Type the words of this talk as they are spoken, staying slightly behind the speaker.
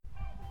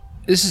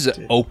This is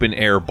an open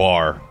air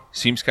bar.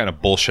 Seems kind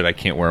of bullshit. I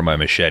can't wear my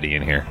machete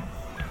in here.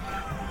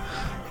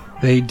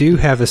 They do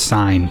have a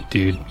sign,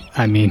 dude.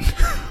 I mean,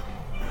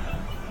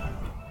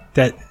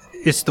 that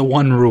it's the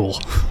one rule.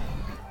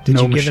 Did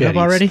no you give it up machetes.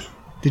 already?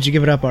 Did you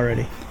give it up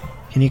already?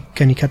 Can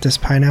you cut this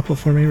pineapple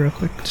for me real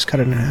quick? Just cut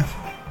it in half.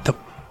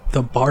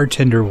 The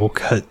bartender will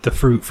cut the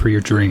fruit for your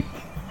drink.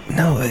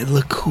 No, it'd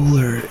look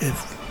cooler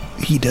if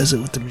he does it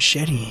with the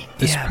machete.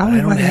 That's Yeah, probably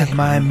but I why don't they have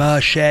my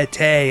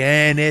machete,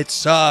 and it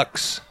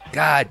sucks.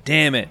 God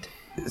damn it.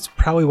 It's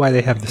probably why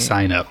they have the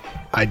sign up.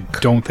 I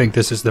don't think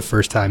this is the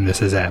first time this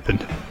has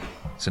happened.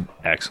 It's an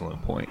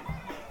excellent point.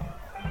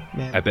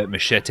 Man. I bet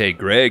Machete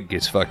Greg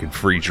gets fucking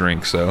free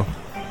drinks, though.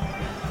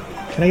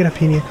 Can I get a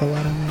pina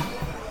colada, man?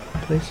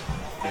 Please?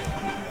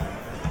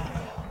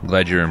 I'm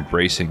glad you're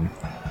embracing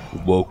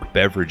woke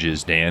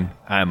beverages, Dan.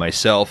 I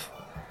myself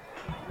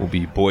will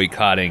be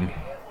boycotting.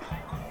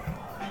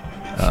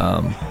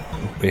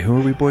 Wait, who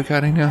are we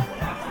boycotting now?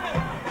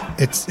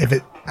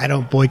 I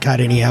don't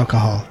boycott any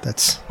alcohol.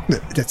 That's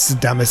the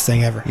dumbest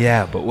thing ever.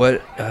 Yeah, but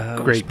what?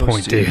 Great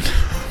point, dude.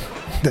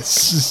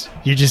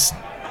 You just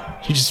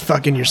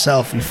fucking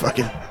yourself. You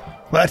fucking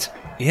what?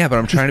 Yeah, but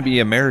I'm trying to be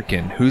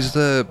American. Who's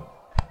the?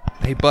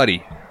 Hey,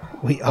 buddy,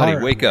 We buddy,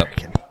 are wake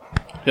American.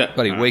 up,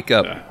 buddy, wake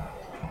up.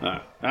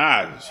 Yeah.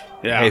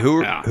 Hey,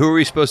 who are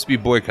we supposed to be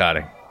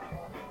boycotting?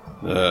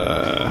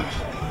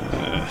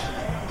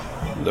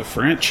 The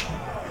French?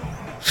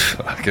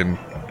 Fucking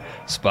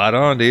spot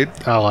on, dude.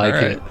 I like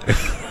All right.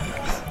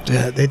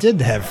 it. They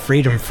did have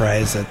freedom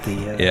fries at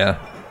the Yeah.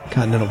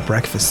 Continental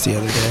Breakfast the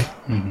other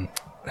day.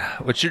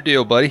 What's your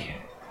deal, buddy?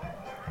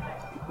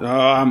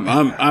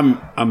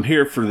 I'm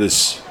here for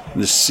this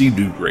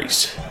Sea-Doo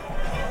race.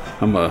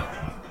 I'm a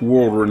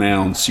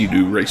world-renowned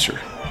Sea-Doo racer.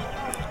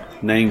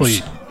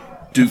 Name's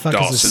Duke Fuck is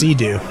a Dawson.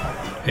 Sea-Doo?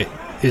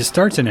 It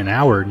starts in an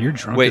hour, and you're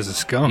drunk Wait, as a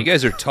skunk. you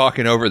guys are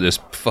talking over this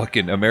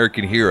fucking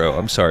American hero.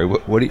 I'm sorry.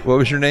 What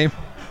was your name?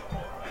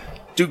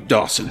 Duke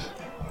Dawson.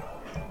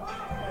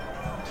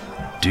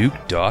 Duke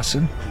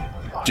Dawson.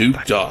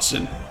 Duke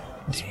Dawson.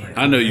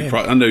 I know you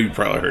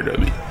probably heard of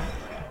me.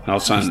 I'll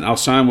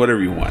sign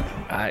whatever you want.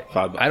 I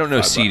 $5. don't know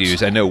 $5.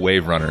 Sea-Doos. I know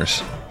Wave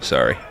Runners.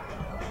 Sorry.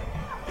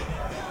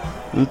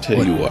 I'll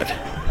tell you what.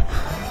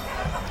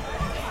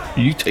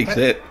 You take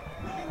that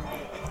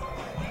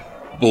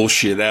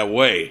bullshit that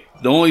way.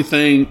 The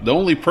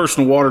only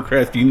personal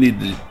watercraft you need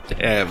to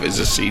have is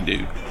a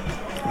Sea-Doo.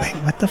 Wait,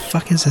 what the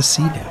fuck is a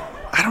Sea-Doo?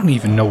 I don't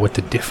even know what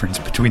the difference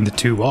between the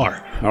two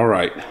are. All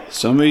right.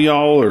 Some of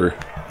y'all are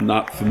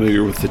not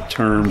familiar with the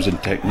terms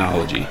and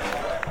technology.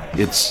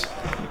 It's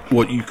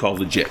what you call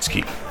the jet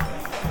ski.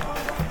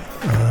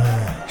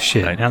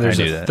 Shit, now there's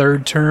I knew a that.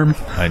 third term.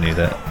 I knew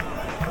that.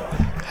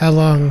 How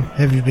long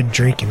have you been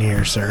drinking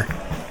here, sir?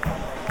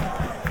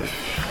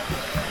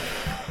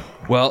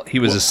 Well, he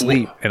was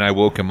asleep, and I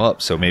woke him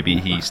up, so maybe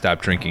he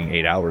stopped drinking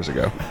 8 hours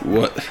ago.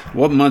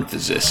 What month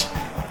is this?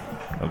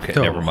 Okay,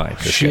 Oh, never mind.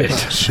 This shit.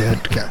 guy's- Oh,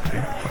 shit.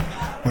 Goddamn.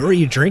 What were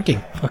you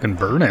drinking? Fucking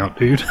burnout,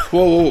 dude.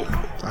 Whoa.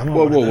 I'm on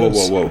Whoa, one whoa, of whoa,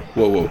 those. whoa,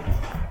 whoa, whoa, whoa.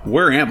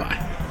 Where am I?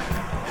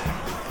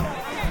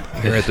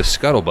 You're at the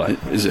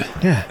Scuttlebutt. Is it?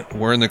 Yeah.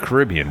 We're in the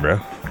Caribbean, bro.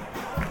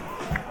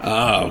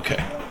 Ah,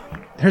 okay.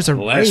 There's a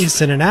Last-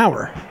 race in an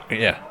hour.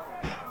 Yeah.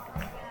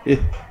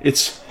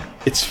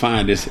 It's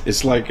fine.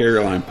 It's like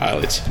airline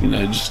pilots. You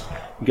know, just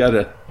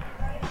gotta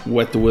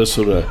wet the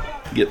whistle to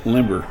get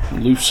limber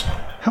and loose.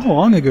 How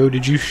long ago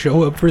did you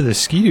show up for the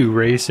Ski-Doo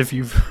race if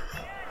you've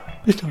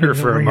been here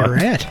for a Where you're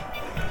month?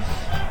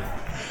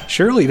 at.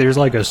 Surely there's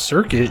like a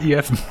circuit. You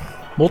have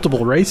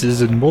multiple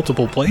races in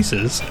multiple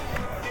places.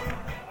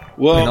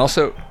 Well, And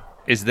also,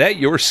 is that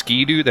your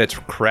Ski-Doo that's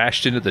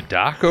crashed into the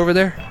dock over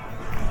there?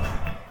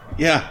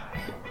 yeah,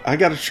 I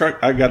got a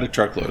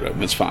truckload of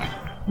them. It's fine.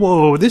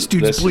 Whoa, this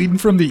dude's This- bleeding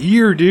from the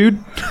ear,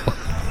 dude.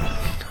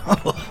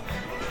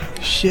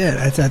 Shit,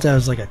 I thought that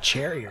was like a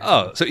cherry. Or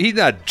Oh, so he's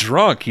not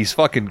drunk. He's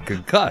fucking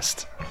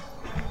concussed.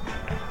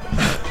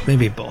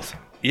 maybe both.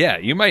 Yeah,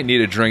 you might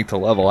need a drink to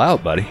level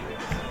out, buddy.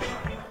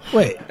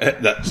 Wait,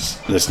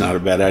 That's not a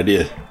bad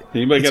idea.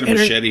 Anybody got a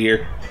machete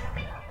here?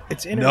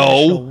 it's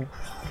international.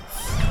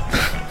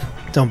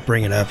 Don't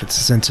bring it up. It's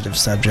a sensitive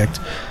subject.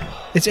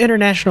 It's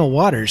international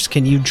waters.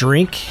 Can you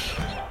drink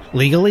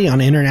legally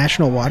on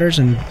international waters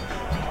and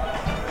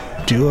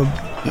do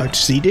a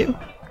Sea-Doo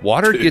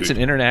Water Dude. gets an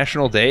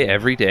international day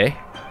every day.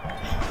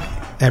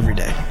 every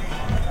day?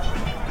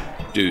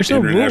 Dude, There's no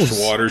international rules.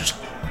 waters,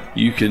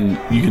 you can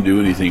do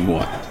anything you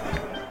want.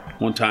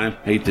 One time,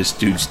 ate this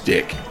dude's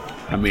dick.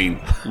 I mean,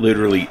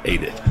 literally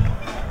ate it.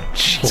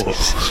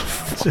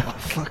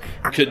 Fuck.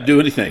 Couldn't do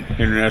anything.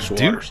 International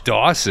Duke waters.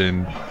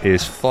 Dawson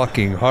is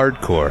fucking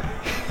hardcore.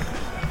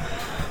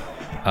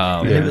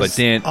 But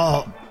Dan,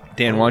 Oh, why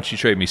don't you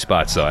trade me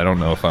spots, though? I don't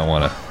know if I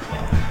want to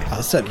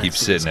I'll sit keep next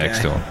to sitting this next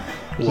guy. to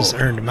him. He's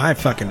earned my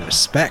fucking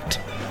respect.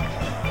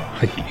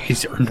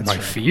 He's earned my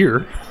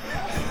fear.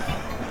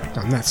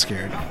 I'm not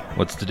scared.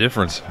 What's the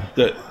difference?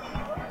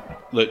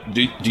 Look,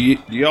 do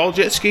y'all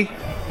jet ski?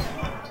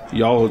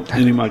 Y'all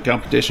any of my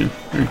competition?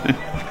 No.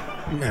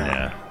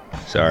 Yeah.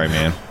 Sorry,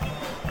 man.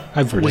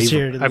 I've We're just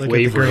here to I've look at the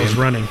wave girls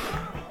ran. running.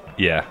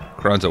 Yeah,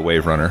 Kron's a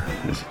wave runner.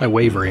 I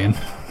wave ran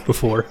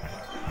before.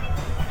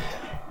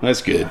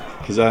 That's good,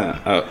 because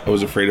I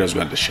was afraid I was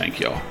going to shank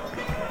y'all.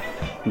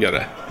 You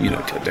gotta,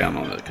 cut down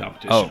on the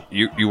competition. Oh,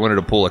 you wanted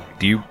to pull a...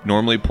 Do you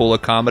normally pull a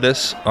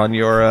Commodus on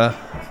your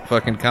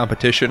fucking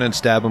competition and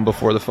stab them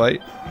before the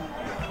fight?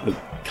 The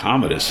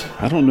Commodus?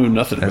 I don't know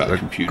nothing That's about a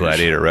computers.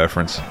 Gladiator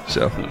reference.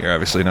 So you're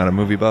obviously not a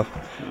movie buff.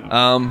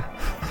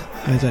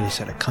 I thought he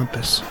said a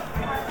compass.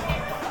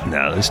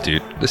 No, this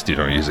dude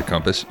don't use a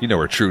compass. You know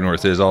where true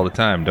north is all the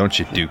time, don't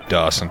you, Duke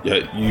Dawson?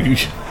 Yeah, you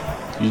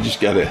just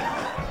gotta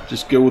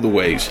go with the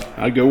waves.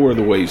 I go where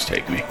the waves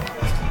take me.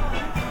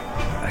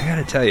 I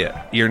gotta tell you,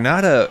 you're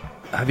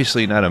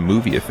obviously not a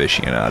movie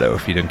aficionado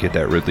if you didn't get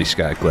that Ridley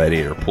Scott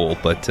Gladiator pull.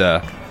 But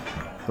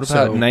what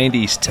about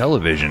 90s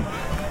television?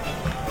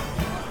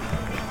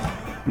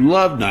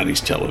 Love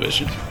 90s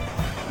television.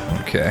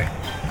 Okay.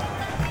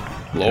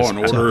 Law and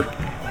Order.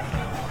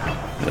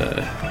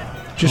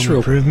 Just Home real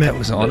Improvement. That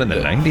was on in the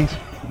 90s?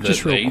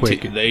 Just real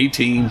quick. The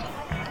A-Team.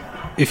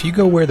 If you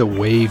go where the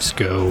waves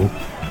go,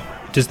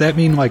 does that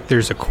mean like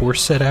there's a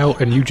course set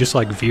out and you just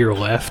like veer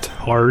left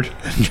hard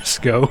and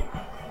just go?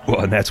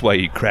 Well, and that's why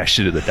you crashed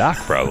into the dock,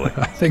 probably.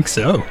 I think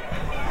so.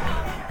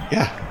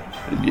 Yeah.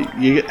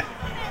 You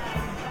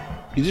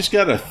just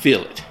gotta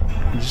feel it.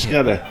 You just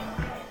gotta...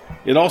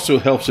 It also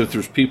helps if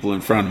there's people in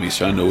front of me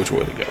so I know which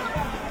way to go.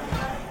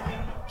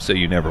 So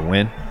you never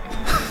win?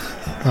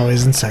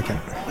 Always in second.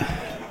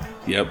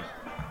 Yep.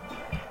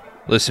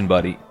 Listen,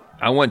 buddy,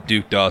 I want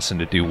Duke Dawson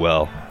to do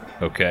well,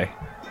 okay?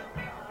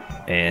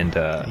 And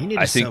You need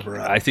to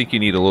sober up. I think you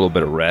need a little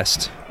bit of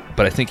rest,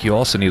 but I think you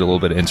also need a little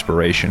bit of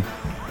inspiration.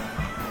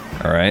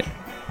 All right?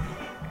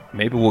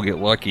 Maybe we'll get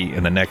lucky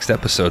in the next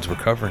episodes we're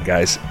covering,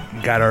 guys.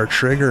 Got our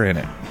trigger in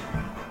it.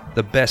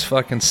 The best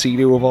fucking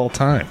Sea-Doo of all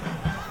time.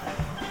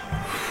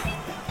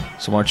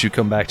 So why don't you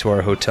come back to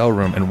our hotel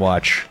room and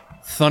watch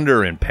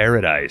Thunder in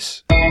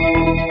Paradise.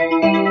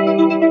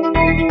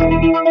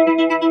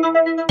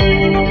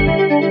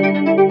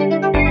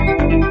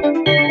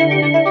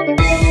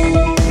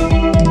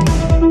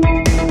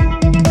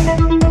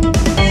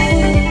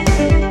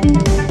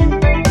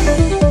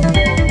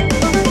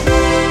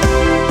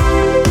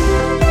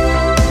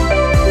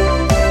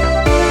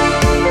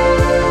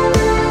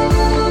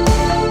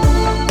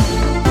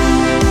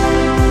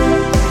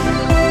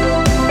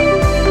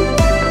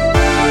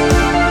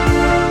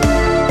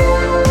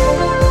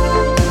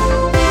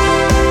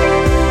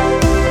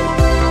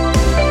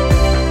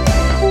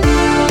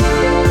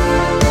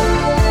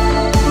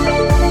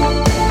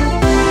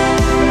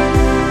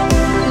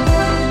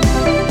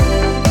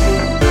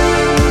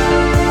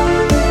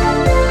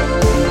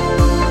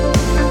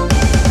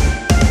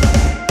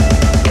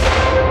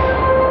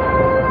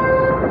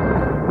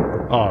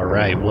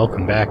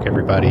 Welcome back,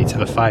 everybody, to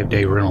the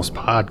 5-Day Rentals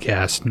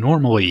podcast.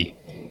 Normally,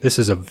 this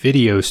is a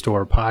video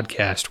store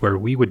podcast where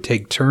we would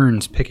take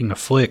turns picking a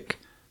flick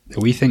that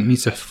we think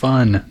meets a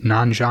fun,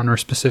 non-genre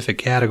specific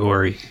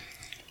category.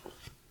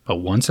 But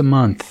once a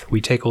month,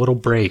 we take a little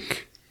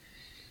break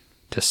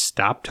to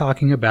stop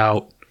talking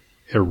about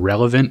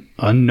irrelevant,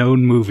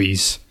 unknown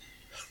movies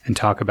and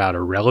talk about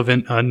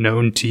irrelevant,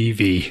 unknown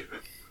TV.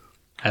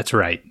 That's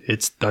right,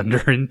 it's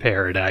Thunder in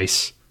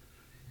Paradise.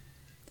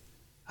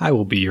 I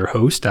will be your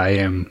host. I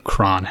am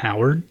Kron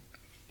Howard,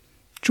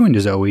 joined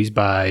as always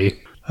by,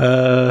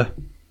 I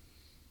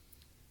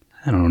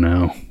don't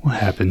know, what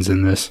happens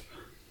in this?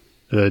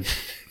 The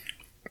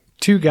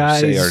two guys...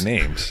 Say our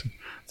names.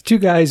 The two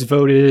guys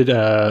voted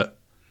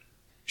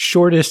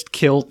shortest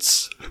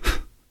kilts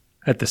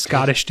at the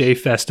Scottish Day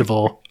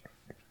Festival.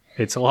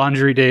 It's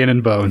Laundry Day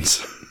and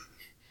Bones.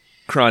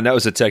 Kron, that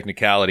was a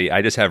technicality.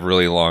 I just have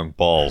really long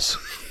balls.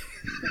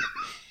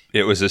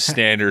 It was a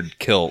standard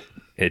kilt.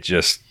 It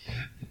just...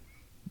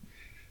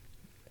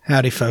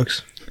 Howdy,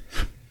 folks.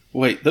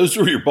 Wait, those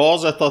were your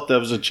balls? I thought that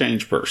was a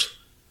change purse.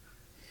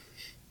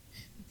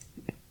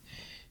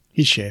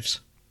 He shaves.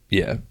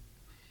 Yeah.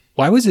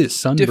 Why was it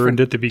sunburned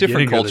at the beginning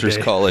different cultures of the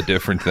day? call it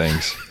different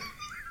things.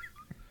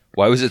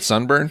 Why was it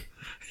sunburn?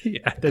 Yeah,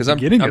 at the Because I'm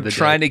beginning of the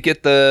trying day. to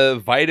get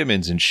the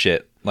vitamins and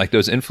shit like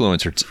those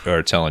influencers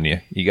are telling you.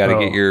 You got to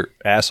get your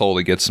asshole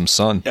to get some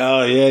sun.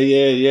 Oh, yeah.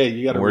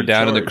 You got to We're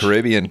down in the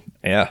Caribbean.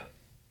 Yeah.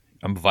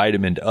 I'm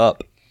vitamined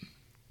up.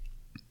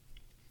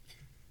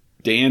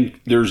 Dan,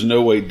 there's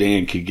no way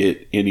Dan could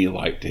get any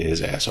light to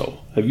his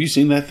asshole. Have you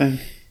seen that thing?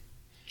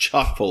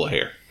 Chock full of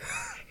hair.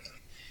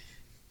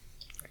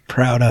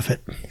 Proud of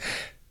it.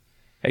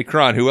 Hey,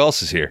 Kron, who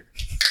else is here?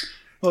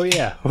 Oh,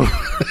 yeah.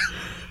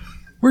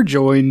 We're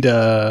joined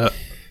by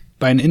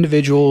an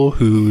individual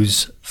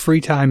whose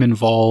free time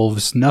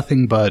involves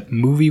nothing but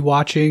movie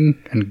watching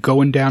and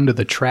going down to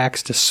the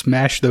tracks to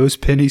smash those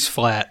pennies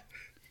flat.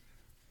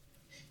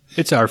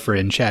 It's our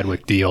friend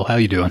Chadwick Deal. How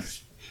you doing?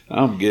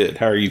 I'm good.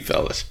 How are you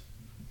fellas?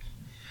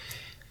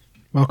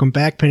 Welcome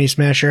back,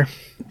 PennySmasher.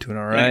 Doing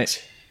all right.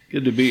 Thanks.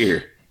 Good to be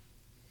here.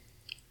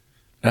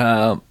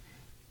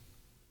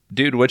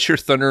 Dude, what's your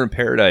Thunder in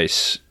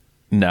Paradise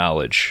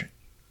knowledge?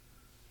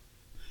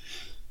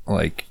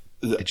 Like,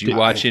 Did you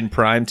watch in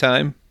prime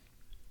time?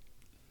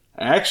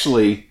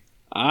 Actually,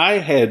 I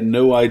had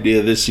no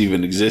idea this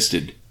even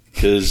existed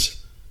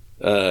because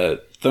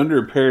Thunder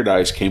in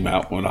Paradise came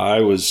out when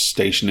I was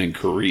stationed in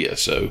Korea,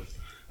 so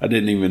I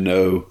didn't even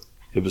know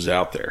it was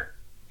out there.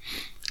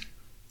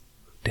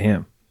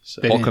 Damn.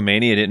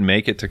 Hulkamania didn't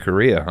make it to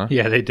Korea, huh?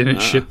 Yeah, they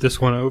didn't ship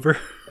this one over.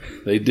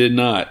 They did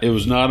not. It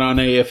was not on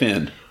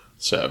AFN,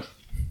 so.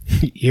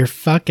 You're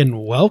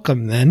fucking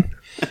welcome then.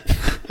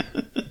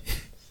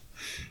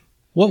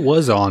 What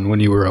was on when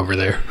you were over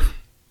there?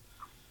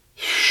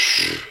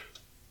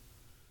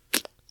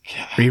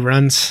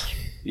 Reruns.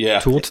 Yeah.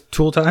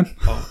 Tool time?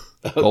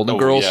 Golden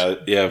Girls?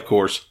 Yeah, of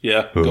course.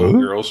 Yeah, Golden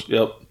Girls.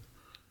 Yep.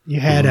 You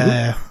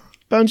had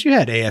Bones. You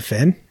had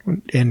AFN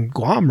in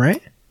Guam,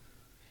 right?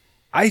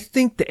 I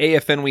think the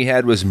AFN we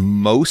had was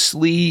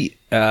mostly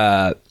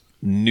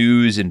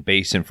news and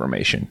base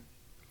information.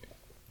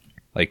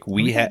 Like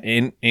we had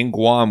in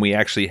Guam, we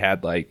actually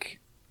had like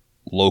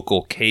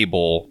local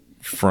cable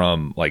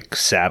from like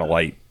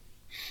satellite,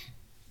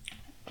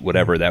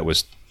 whatever that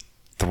was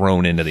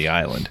thrown into the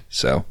island.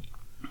 So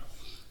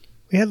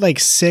We had like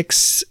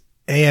 6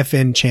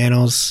 AFN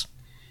channels.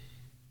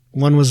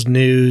 One was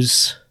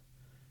news.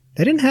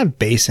 They didn't have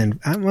base in.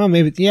 Well,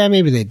 maybe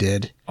they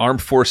did.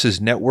 Armed Forces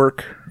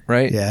Network,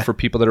 right? Yeah. For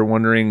people that are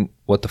wondering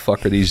what the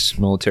fuck are these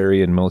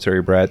military and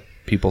military brat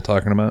people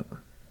talking about?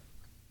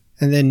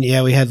 And then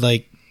we had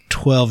like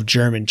 12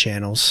 German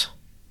channels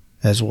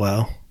as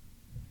well.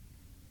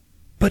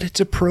 But it's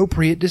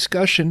appropriate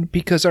discussion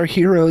because our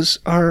heroes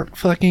are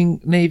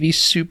fucking Navy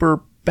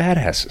super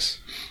badasses,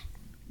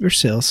 You're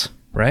SEALs.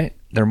 right?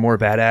 They're more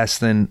badass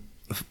than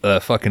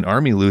fucking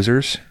Army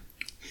losers,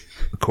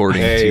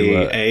 according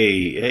to.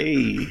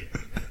 Hey.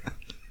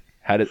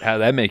 How did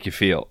that make you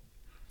feel?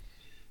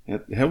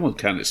 That one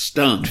kind of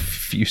stung.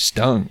 You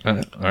stung.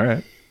 All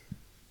right.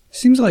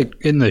 Seems like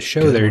in the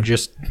show they're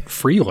just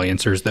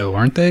freelancers, though,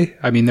 aren't they?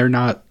 I mean, they're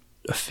not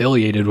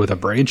affiliated with a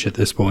branch at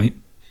this point.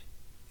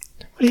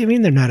 What do you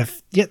mean they're not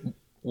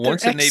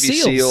Once a Navy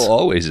SEAL,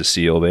 always a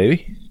SEAL,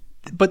 baby.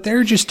 But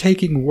they're just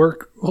taking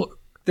work. Well,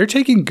 they're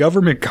taking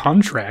government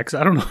contracts.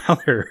 I don't know how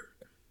they're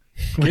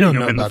We getting don't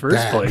them know in the about first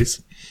that.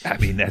 place. I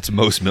mean, that's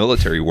most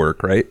military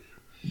work, right?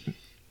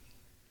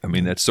 I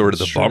mean, that's sort of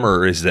the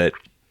bummer is that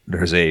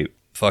there's a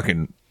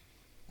fucking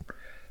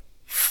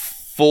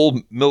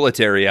full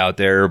military out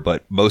there,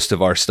 but most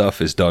of our stuff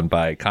is done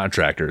by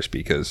contractors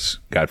because,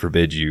 God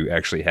forbid, you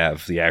actually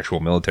have the actual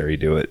military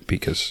do it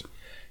because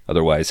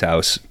otherwise,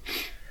 how's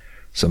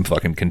some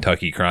fucking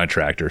Kentucky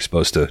contractor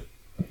supposed to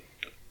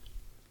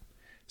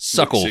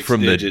suckle 6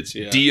 from digits,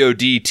 the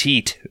DOD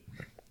teat?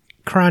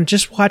 Kron,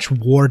 just watch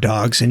War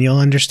Dogs and you'll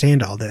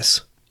understand all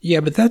this.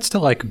 Yeah, but that's to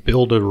like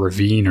build a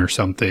ravine or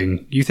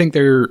something. You think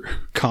they're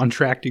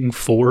contracting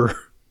for?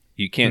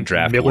 You can't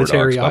draft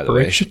Military war dogs, by the way.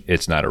 operation?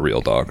 It's not a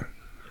real dog.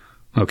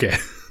 Okay.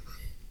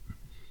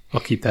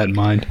 I'll keep that in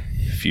mind.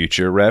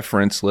 Future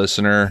reference,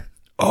 listener.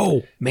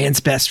 Oh,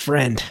 man's best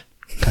friend.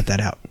 Cut that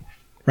out.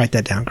 Write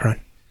that down, Kron.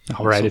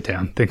 I'll write it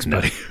down. Thanks,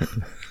 buddy.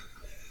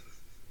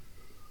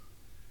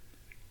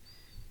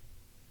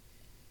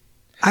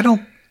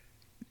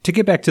 To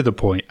get back to the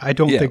point, I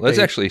don't think let's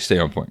actually stay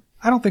on point.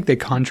 I don't think they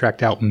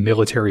contract out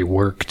military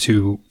work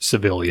to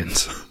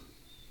civilians.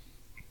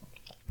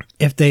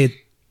 If they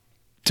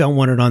don't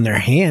want it on their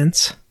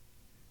hands.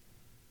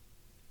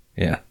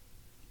 Yeah.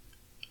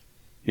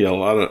 Yeah, a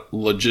lot of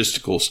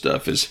logistical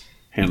stuff is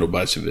handled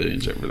by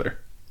civilians over there.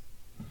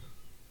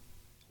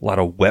 A lot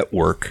of wet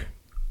work.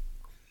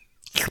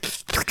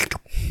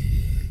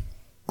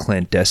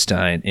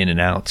 Clandestine in and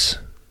outs.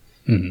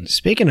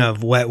 Speaking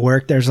of wet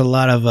work, there's a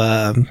lot of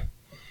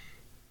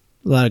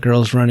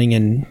girls running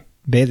in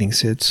bathing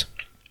suits.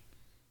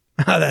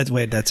 Oh,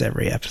 that's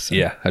every episode.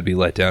 Yeah, I'd be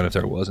let down if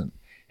there wasn't.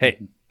 Hey,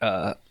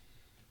 Kron,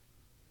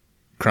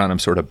 I'm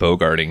sort of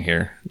bogarting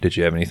here. Did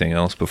you have anything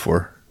else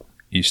before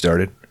you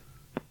started?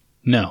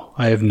 No,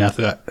 I have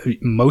nothing.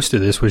 Most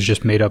of this was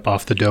just made up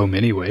off the dome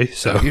anyway.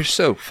 So You're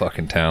so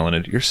fucking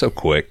talented. You're so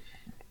quick.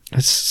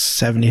 That's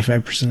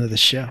 75% of the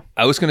show.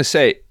 I was going to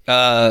say,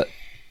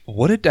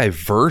 what a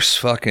diverse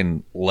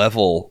fucking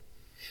level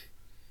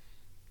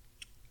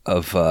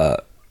of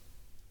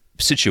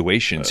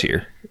situations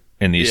here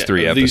in these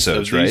 3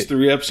 episodes, right? These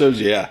 3 episodes,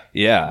 yeah.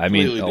 Yeah, I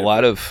mean, Completely a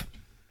lot of...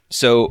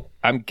 So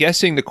I'm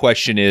guessing the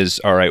question is,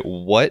 all right,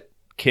 what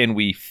can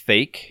we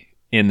fake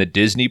in the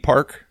Disney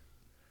park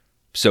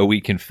so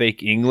we can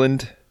fake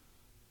England?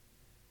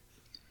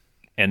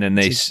 And then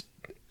That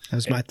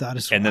was my thought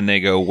as well. and then they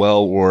go,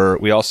 well,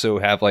 we also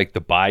have like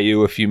the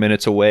bayou a few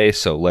minutes away,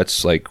 so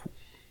let's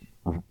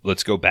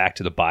go back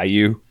to the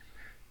bayou.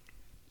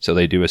 So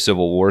they do a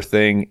Civil War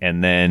thing,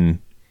 and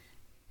then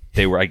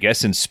they were, I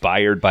guess,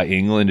 inspired by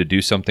England to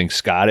do something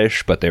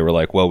Scottish, but they were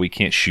like, well, we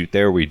can't shoot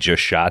there. We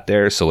just shot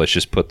there, so let's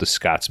just put the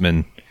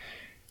Scotsman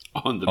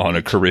on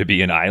a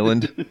Caribbean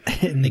island.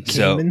 in the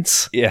Caymans.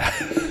 So, yeah.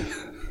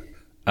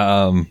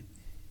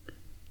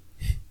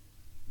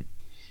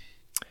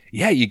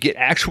 Yeah, you get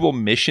actual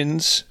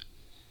missions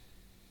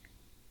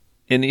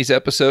in these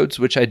episodes,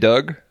 which I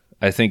dug.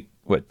 I think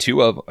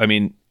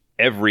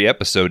every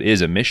episode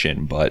is a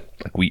mission, but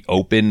like we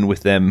open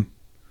with them.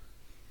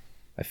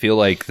 I feel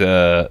like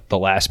the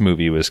last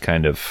movie was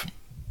kind of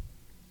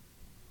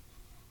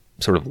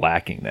sort of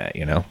lacking that,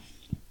 you know?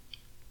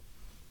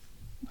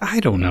 I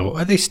don't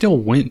know. They still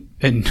went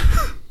and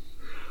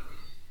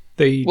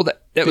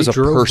that was a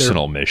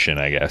personal mission,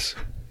 I guess.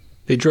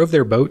 They drove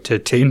their boat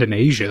to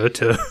Indonesia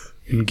to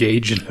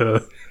engage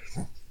in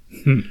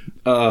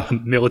a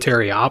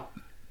military op.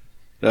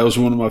 That was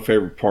one of my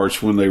favorite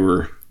parts when they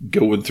were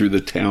going through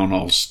the town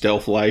all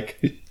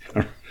stealth-like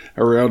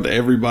around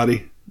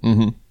everybody.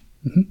 Mm-hmm.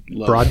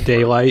 Broad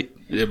daylight.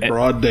 Yeah,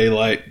 broad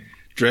daylight,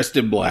 dressed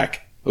in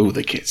black. Oh,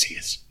 they can't see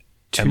us.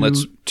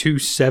 Two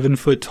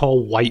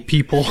 7-foot-tall white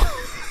people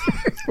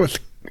with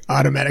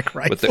automatic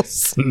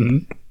rifles.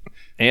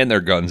 And their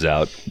guns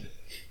out.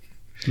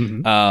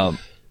 Mm-hmm.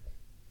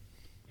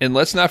 And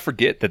let's not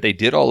forget that they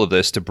did all of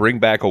this to bring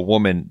back a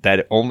woman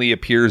that only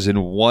appears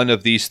in one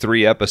of these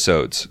 3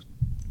 episodes.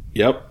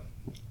 Yep.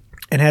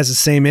 And has the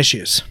same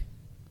issues.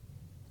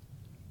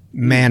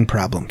 Man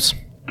problems.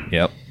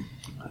 Yep.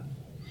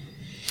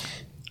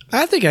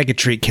 I think I could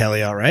treat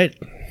Kelly all right.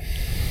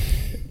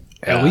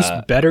 At least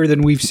better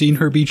than we've seen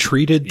her be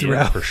treated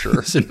throughout for sure.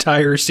 this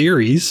entire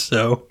series.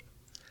 So,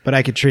 but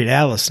I could treat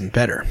Allison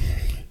better.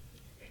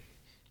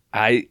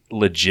 I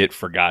legit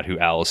forgot who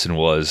Allison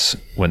was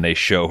when they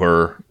show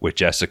her with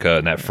Jessica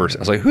in that first. I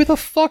was like, who the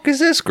fuck is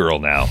this girl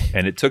now?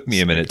 And it took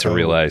me a minute to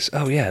realize,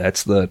 oh yeah,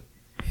 that's the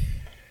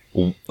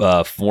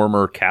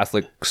former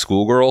Catholic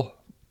schoolgirl.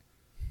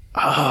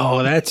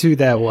 Oh, that's who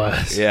that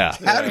was. Yeah.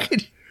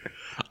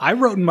 I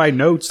wrote in my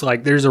notes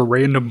like there's a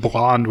random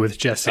blonde with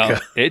Jessica.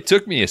 It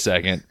took me a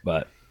second,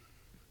 but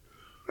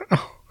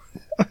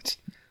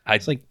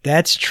it's like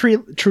that's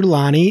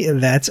Trelawney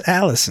and that's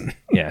Allison.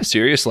 Yeah,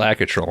 serious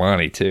lack of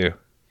Trelawney too.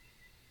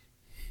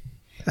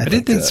 I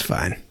think that's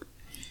fine.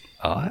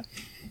 I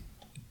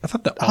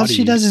thought the all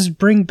she does is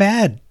bring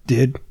bad,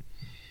 dude.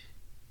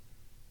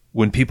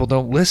 When people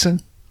don't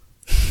listen.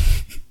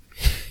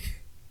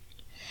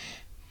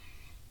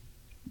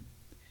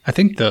 I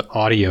think the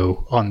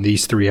audio on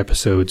these 3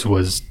 episodes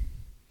was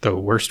the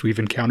worst we've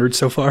encountered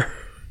so far.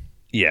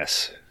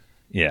 Yes.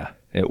 Yeah.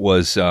 It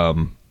was, I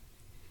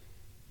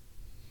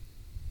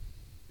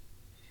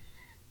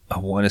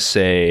want to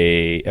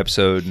say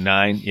episode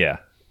 9. Yeah.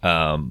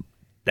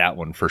 That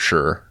one for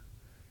sure.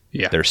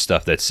 Yeah. There's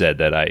stuff that said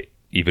that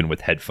even with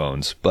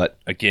headphones, but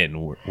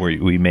again,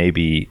 we may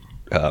be,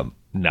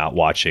 not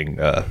watching,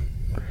 the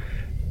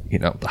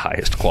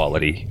highest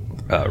quality,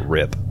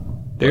 rip.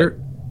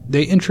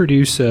 They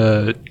introduce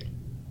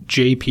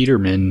Jay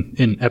Peterman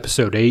in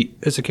episode 8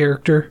 as a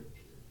character,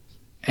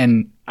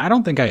 and I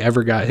don't think I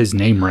ever got his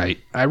name right.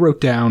 I wrote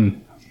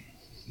down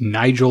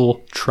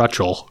Nigel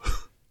Trutchell.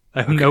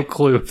 I have no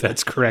clue if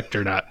that's correct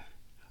or not.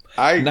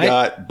 I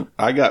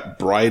got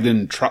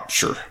Bryden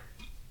Tropshire.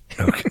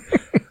 Okay.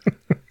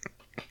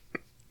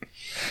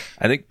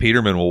 I think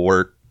Peterman will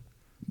work.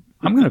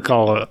 I'm going to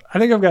call it. I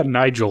think I've got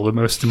Nigel the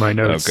most in my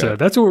notes. Okay. So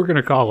that's what we're going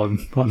to call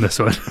him on this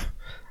one.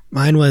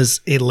 Mine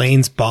was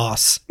Elaine's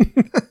boss.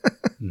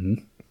 Mm-hmm.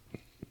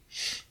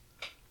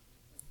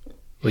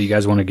 Well, you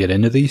guys want to get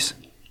into these?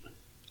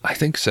 I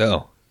think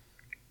so.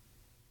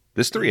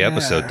 This 3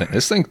 episode thing,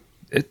 this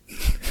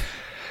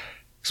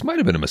might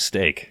have been a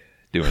mistake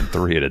doing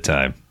 3 at a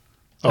time.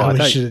 Oh,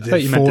 I should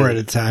have did 4 at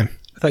a time.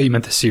 I thought you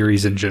meant the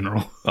series in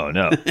general. Oh,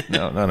 no,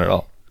 not at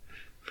all.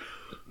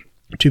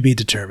 To be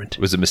determined. It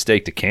was a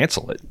mistake to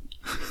cancel it.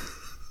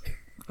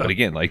 But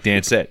again, like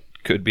Dan said,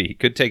 could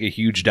take a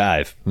huge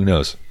dive. Who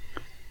knows?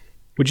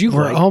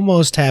 We're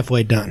almost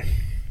halfway done.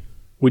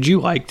 Would you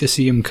like to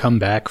see him come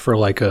back for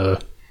like a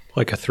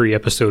 3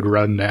 episode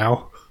run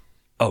now?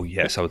 Oh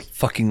yes, I would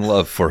fucking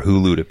love for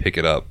Hulu to pick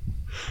it up.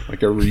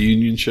 Like a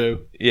reunion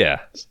show? Yeah.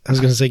 I was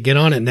going to say, get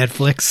on it,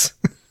 Netflix.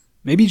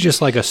 Maybe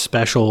just like a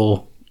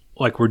special,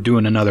 like we're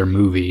doing another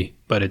movie,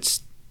 but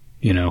it's,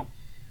 I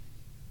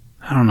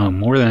don't know,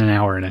 more than an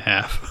hour and a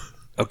half.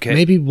 Okay.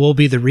 Maybe we'll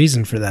be the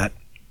reason for that.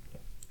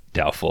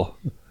 Doubtful.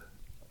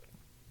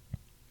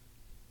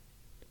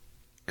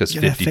 Because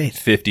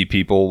 50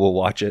 people will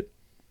watch it.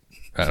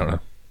 I don't know.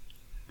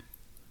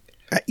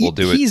 We'll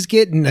do it. He's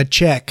getting a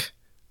check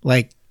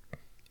like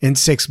in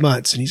 6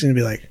 months, and he's going to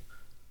be like,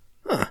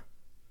 huh,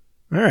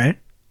 all right.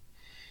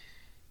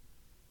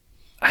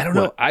 I don't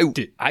know. I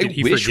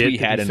wish we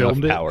had enough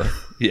power.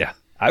 Yeah.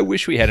 I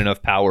wish we had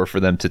enough power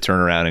for them to turn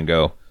around and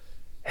go,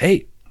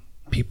 hey,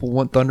 people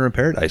want Thunder in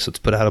Paradise. Let's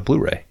put out a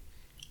Blu-ray.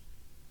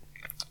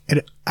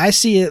 And I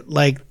see it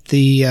like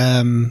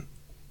the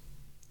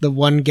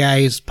one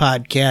guy's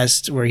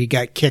podcast where he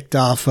got kicked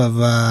off of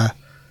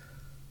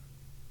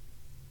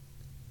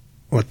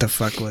what the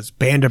fuck was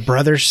Band of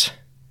Brothers.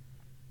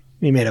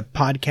 He made a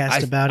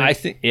podcast about it.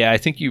 I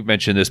think you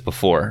mentioned this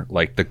before,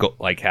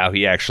 like how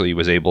he actually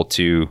was able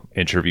to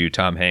interview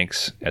Tom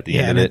Hanks at the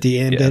end of it. And at the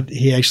end,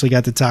 he actually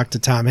got to talk to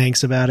Tom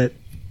Hanks about it.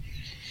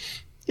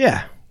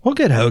 Yeah, we'll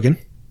get Hogan.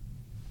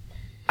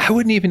 I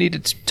wouldn't even need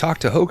to talk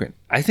to Hogan.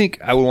 I think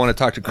I would want to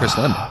talk to Chris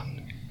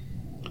London.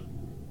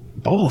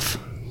 Both.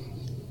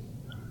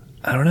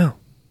 I don't know.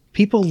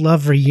 People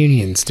love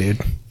reunions, dude.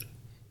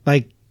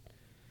 Like,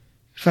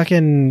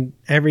 fucking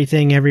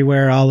Everything,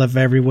 Everywhere, All of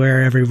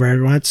Everywhere, Everywhere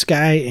at Once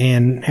guy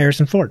and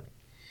Harrison Ford.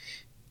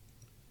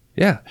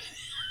 Yeah.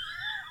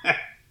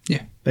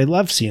 Yeah. They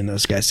love seeing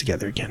those guys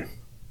together again.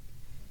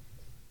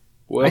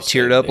 Well I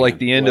teared said, up like man.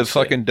 the end Well of said.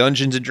 fucking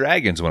Dungeons and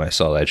Dragons when I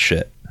saw that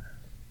shit.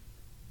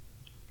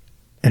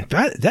 And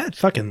that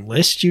fucking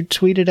list you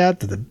tweeted out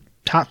to the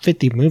top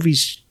 50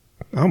 movies,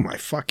 oh my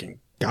fucking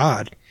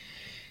God.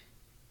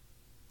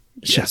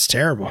 It's just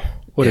terrible.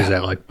 What is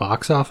that, like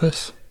box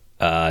office?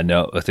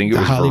 No, I think it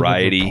The was Hollywood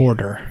Variety.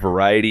 Reporter.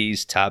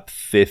 Variety's top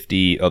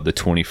 50 of the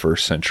 21st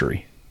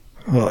century.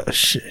 Oh,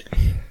 shit.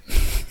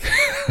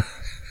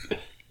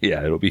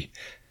 Yeah, it'll be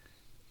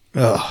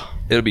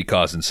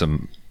causing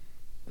some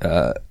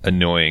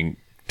annoying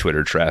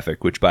Twitter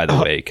traffic, which, by the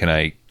way,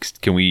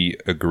 can we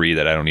agree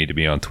that I don't need to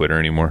be on Twitter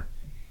anymore?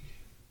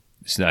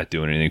 It's not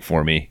doing anything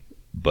for me.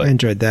 But I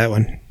enjoyed that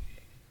one.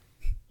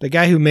 The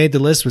guy who made the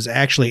list was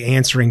actually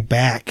answering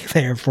back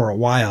there for a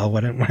while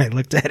when I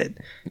looked at it.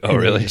 Oh, And then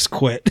really? he just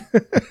quit.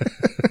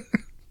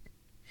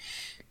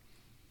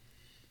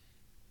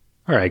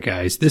 All right,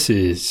 guys, this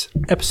is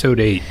episode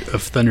 8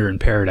 of Thunder in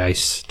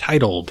Paradise,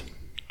 titled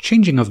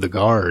Changing of the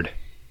Guard.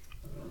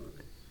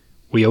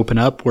 We open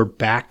up, we're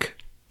back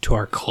to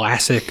our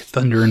classic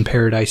Thunder in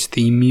Paradise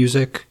theme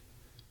music.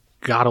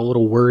 Got a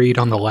little worried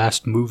on the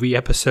last movie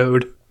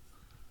episode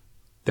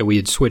that we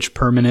had switched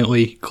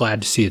permanently.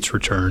 Glad to see its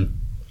return.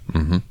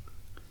 Mm-hmm.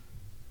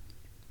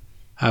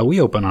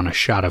 We open on a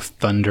shot of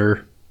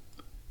Thunder.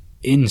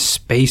 In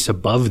space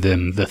above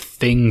them, the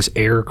Thing's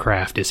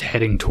aircraft is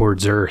heading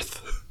towards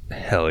Earth.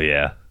 Hell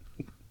yeah.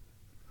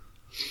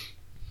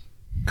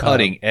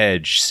 Cutting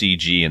edge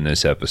CG in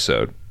this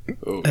episode.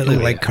 Oh, They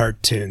look like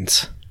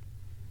cartoons.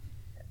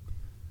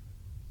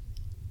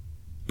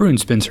 Brew and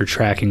Spence are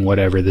tracking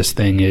whatever this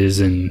thing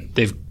is, and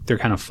they're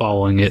kind of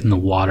following it in the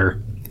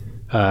water.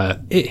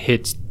 It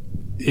hits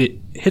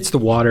the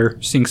water,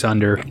 sinks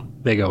under.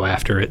 They go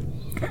after it.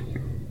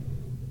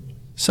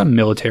 Some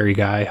military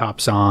guy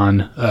hops on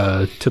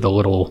to the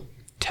little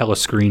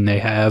telescreen they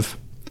have.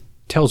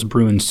 Tells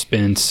Brew and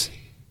Spence,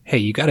 "Hey,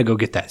 you got to go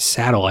get that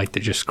satellite that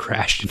just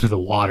crashed into the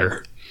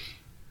water."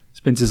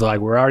 Spence is like,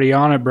 "We're already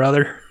on it,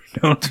 brother.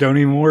 Don't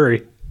even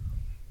worry."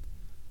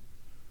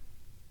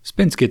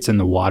 Spence gets in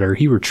the water.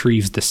 He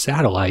retrieves the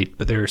satellite,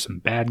 but there are some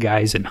bad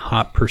guys in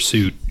hot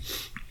pursuit.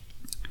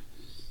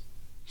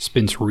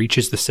 Spence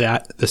reaches the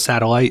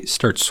satellite,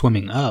 starts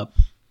swimming up,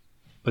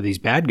 but these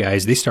bad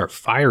guys, they start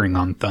firing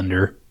on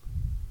Thunder.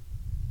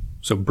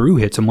 So Brew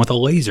hits him with a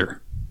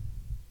laser.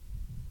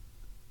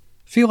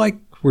 I feel like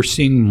we're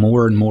seeing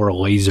more and more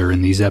laser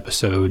in these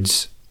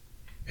episodes,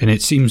 and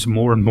it seems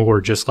more and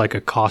more just like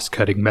a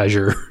cost-cutting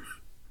measure.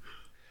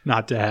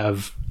 Not to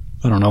have,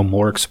 I don't know,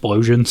 more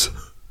explosions.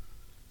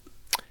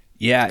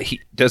 Yeah,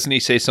 doesn't he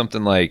say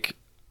something like,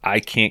 "I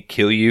can't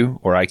kill you,"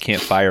 or "I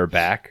can't fire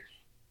back"?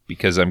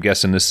 Because I'm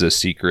guessing this is a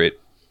secret,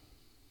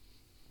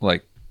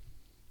 like,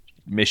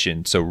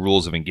 mission, so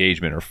rules of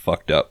engagement are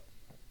fucked up.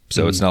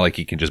 So it's not like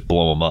he can just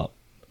blow them up.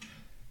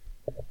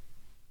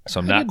 So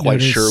I'm not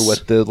quite sure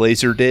what the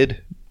laser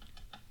did.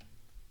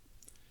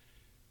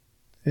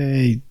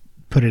 They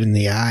put it in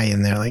the eye,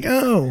 and they're like,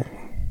 "Oh."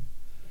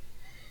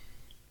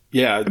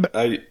 Yeah,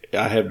 I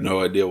have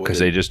no idea what. Because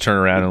they just turn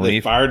around and they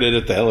leave. fired it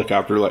at the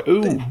helicopter. Like,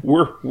 ooh,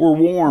 we're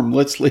warm.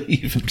 Let's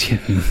leave.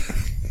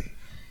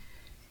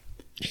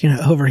 You're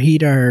gonna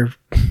overheat our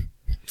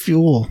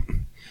fuel.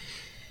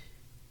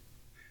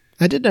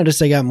 I did notice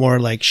they got more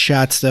like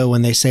shots though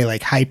when they say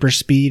like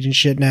hyperspeed and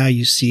shit. Now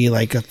you see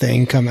like a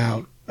thing come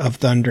out of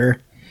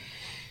Thunder.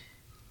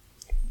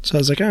 So I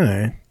was like, all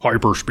right.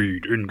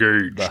 Hyperspeed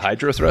engaged. The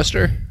hydro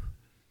thruster?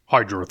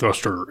 Hydro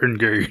thruster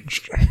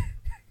engaged.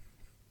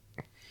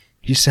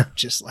 You sound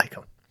just like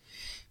him.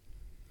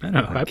 I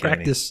know. I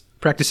Kenny.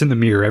 practice in the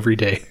mirror every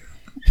day.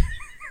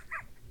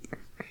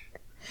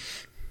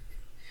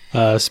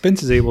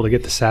 Spence is able to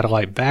get the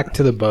satellite back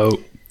to the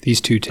boat.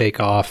 These two take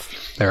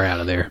off. They're out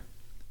of there.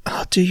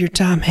 I'll do your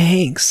Tom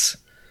Hanks.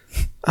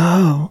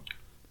 Oh,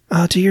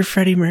 I'll do your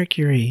Freddie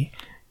Mercury.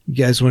 You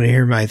guys want to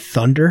hear my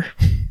thunder?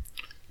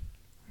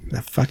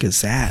 The fuck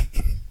is that?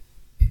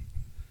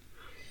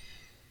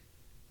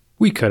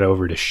 We cut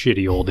over to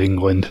shitty old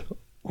England.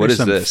 What There's is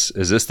some- this?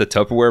 Is this the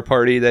Tupperware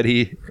party that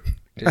he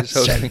is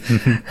hosting?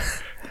 I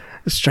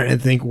was trying to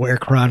think where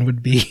Kron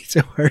would be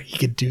to where he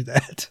could do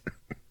that.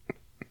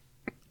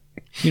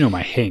 You know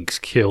my Hanks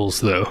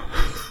kills, though.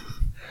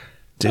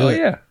 Oh,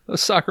 yeah.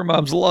 Those soccer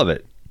moms love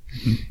it.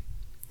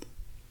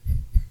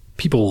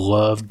 People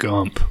love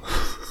Gump.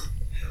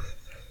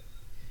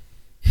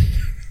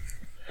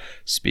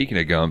 Speaking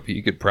of Gump,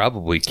 you could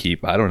probably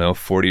keep,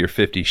 40 or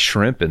 50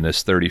 shrimp in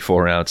this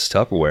 34-ounce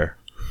Tupperware.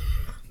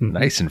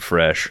 Nice and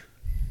fresh.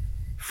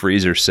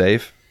 Freezer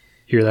safe.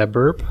 Hear that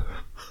burp?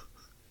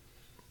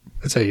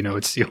 That's how you know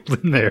it's sealed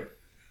in there.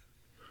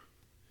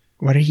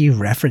 What are you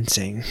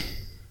referencing?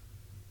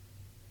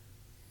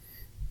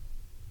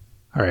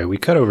 All right, we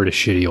cut over to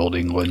shitty old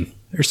England.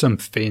 There's some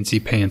fancy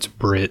pants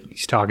Brit.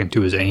 He's talking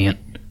to his aunt.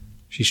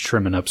 She's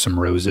trimming up some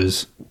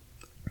roses.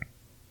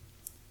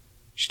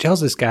 She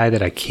tells this guy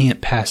that I can't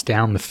pass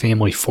down the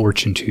family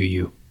fortune to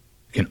you.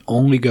 It can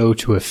only go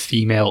to a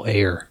female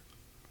heir.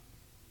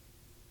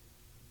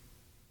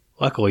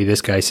 Luckily,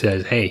 this guy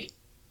says, hey,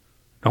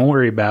 don't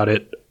worry about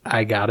it.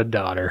 I got a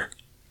daughter.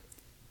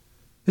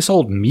 This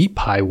old meat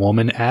pie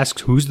woman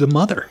asks who's the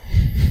mother.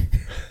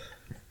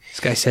 This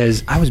guy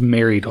says, I was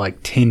married like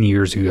 10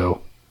 years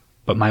ago,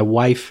 but my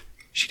wife,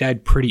 she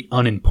died pretty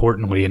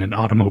unimportantly in an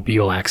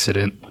automobile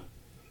accident.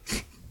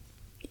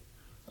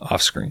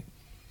 Off screen.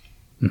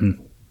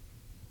 Mm-hmm.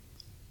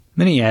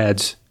 Then he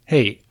adds,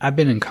 hey, I've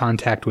been in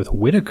contact with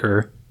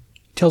Whitaker.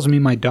 He tells me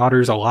my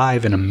daughter's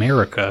alive in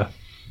America.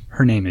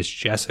 Her name is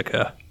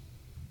Jessica.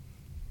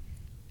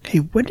 Hey,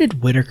 when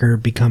did Whitaker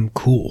become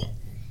cool?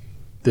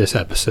 This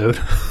episode.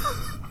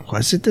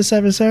 Was it this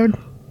episode?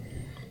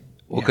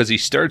 Well, because he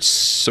starts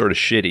sort of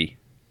shitty.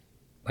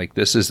 Like,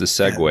 this is the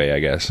segue, I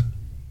guess.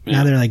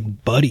 Now they're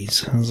like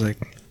buddies. I was like,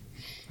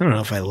 I don't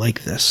know if I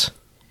like this.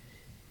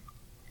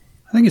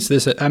 I think it's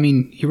this. I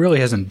mean, he really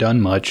hasn't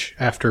done much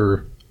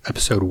after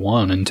episode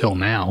 1 until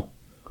now.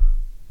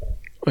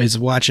 He's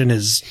watching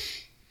his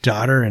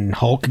daughter and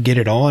Hulk get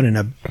it on in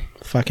a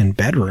fucking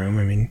bedroom.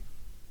 I mean,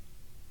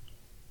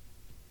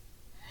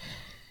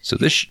 so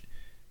this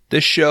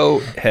show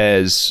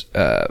has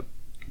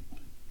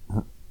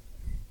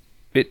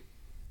it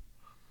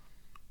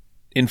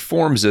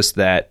informs us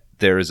that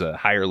there is a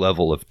higher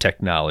level of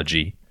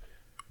technology,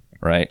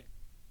 right,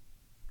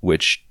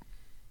 which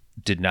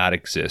did not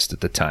exist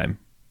at the time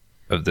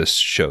of this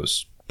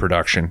show's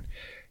production.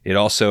 It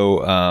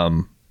also,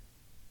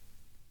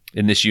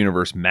 in this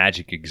universe,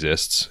 magic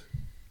exists.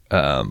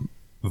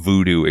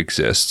 Voodoo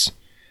exists.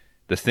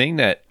 The thing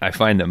that I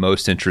find the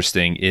most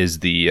interesting is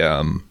the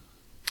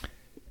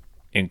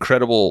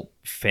incredible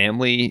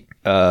family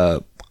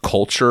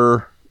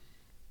culture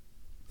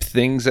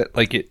things that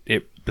like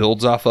it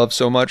builds off of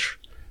so much.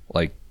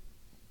 Like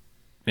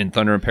in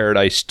Thunder in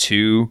Paradise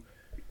 2,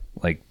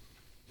 like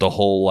the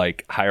whole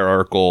like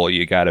hierarchical,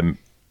 you gotta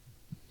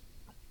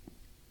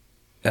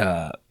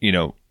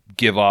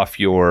give off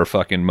your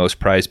fucking most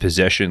prized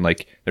possession.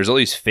 Like there's all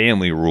these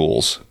family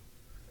rules.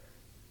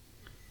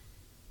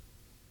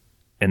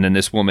 And then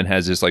this woman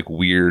has this like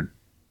weird,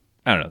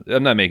 I don't know,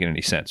 I'm not making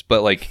any sense,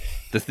 but like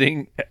the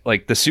thing,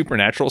 like the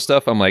supernatural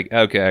stuff, I'm like,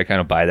 okay, I kind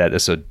of buy that.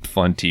 That's a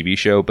fun TV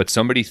show, but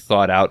somebody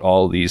thought out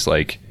all these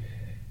like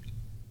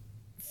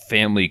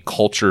family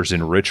cultures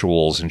and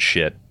rituals and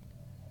shit,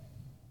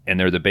 and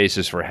they're the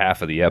basis for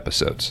half of the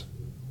episodes.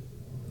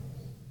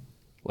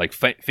 Like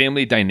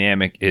family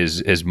dynamic is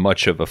as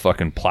much of a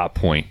fucking plot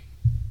point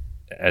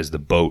as the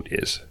boat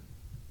is.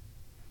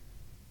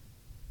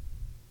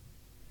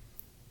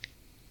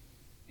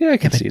 Yeah, I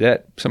can see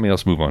that. Somebody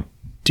else move on.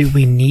 Do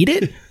we need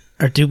it?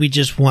 Or do we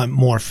just want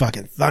more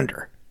fucking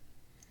thunder?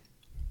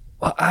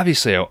 Well,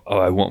 obviously,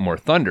 I want more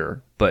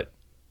thunder, but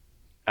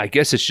I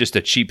guess it's just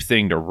a cheap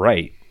thing to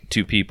write.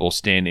 Two people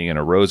standing in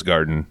a rose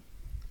garden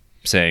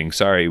saying,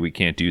 sorry, we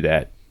can't do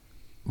that.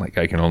 Like,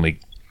 I can only...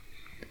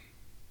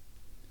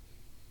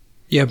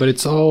 Yeah, but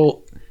it's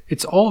all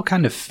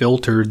kind of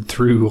filtered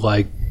through,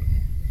 like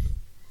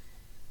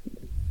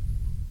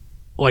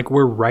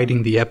we're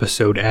writing the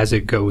episode as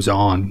it goes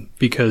on,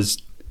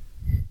 because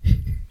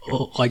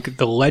like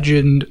the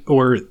legend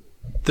or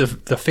the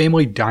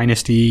family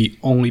dynasty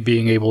only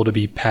being able to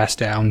be passed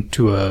down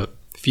to a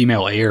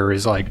female heir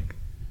is like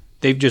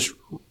they've just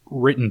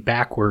written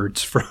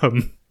backwards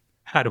from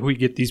how do we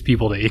get these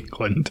people to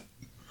England.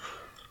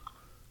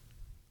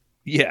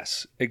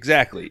 Yes,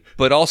 exactly.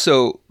 But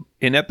also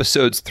in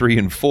episodes 3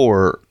 and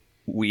 4,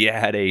 we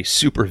had a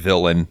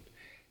supervillain,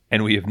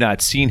 and we have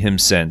not seen him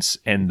since.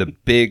 And the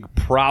big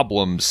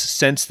problems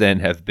since then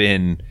have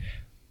been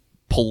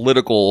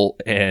political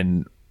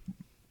and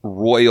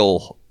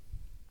royal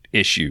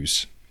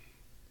issues.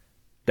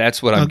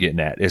 That's what I'm getting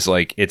at. Is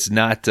like, it's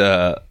not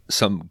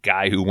some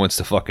guy who wants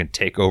to fucking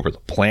take over the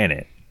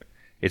planet.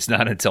 It's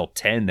not until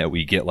 10 that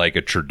we get like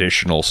a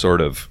traditional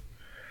sort of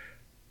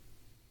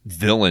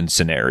villain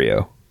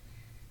scenario.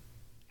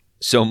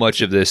 So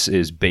much of this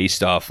is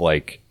based off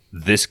like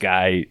this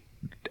guy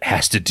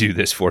has to do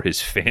this for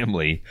his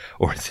family,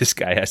 or this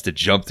guy has to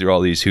jump through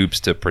all these hoops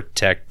to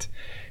protect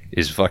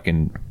his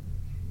fucking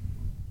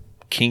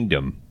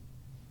kingdom.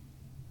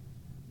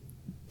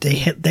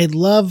 They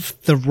love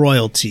the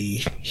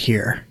royalty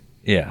here.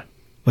 Yeah.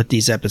 With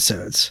these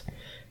episodes.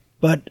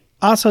 But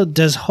also,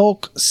 does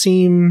Hulk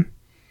seem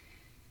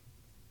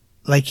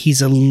like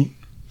he's a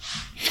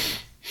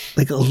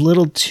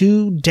little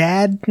too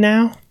dad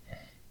now?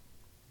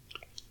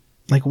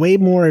 Like way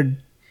more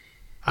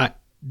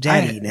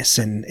daddiness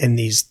in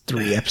these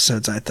 3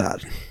 episodes, I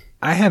thought.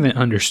 I haven't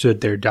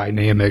understood their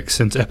dynamic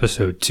since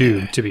episode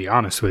 2, to be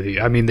honest with you.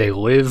 I mean, they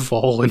live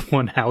all in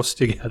one house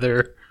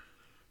together.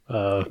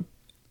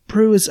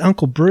 Brew is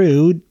Uncle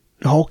Brew,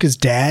 Hulk is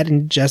dad,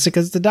 and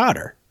Jessica's the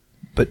daughter.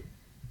 But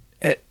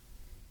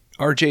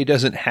RJ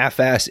doesn't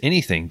half-ass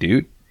anything,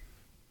 dude.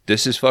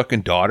 This is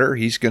fucking daughter.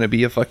 He's going to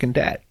be a fucking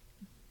dad.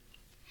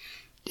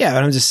 Yeah,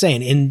 but I'm just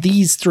saying, in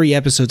these 3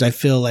 episodes, I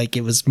feel like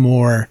it was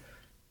more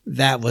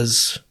that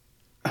was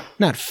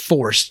not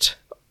forced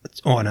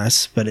on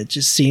us, but it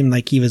just seemed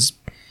like he was,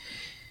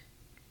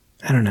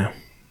 I don't know.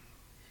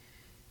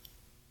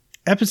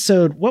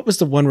 Episode, what was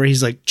the one where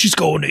he's like, she's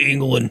going to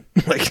England?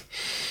 Like,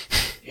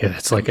 Yeah,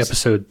 that's like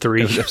episode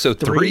 3. It was episode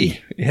 3.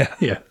 Yeah.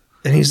 Yeah.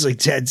 and he's like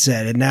dead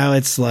set, and now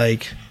it's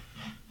like,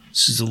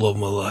 this is the love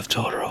of my life,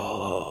 told her.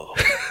 Oh.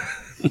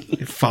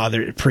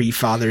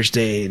 Pre-Father's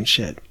Day and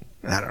shit.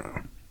 I don't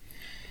know.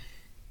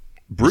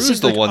 Bru's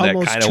the like one that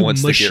almost kind of too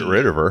wants mushy. to get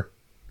rid of her.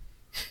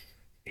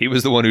 He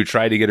was the one who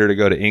tried to get her to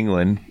go to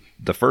England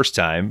the first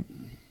time,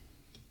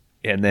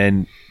 and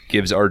then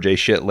gives RJ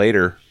shit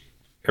later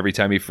every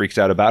time he freaks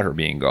out about her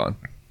being gone.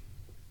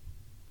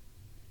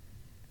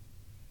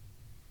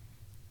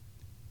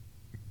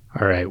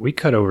 All right, we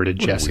cut over to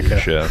Jessica.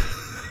 Show.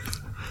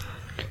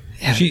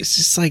 Yeah, it's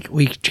just like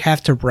we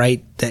have to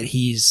write that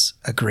he's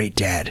a great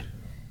dad,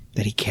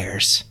 that he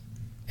cares.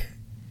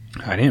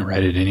 I didn't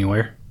write it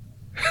anywhere.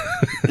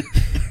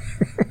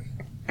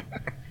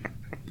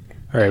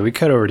 All right, we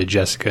cut over to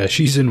Jessica.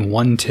 She's in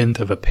 1/10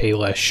 of a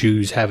Payless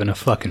shoes having a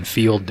fucking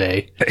field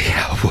day.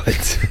 Yeah,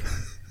 what?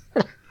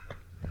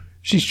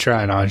 She's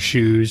trying on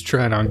shoes,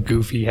 trying on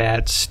goofy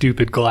hats,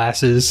 stupid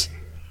glasses.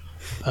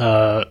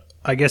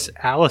 I guess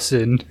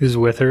Allison is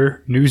with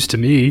her. News to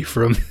me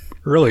from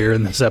earlier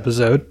in this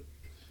episode.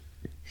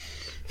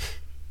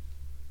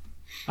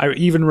 I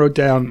even wrote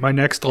down, my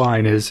next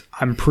line is,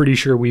 I'm pretty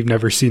sure we've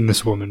never seen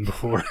this woman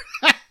before.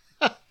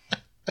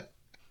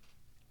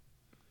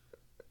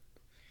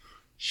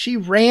 She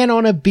ran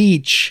on a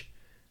beach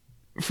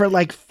for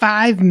like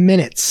 5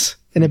 minutes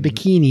in a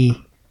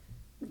bikini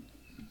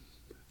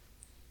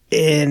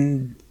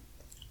in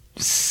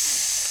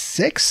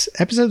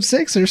episode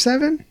 6 or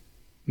 7.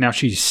 Now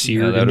she's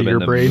seared that would into have your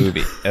been the brain.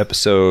 movie.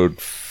 Episode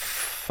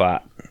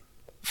 4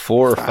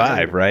 or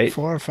 5, right?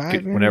 4 or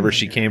 5. Whenever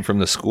she came from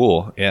the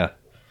school. Yeah.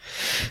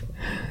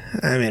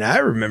 I mean, I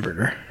remembered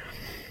her.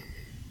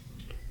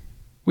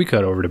 We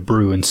cut over to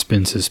Brew and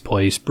Spence's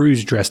place.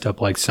 Brew's dressed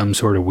up like some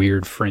sort of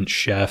weird French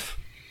chef.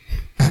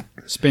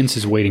 Spence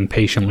is waiting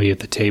patiently at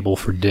the table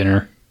for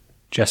dinner.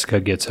 Jessica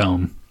gets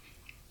home.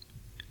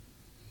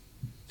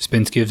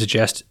 Spence gives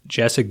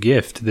Jess a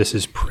gift. This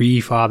is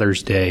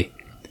pre-Father's Day.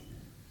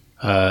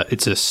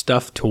 It's a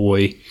stuffed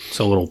toy. It's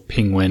a little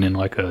penguin in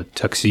like a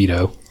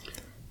tuxedo.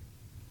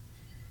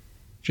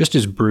 Just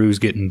as Brew's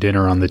getting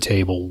dinner on the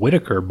table,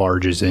 Whitaker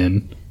barges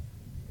in.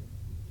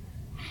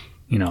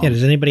 You know, Yeah,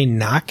 does anybody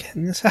knock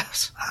in this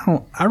house?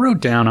 I wrote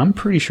down, I'm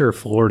pretty sure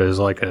Florida is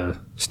like a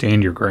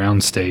stand your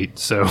ground state,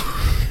 so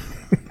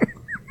I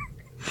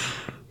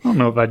don't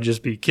know if I'd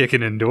just be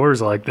kicking in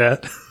doors like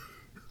that.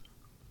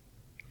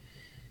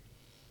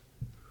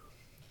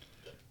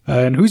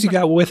 And who's he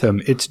got with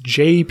him? It's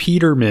Jay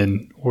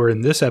Peterman, or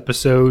in this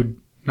episode,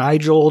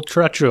 Nigel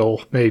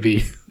Trutchell,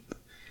 maybe.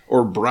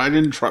 Or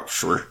Bryden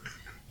Trupshire,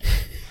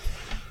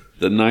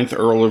 the 9th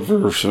Earl of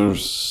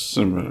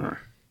Versailles.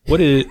 What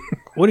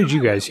did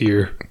you guys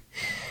hear?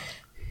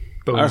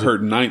 I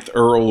heard 9th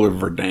Earl of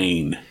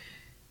Verdane.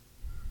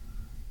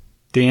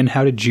 Dan,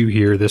 how did you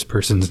hear this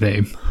person's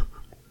name?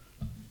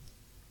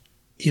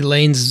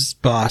 Elaine's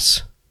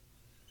boss.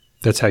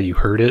 That's how you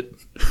heard it?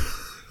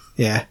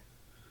 Yeah.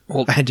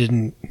 Well, I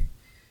didn't.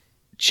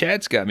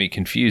 Chad's got me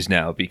confused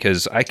now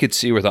because I could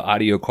see where the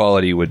audio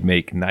quality would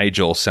make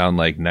Nigel sound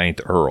like 9th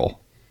Earl.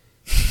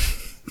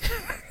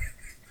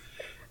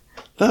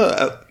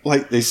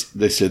 Like they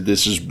said,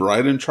 this is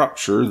Bryden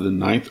Trupshire, the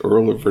 9th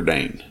Earl of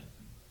Verdane.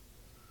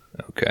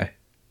 Okay.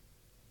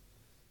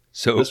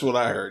 So That's what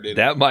I heard.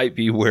 that might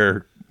be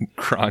where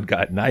Kron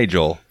got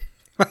Nigel.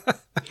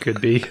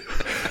 Could be.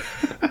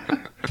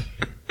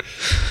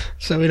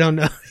 So we don't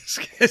know.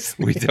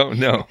 We don't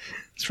know.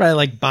 It's probably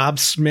like Bob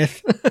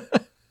Smith.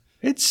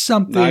 It's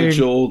something.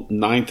 Nigel,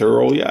 9th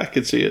Earl. Yeah, I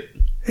could see it.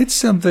 It's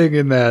something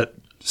in that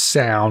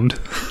sound,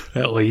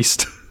 at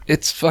least.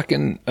 It's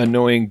fucking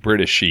annoying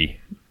Britishy.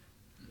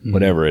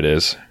 Whatever it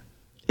is.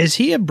 Is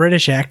he a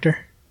British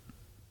actor?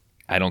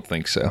 I don't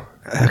think so.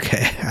 Okay.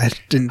 I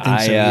didn't think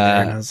so either.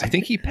 And I was I like,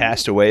 think he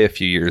passed away a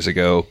few years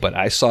ago, but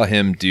I saw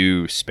him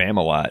do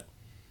Spam-A-Lot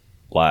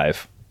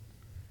live.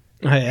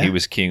 oh, yeah? He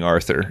was King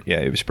Arthur.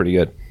 Yeah, he was pretty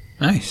good.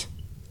 Nice.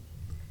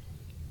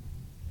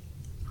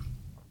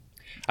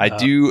 I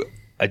do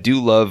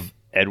love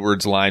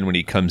Edward's line when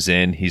he comes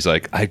in. He's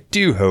like, I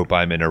do hope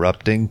I'm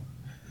interrupting.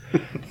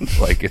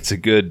 Like, it's a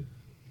good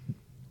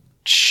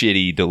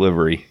shitty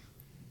delivery.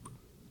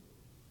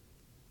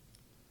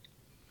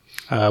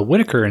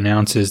 Whitaker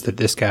announces that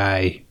this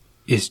guy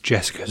is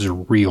Jessica's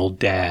real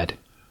dad.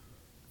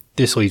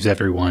 This leaves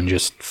everyone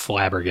just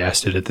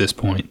flabbergasted at this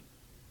point.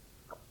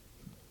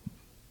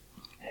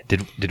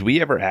 Did we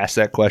ever ask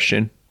that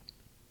question?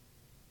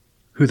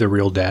 Who the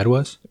real dad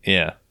was?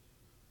 Yeah.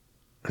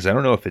 Because I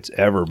don't know if it's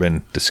ever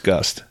been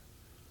discussed.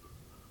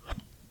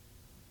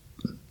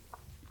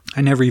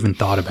 I never even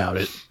thought about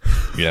it.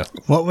 Yeah.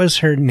 What was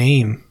her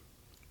name?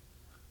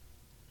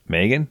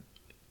 Megan?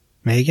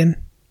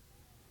 Megan?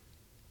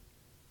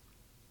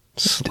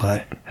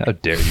 Slut. How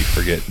dare you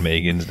forget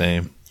Megan's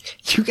name?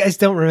 You guys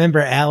don't remember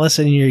Alice,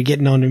 and you're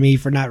getting on to me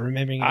for not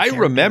remembering. I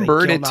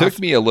remembered. It took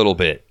me a little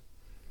bit.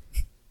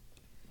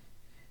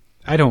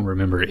 I don't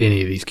remember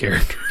any of these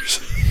characters.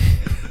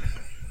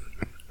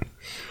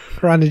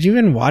 Ron, did you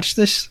even watch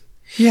this?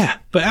 Yeah,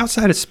 but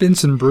outside of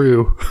Spence and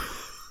Brew,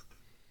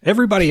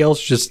 everybody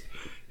else just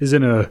is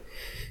in a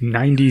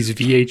 90s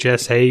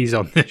VHS haze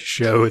on this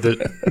show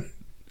that...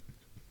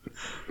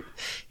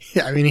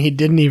 Yeah, I mean, he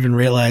didn't even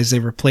realize they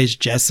replaced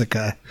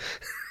Jessica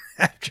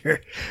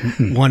after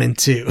 1 and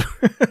 2.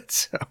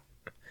 So,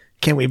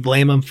 can we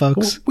blame him,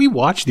 folks? Well, we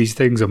watch these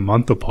things a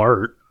month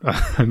apart.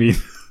 I mean...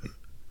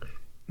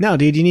 No,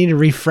 dude, you need to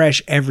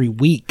refresh every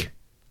week.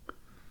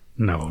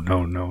 No.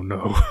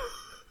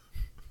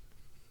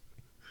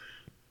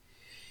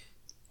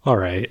 All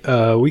right,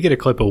 we get a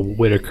clip of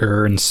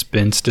Whitaker and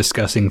Spence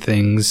discussing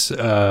things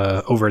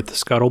over at the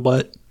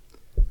Scuttlebutt.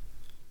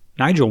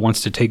 Nigel wants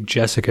to take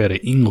Jessica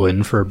to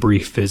England for a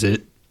brief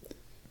visit.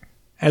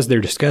 As they're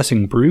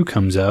discussing, Brew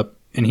comes up,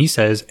 and he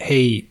says,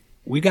 hey,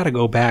 we got to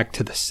go back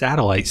to the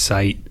satellite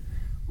site.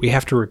 We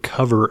have to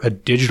recover a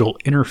digital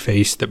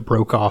interface that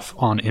broke off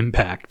on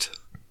impact.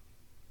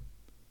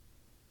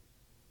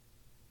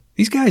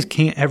 These guys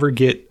can't ever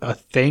get a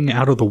thing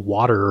out of the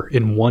water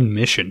in one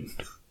mission.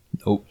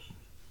 Nope.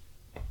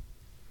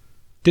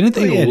 Didn't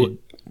they?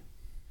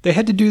 They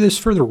had to do this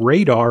for the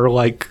radar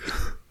like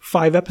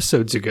 5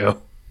 episodes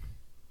ago.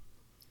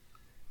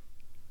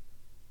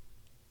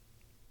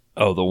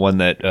 Oh, the one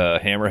that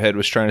Hammerhead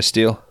was trying to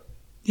steal?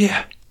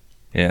 Yeah.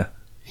 Yeah.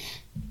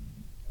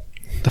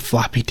 The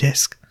floppy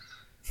disk.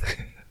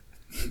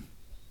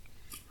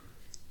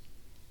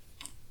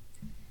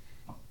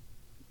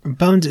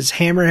 Bones, is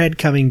Hammerhead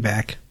coming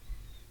back?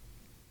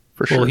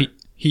 For sure. Well,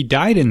 he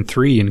died in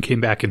 3 and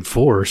came back in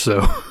 4,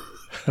 so I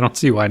don't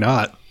see why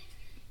not.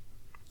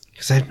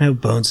 Because I know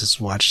Bones has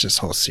watched this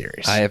whole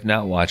series. I have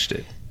not watched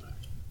it.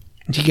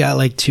 You got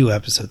like 2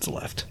 episodes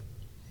left.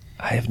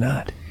 I have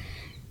not.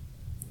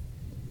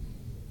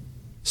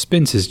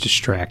 Spence is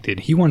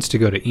distracted. He wants to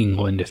go to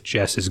England if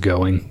Jess is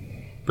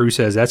going. Bruce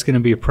says, that's going to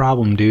be a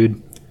problem,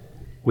 dude.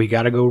 We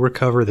got to go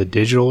recover the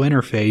digital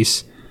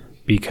interface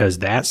because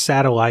that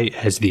satellite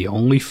has the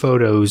only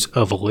photos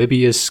of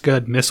Libya's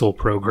Scud missile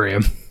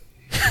program.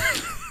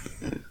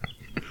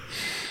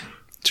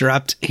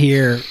 Dropped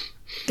here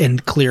in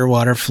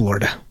Clearwater,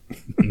 Florida.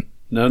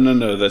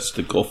 No. That's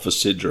the Gulf of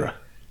Sidra.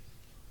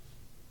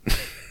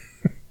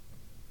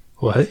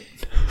 What?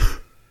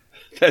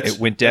 It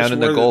went down in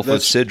the Gulf of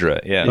Sidra.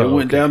 Yeah. It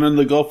went down in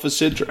the Gulf of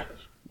Sidra.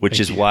 Which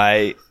is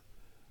why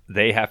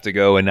they have to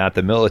go and not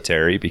the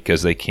military,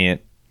 because they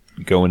can't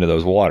go into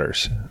those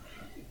waters.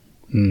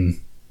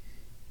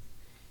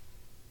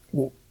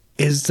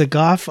 Is the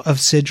Gulf of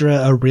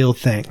Sidra a real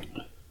thing?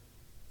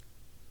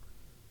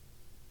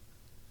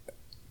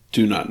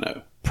 Do not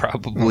know.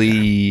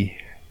 Probably. Okay.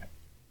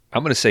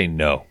 I'm going to say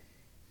no.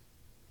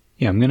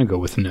 Yeah, I'm going to go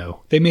with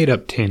no. They made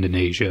up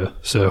Tanzania,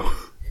 so...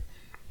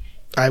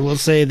 I will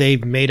say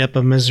they've made up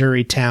a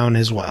Missouri town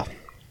as well.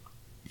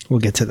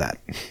 We'll get to that.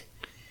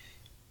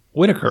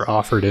 Whitaker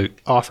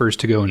offers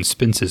to go in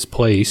Spence's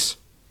place,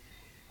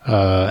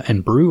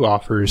 and Brew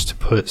offers to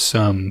put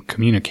some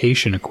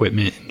communication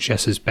equipment in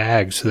Jess's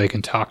bag so they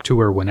can talk to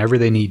her whenever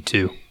they need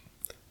to.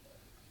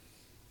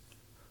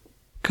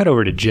 Cut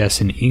over to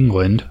Jess in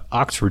England,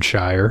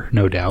 Oxfordshire,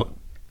 no doubt.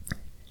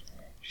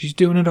 She's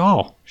doing it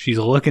all. She's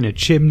looking at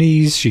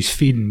chimneys. She's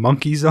feeding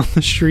monkeys on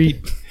the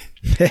street.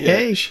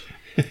 Hey.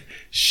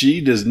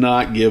 She does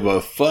not give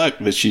a fuck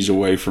that she's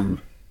away from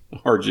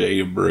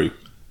RJ and Brew.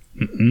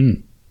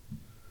 Mm-mm.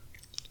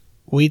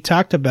 We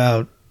talked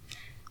about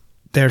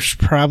there's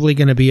probably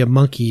going to be a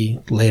monkey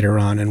later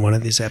on in one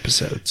of these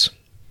episodes.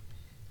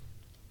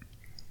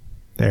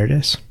 There it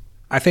is.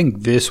 I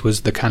think this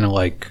was the kind of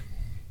like,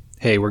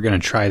 hey, we're going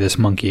to try this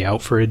monkey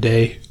out for a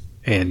day,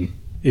 and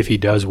if he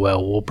does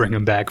well, we'll bring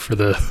him back for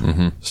the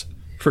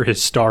for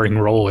his starring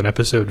role in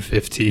episode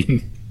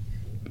 15.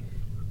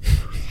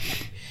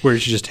 Where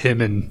it's just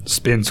him and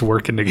Spence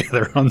working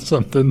together on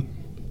something.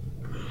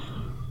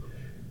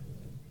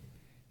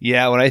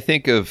 Yeah, when I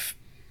think of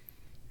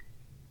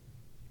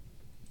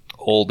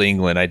old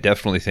England, I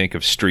definitely think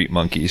of street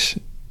monkeys.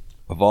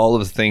 Of all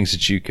of the things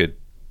that you could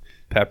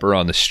pepper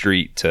on the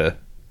street to...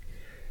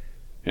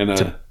 And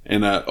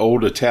a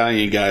old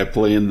Italian guy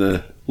playing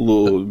the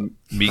little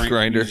meat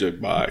grinder music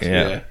box.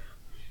 Yeah.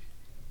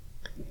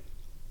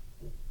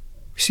 You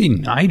see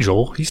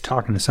Nigel, he's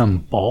talking to some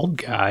bald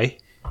guy.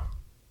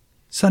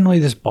 Suddenly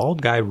this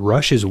bald guy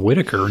rushes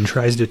Whitaker and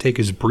tries to take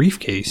his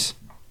briefcase.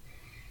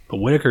 But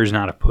Whitaker's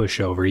not a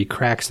pushover. He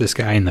cracks this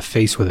guy in the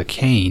face with a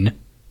cane.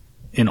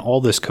 In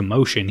all this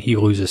commotion, he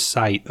loses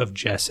sight of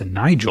Jess and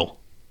Nigel.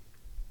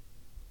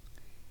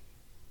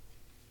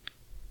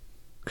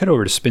 Cut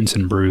over to Spence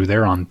and Brew.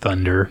 They're on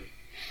Thunder.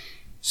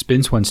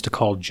 Spence wants to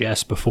call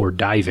Jess before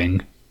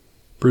diving.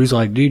 Brew's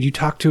like, dude, you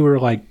talked to her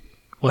like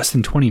less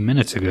than 20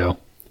 minutes ago.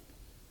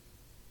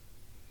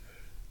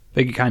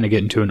 They kind of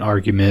get into an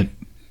argument.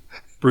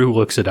 Brew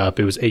looks it up.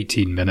 It was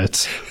 18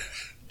 minutes.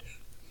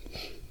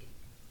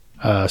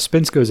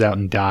 Spence goes out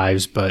and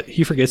dives, but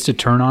he forgets to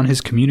turn on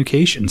his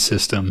communication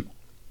system.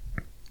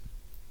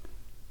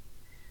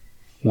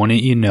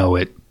 Wouldn't you know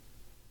it?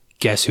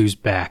 Guess who's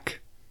back?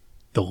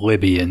 The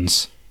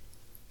Libyans.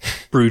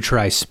 Brew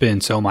tries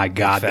Spence. Oh my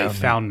God, they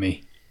found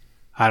me.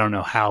 I don't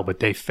know how, but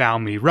they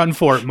found me. Run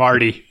for it,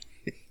 Marty.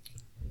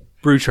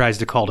 Brew tries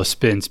to call to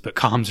Spence, but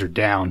comms are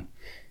down.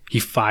 He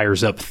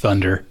fires up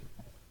Thunder.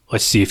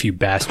 Let's see if you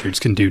bastards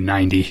can do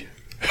 90.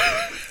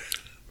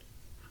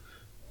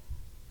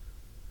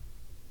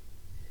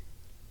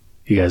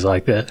 You guys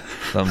like that?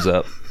 Thumbs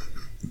up.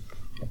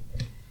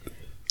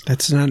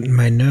 That's not in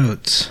my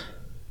notes.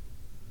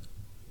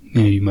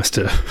 Yeah, you must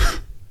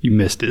have. You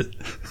missed it.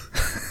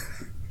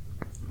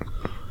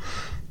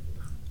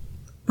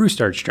 Bruce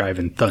starts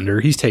driving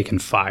Thunder. He's taking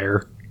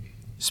fire.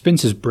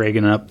 Spence is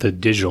breaking up the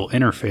digital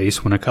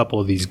interface when a couple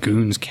of these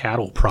goons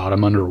cattle prod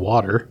him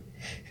underwater.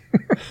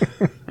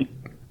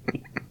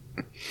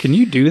 Can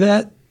you do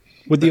that?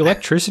 Would the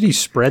electricity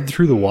spread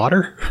through the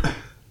water?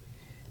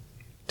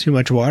 Too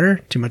much water?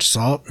 Too much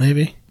salt,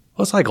 maybe?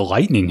 Well, it's like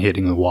lightning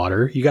hitting the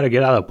water. You got to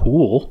get out of the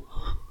pool.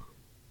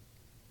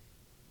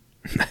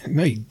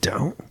 No, you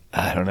don't.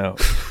 I don't know.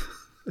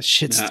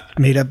 Shit's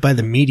made up by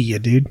the media,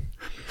 dude.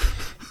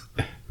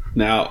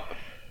 Now,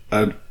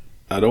 I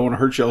don't want to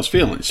hurt y'all's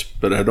feelings,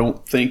 but I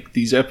don't think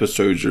these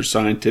episodes are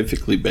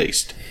scientifically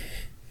based.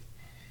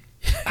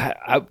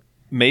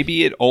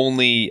 Maybe it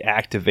only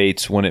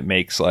activates when it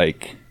makes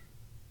like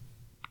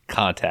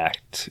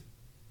contact,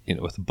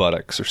 with the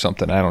buttocks or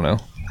something. I don't know.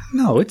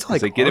 No, it's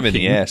like they get him in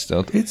the ass,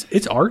 don't they?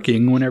 It's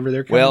arcing whenever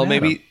they're coming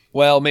at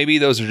him. Maybe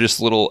those are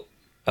just little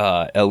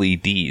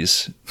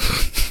LEDs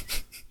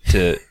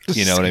to,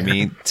 what I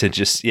mean? To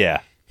just,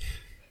 yeah.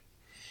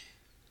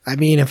 I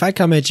mean, if I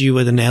come at you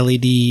with an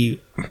LED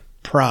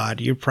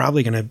prod, you're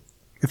probably going to,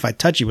 if I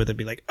touch you with it,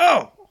 be like,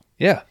 oh!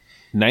 Yeah.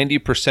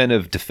 90%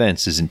 of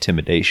defense is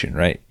intimidation,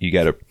 right? You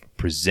got to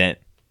present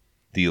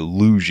the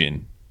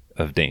illusion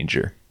of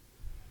danger.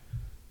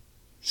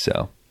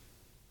 So.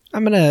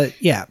 I'm going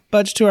to,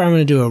 Budge Tour, I'm going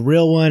to do a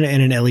real one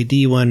and an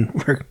LED one.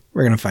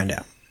 We're going to find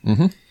out.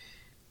 Mm-hmm.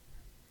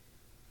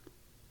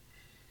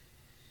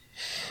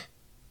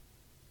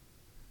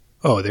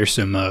 Oh, there's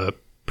some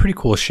pretty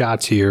cool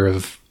shots here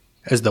of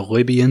as the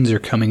Libyans are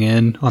coming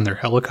in on their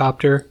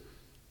helicopter.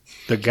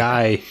 The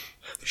guy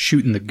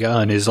shooting the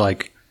gun is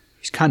like,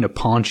 he's kind of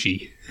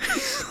paunchy.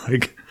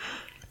 Like,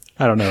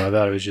 I don't know. I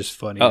thought it was just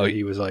funny. Oh,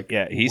 he was like,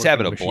 yeah, he's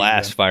having a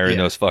blast firing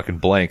those fucking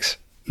blanks.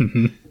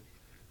 Mm-hmm.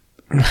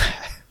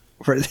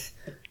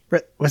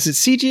 Was it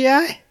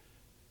CGI?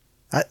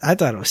 I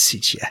thought it was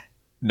CGI.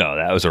 No,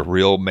 that was a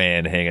real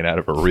man hanging out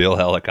of a real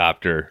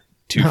helicopter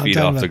 2 feet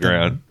off the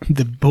ground.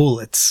 The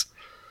bullets.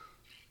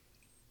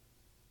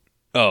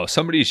 Oh,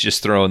 somebody's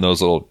just throwing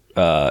those little,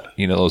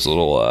 those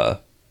little...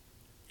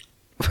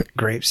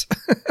 grapes.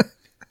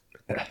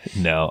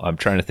 No, I'm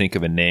trying to think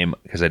of a name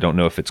because I don't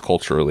know if it's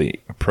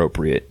culturally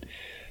appropriate.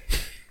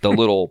 The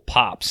little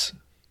pops.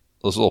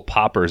 Those little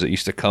poppers that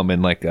used to come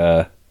in like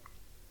a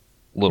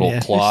little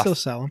cloth. They still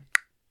sell them.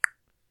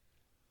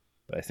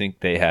 But I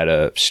think they had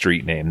a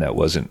street name that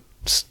wasn't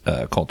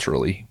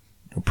culturally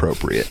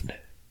appropriate.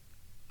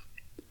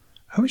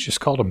 I always just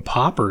called them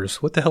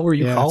poppers. What the hell were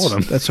you calling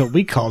them? That's what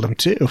we called them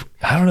too.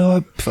 I don't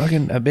know.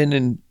 I've been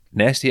in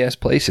nasty ass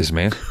places,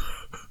 man.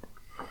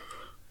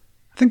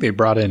 I think they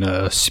brought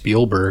in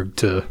Spielberg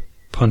to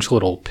punch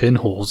little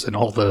pinholes in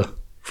all the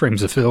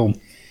frames of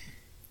film.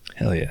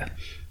 Hell yeah.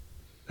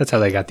 That's how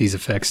they got these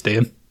effects,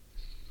 Dan.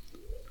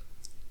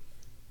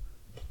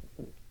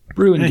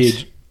 Brew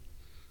engages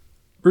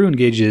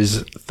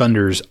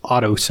Thunder's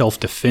auto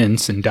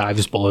self-defense and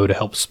dives below to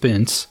help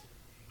Spence.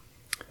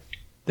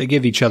 They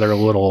give each other a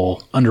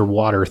little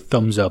underwater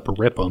thumbs-up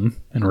rip-em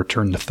and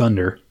return to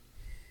Thunder.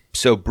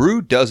 So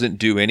Brew doesn't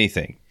do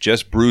anything.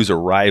 Just Brew's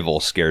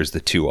arrival scares the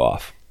two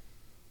off.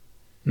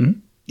 Mm-hmm.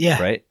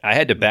 Yeah. Right? I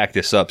had to back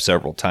this up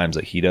several times.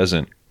 Like, he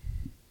doesn't...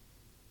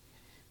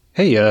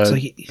 Hey, so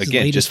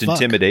again, just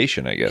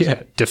intimidation, I guess.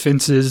 Yeah,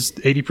 defense is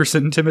 80%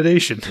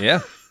 intimidation.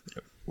 Yeah,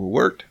 it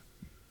worked.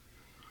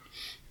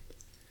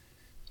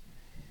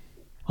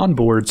 On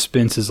board,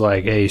 Spence is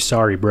like, hey,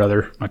 sorry,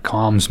 brother. My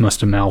comms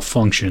must have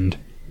malfunctioned.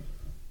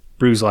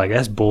 Brew's like,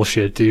 that's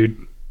bullshit,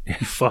 dude. You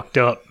fucked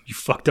up. You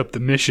fucked up the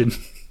mission.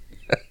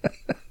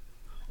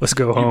 Let's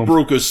go home. You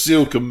broke a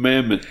SEAL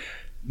commandment.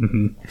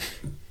 Mm-hmm.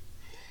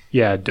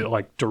 Yeah,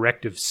 like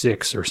Directive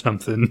 6 or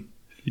something,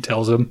 he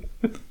tells him.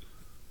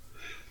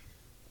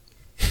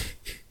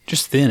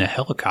 Just then, a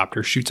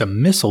helicopter shoots a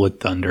missile at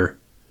Thunder.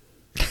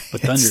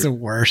 But It's the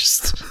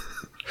worst.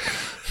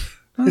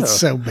 Oh. It's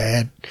so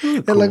bad. Cool.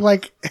 It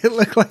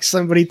looked like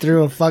somebody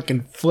threw a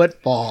fucking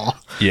football.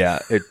 Yeah,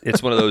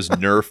 it's one of those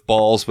Nerf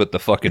balls with the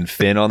fucking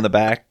fin on the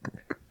back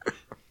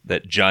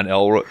that John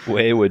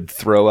Elway would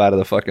throw out of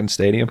the fucking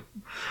stadium.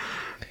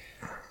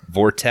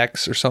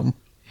 Vortex or something.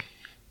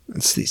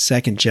 It's the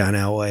second John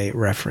Elway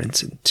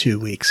reference in 2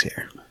 weeks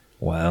here.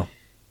 Wow.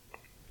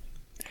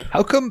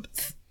 How come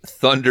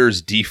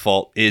Thunder's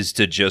default is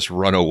to just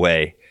run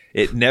away?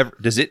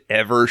 Does it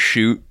ever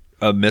shoot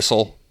a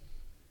missile?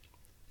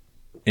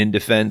 in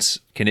defense,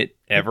 can it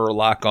ever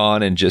lock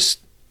on and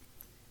just...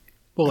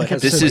 Well,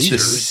 this is the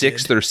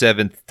 6th or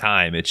 7th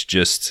time it's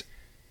just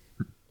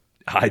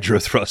hydro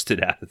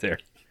thrusted out of there.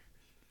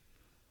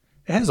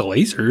 It has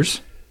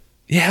lasers.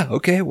 Yeah,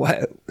 okay.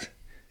 What?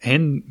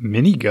 And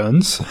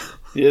miniguns.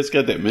 Yeah, it's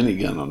got that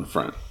minigun on the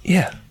front.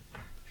 Yeah.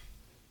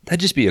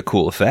 That'd just be a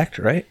cool effect,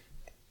 right?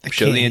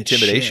 Show the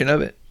intimidation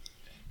of it.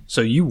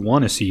 So you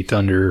want to see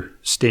Thunder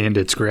stand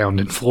its ground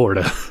in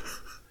Florida.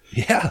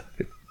 Yeah.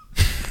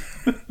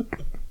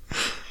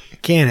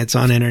 It's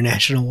on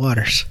international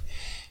waters.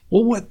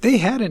 Well, what they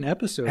had an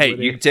episode. Hey,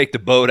 you can take the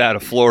boat out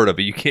of Florida,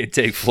 but you can't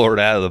take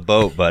Florida out of the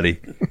boat, buddy.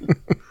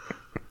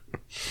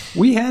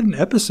 We had an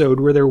episode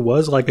where there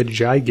was like a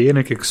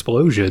gigantic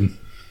explosion.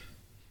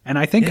 And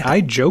I think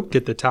I joked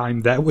at the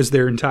time that was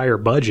their entire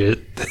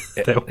budget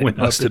that went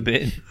up. Must have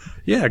been.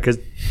 Yeah, because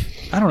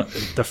I don't know.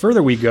 The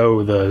further we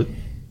go, the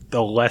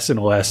less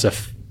and less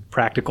of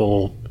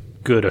practical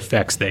good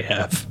effects they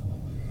have.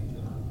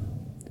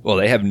 Well,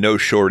 they have no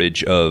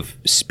shortage of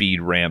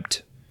speed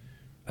ramped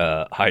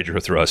hydro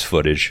thrust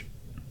footage.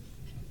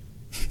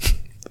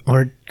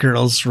 Or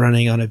girls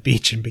running on a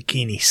beach in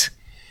bikinis.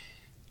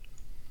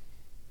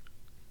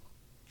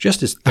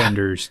 Just as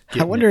Thunder's.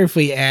 I wonder if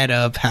we add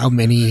up how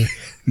many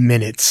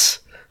minutes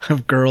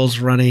of girls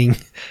running.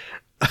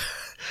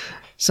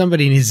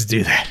 Somebody needs to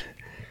do that.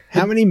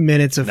 How many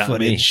minutes of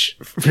footage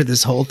for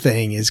this whole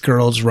thing is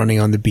girls running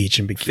on the beach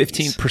in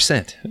bikinis?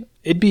 15%.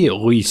 It'd be at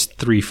least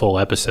 3 full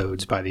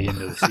episodes by the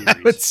end of the series.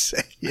 I would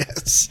say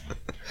yes.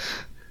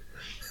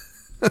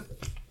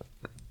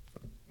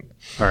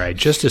 All right,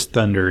 just as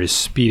Thunder is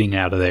speeding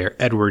out of there,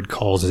 Edward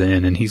calls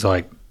in and he's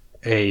like,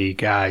 "Hey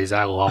guys,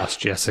 I lost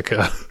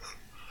Jessica."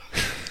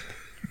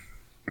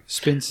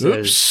 Spence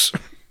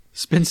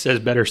says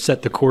better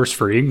set the course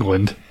for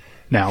England.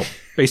 Now,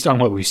 based on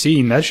what we've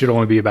seen, that should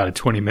only be about a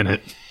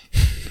 20-minute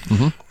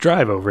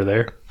drive over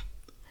there.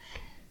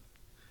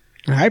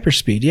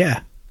 Hyperspeed,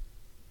 yeah.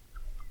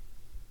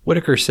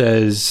 Whitaker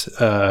says,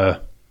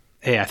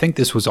 "Hey, I think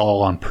this was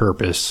all on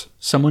purpose.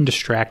 Someone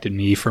distracted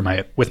me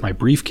with my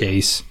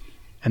briefcase,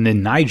 and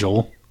then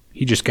Nigel,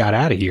 he just got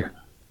out of here."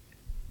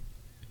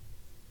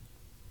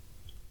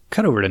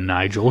 Cut over to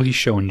Nigel. He's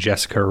showing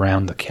Jessica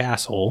around the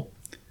castle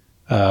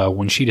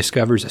when she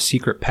discovers a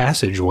secret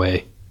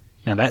passageway.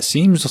 Now, that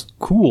seems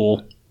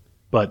cool,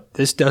 but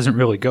this doesn't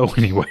really go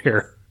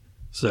anywhere.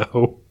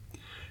 So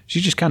she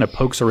just kind of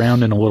pokes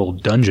around in a little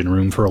dungeon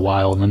room for a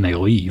while, and then they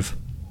leave.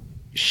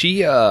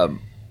 She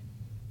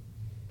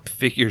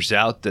figures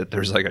out that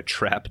there's like a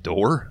trap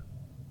door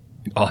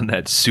on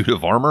that suit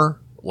of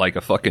armor, like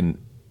a fucking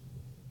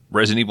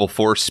Resident Evil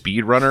 4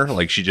 speedrunner.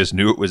 Like she just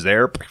knew it was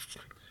there.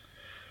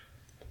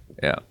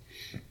 Yeah.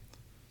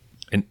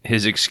 And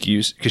his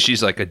excuse, because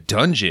she's like, a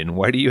dungeon?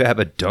 Why do you have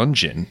a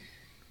dungeon?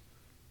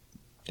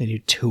 They do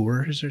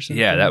tours or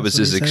something? Yeah, that was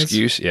his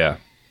excuse. Yeah.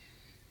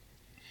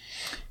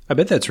 I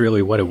bet that's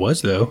really what it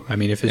was, though. I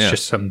mean, if it's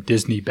just some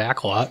Disney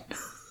backlot,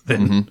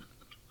 then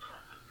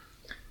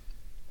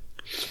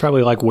it's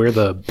probably like where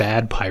the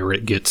bad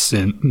pirate gets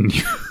sent, and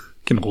you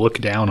can look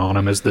down on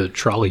him as the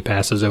trolley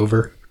passes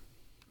over.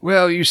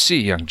 Well, you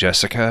see, young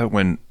Jessica,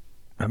 when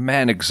a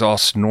man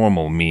exhausts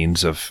normal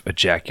means of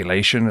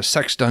ejaculation, a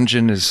sex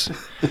dungeon is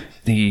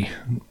the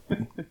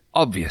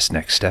obvious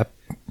next step.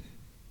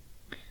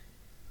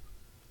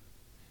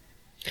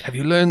 Have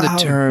you learned the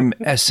term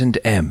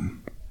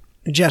S&M?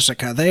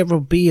 Jessica, there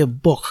will be a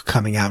book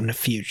coming out in the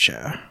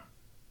future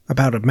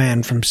about a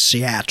man from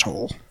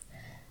Seattle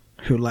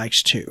who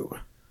likes to,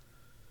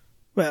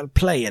 well,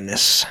 play in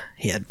this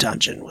here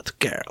dungeon with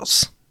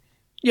girls.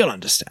 You'll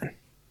understand.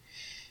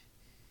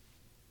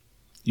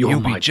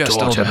 You'll be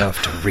just old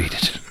enough to read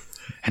it.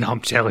 And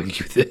I'm telling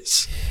you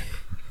this.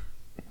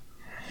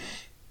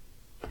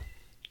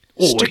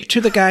 Stick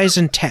to the guys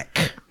in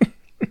tech.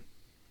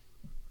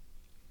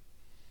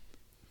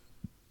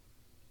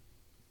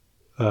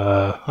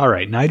 All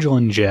right, Nigel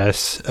and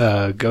Jess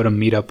go to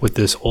meet up with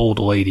this old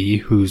lady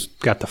who's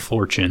got the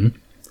fortune.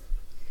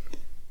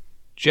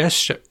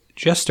 Jess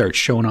starts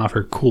showing off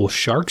her cool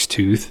shark's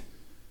tooth.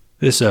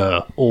 This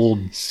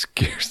old...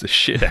 Scares the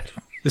shit out of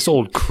me. This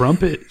old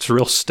crumpet's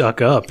real stuck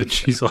up, and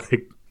she's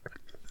like,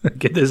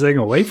 "Get this thing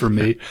away from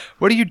me."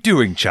 What are you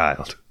doing,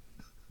 child?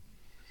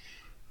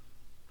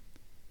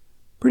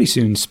 Pretty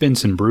soon,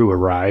 Spence and Brew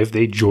arrive.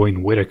 They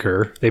join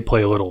Whitaker. They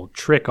play a little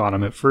trick on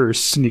him at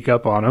first, sneak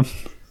up on him.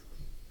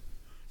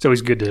 It's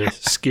always good to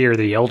scare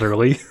the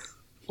elderly.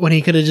 When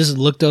he could have just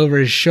looked over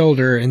his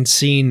shoulder and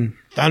seen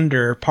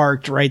Thunder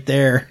parked right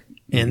there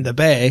in the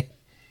bay.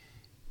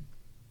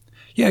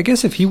 Yeah, I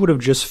guess if he would have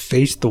just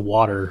faced the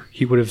water,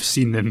 he would have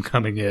seen them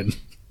coming in.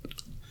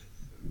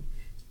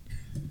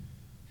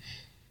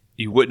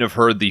 You wouldn't have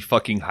heard the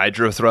fucking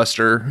hydro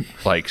thruster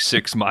like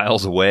 6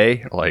 miles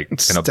away, like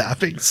in a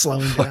Stopping,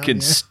 slowing fucking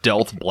down.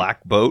 stealth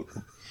black boat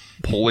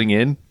pulling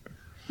in.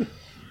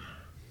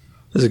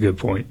 That's a good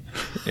point.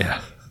 Yeah.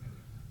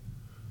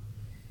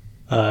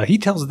 He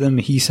tells them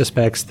he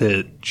suspects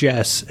that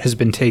Jess has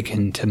been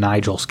taken to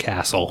Nigel's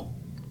castle.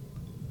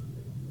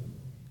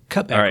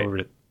 Cut back over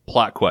to...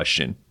 Plot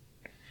question.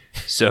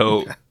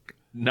 So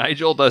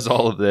Nigel does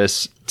all of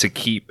this to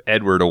keep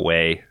Edward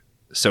away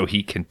so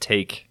he can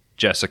take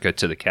Jessica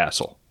to the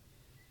castle.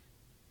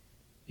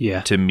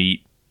 Yeah. To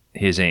meet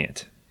his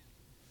aunt.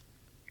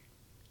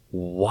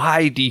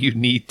 Why do you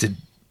need to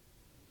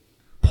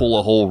pull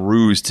a whole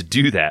ruse to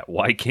do that?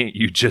 Why can't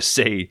you just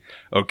say,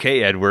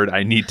 okay, Edward,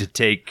 I need to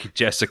take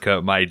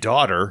Jessica, my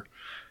daughter,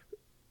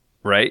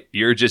 right?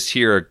 You're just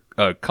here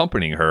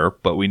accompanying her,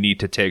 but we need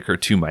to take her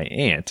to my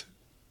aunt.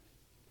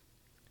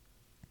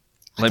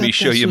 Let me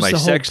show you my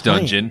sex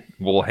dungeon.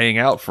 We'll hang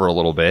out for a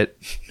little bit.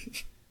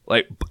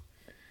 But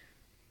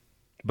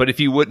if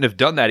he wouldn't have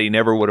done that, he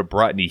never would have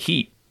brought any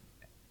heat.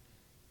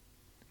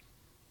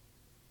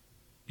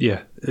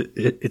 Yeah,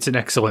 it's an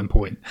excellent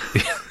point.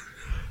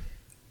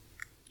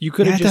 You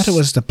could I have just. thought it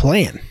was the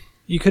plan.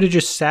 You could have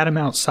just sat him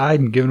outside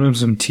and given him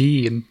some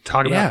tea and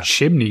talk about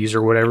chimneys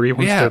or whatever he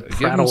wants to prattle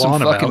give him some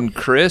on fucking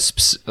about.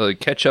 Crisps,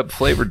 ketchup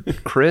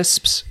flavored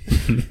crisps.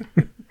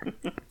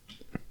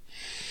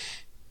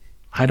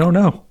 I don't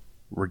know.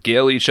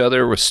 Regale each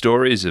other with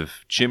stories of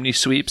chimney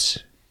sweeps.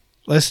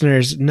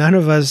 Listeners, none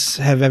of us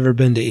have ever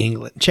been to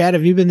England. Chad,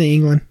 have you been to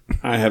England?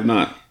 I have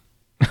not.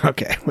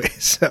 Okay, wait,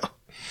 so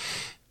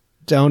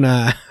don't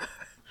add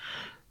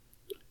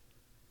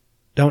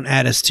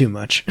us too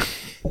much.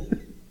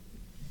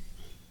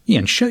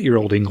 Ian, shut your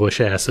old English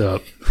ass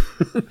up.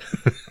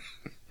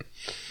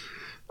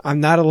 I'm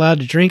not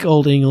allowed to drink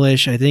Old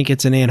English. I think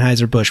it's an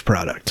Anheuser-Busch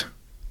product.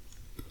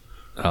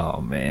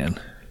 Oh, man.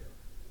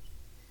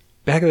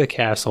 Back at the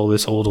castle,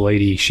 this old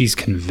lady, she's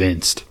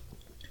convinced.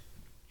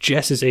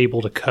 Jess is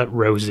able to cut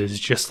roses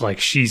just like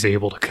she's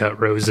able to cut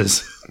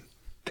roses.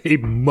 They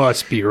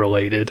must be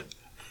related.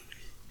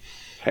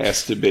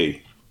 Has to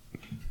be.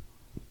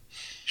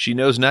 She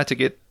knows not to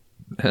get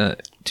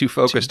too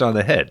focused on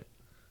the head.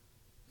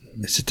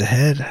 Is it the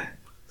head? I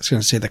was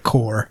going to say the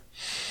core.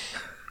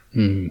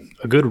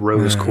 A good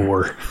rose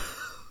core.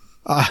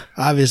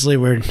 Obviously,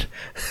 we're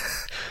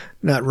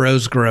not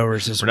rose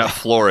growers as We're well. not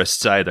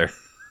florists either.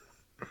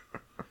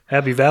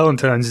 Happy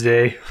Valentine's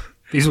Day.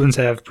 These ones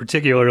have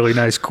particularly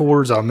nice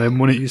cores on them,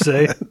 wouldn't you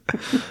say?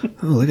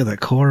 Oh, look at the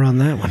core on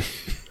that one.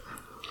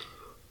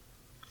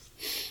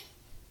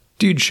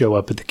 Dudes show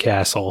up at the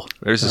castle.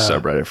 There's a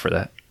subreddit for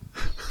that.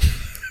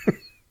 A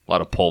lot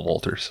of pole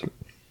vaulters.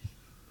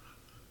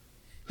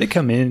 They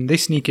come in, they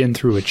sneak in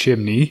through a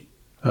chimney,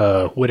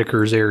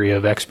 Whitaker's area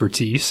of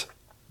expertise.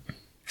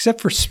 Except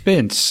for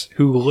Spence,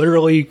 who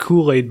literally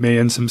Kool-Aid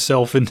mans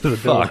himself into the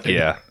building. Fuck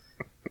yeah.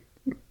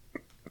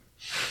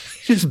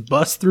 He just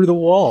busts through the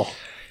wall.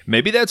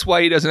 Maybe that's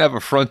why he doesn't have a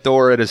front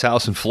door at his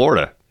house in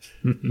Florida.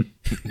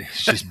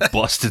 He's just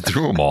busted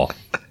through them all.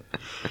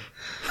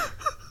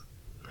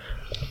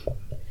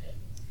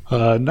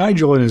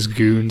 Nigel and his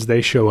goons,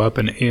 they show up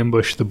and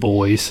ambush the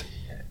boys.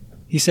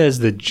 He says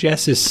that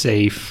Jess is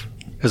safe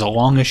as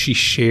long as she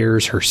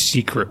shares her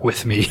secret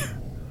with me.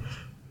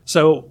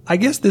 So I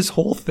guess this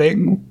whole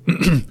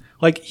thing,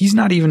 like, he's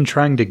not even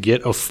trying to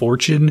get a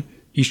fortune.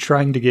 He's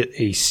trying to get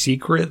a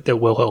secret that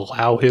will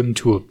allow him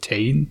to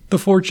obtain the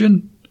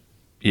fortune.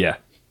 Yeah.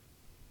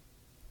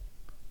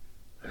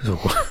 It's a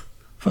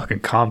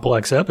fucking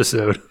complex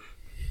episode.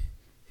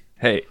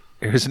 Hey,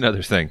 here's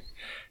another thing.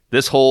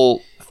 This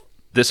whole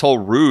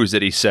ruse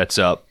that he sets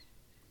up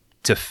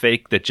to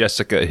fake that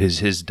Jessica is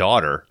his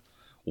daughter,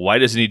 why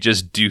doesn't he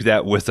just do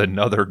that with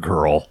another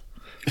girl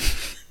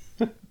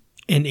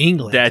In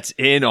England. that's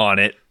in on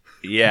it?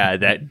 Yeah,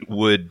 that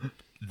would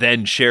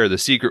then share the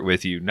secret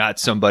with you, not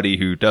somebody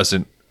who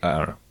doesn't. I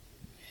don't know.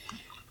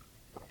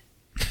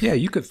 Yeah,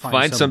 you could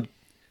Find some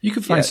You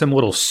could find some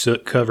little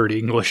soot-covered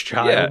English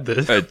child.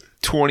 a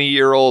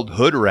 20-year-old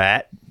hood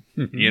rat.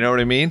 You know what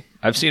I mean?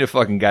 I've seen a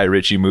fucking Guy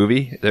Ritchie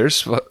movie.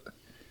 There's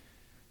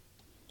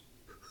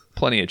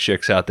plenty of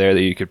chicks out there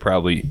that you could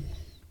probably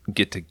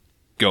get to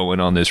going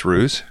on this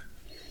ruse.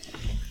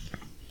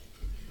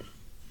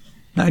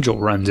 Nigel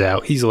runs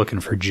out. He's looking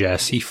for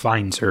Jess. He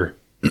finds her.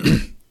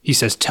 He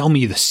says, "Tell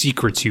me the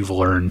secrets you've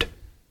learned."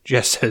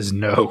 Jess says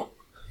no.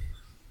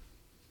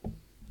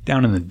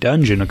 Down in the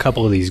dungeon, a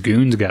couple of these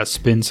goons got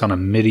Spence on a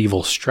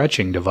medieval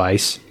stretching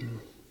device,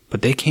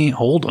 but they can't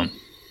hold him.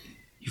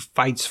 He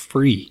fights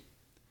free.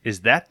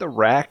 Is that the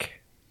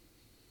rack?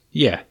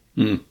 Yeah.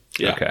 Yeah.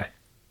 Okay.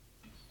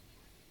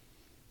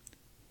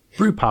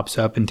 Brew pops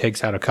up and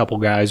takes out a couple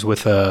guys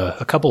with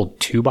a couple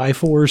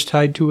 2x4s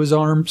tied to his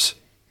arms.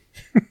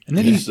 And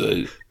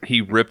then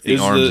He ripped the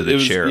arms of the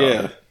chair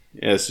off.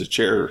 Yeah, it's the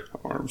chair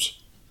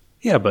arms.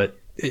 Yeah, but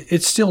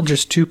it's still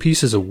just two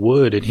pieces of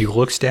wood, and he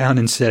looks down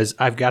and says,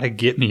 "I've got to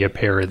get me a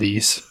pair of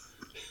these."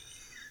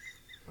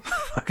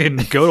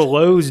 Fucking go to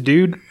Lowe's,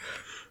 dude.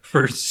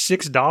 For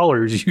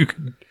 $6, you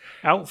can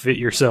outfit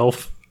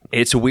yourself.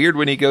 It's weird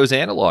when he goes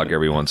analog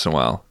every once in a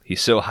while.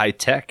 He's so high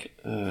tech,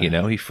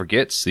 he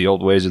forgets the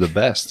old ways are the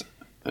best.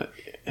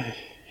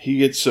 He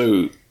gets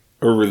so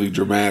overly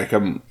dramatic.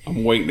 I'm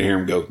waiting to hear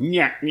him go,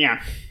 "Nya,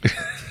 nya."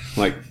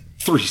 Like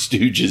Three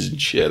Stooges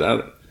and shit.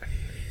 I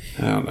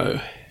don't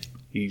know.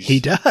 He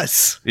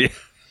does.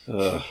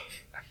 Yeah.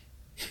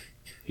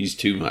 He's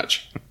too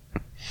much.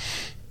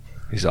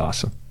 He's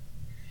awesome.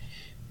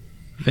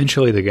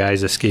 Eventually, the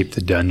guys escape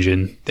the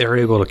dungeon. They're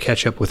able to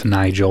catch up with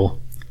Nigel.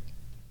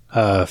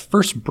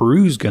 First,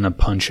 Brew's gonna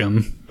punch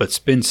him, but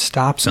Spence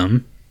stops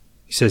him.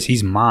 He says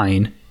he's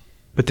mine,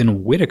 but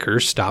then Whitaker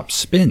stops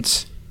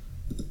Spence.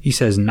 He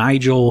says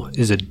Nigel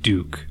is a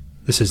duke.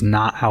 This is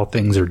not how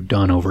things are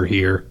done over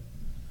here.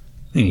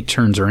 Then he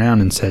turns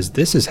around and says,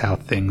 this is how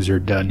things are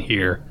done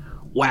here.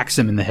 Whacks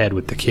him in the head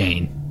with the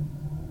cane.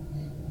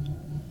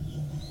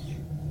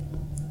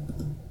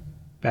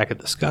 Back at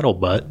the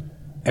scuttlebutt,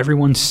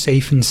 everyone's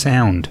safe and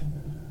sound.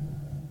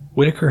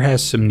 Whitaker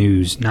has some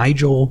news.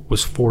 Nigel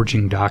was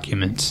forging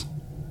documents.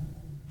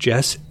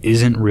 Jess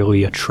isn't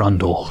really a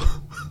trundle.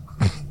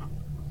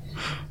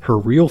 Her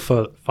real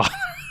father...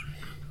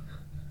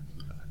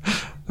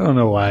 I don't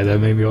know why that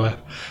made me laugh.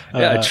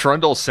 Yeah, a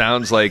trundle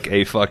sounds like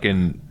a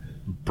fucking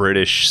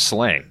British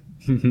slang,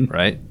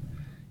 right?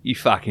 You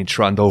fucking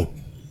trundle.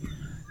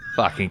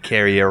 Fucking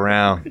carry you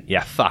around.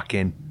 Yeah,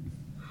 fucking...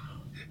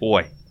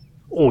 Boy.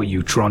 Oh,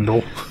 you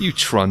trundle. You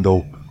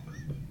trundle.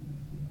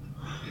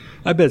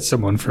 I bet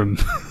someone from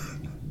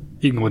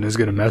England is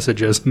going to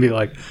message us and be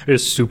like,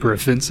 it's super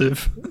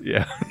offensive.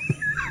 Yeah.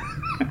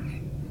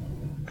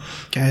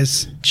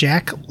 Guys,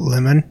 Jack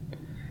Lemmon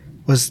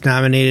was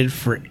nominated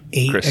for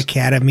 8 Chris.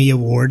 Academy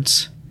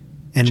Awards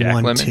and Jack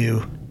won Lemmon?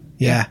 2.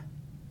 Yeah.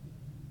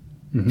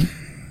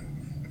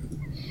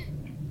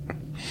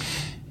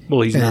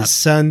 Well, he's And not. his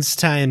son's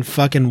tying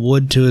fucking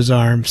wood to his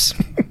arms.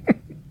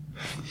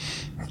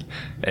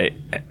 Hey,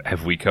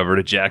 have we covered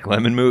a Jack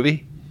Lemmon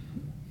movie?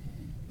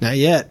 Not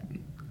yet.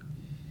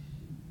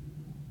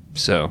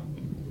 So,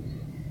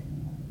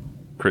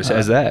 Chris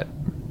has that.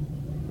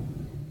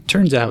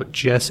 Turns out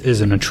Jess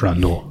isn't a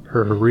trundle.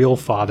 Her real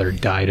father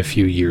died a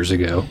few years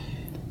ago.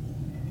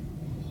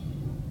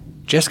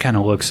 Jess kind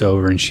of looks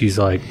over and she's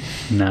like,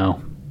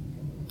 no,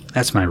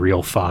 that's my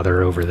real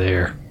father over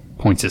there.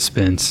 Points at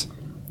Spence.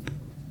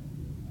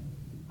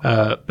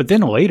 But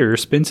then later,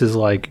 Spence is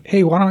like,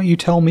 hey, why don't you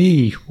tell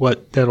me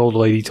what that old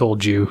lady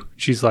told you?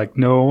 She's like,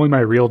 no, only my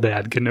real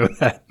dad can know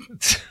that.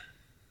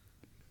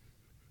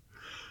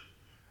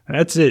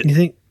 That's it. You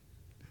think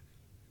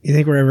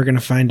we're ever going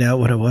to find out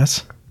what it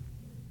was?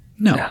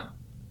 No. No.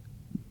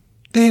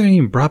 They haven't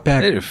even brought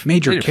back They didn't-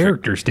 major they didn't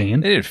characters,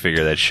 Dan. They didn't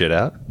figure that shit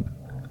out.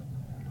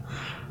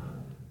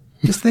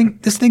 This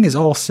thing is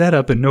all set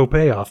up and no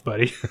payoff,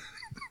 buddy.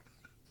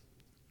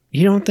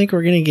 You don't think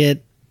we're going to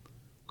get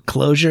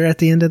closure at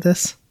the end of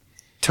this?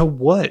 To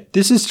what?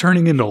 This is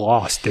turning into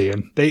Lost,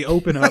 Dan. They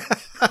open up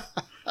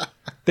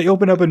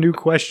a new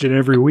question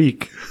every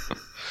week.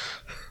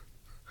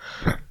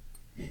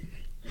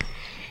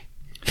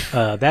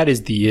 That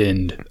is the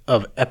end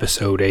of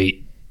episode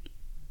 8,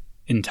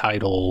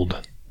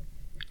 entitled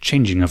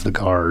Changing of the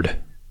Guard.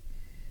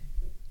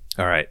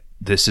 All right.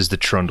 This is the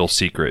trundle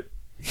secret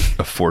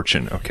of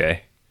fortune,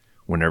 okay?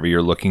 Whenever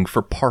you're looking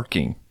for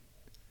parking,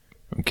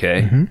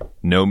 okay?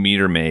 No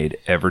meter maid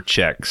ever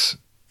checks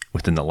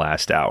within the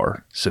last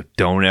hour. So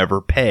don't ever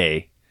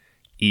pay,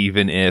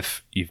 even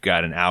if you've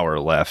got an hour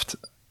left,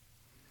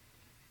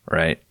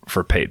 right,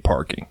 for paid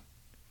parking.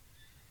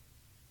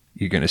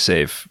 You're going to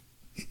save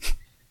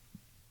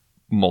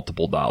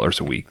multiple dollars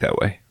a week that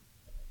way.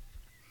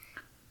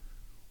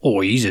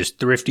 Oh, he's as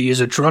thrifty as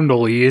a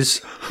trundle, he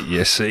is.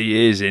 Yes,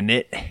 he is, isn't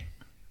it?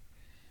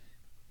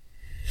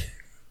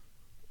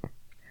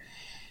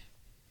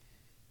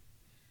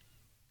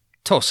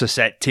 Toss us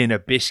that tin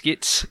of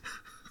biscuits.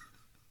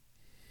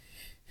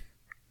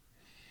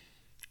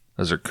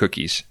 Those are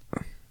cookies.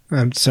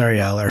 I'm sorry,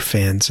 all our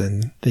fans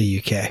in the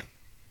UK.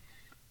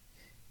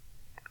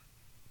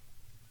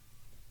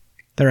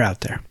 They're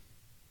out there.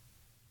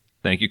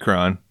 Thank you,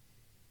 Kron.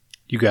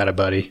 You got it,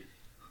 buddy.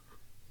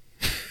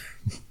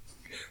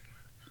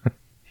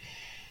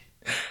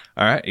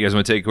 All right, you guys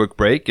want to take a quick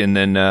break, and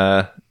then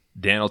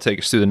Dan will take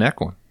us through the neck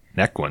one.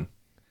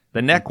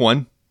 The neck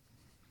one.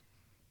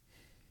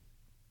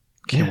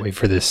 Can't wait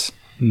for this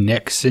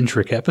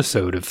neck-centric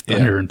episode of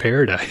Thunder in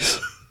Paradise.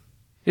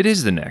 It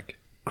is the neck.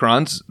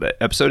 Kron's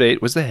episode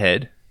 8 was the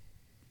head.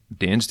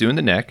 Dan's doing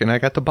the neck, and I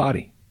got the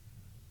body.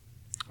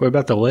 What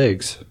about the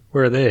legs?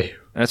 Where are they?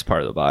 That's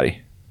part of the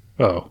body.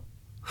 Oh.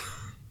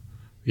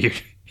 You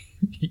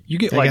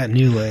get I got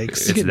new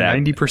legs. you get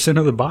 90%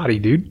 of the body,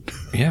 dude.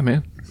 Yeah,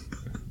 man.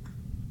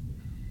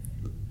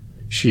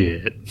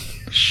 Shit.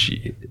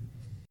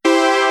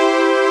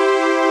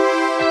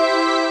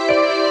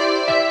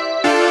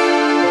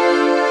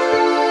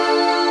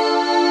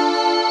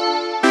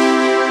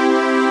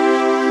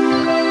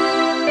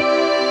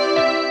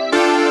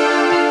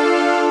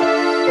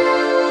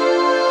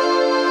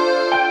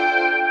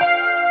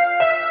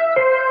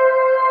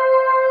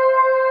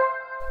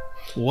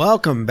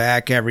 Welcome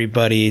back,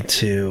 everybody,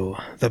 to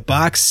the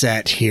box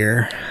set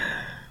here.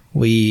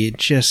 We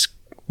just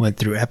went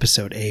through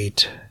episode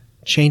 8,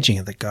 Changing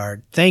of the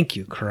Guard. Thank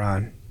you,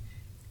 Karan,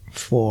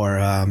 for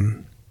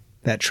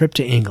that trip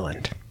to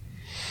England.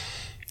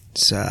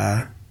 It's,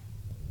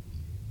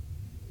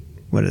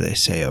 what do they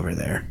say over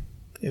there?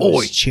 It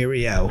was Oi.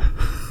 cheerio.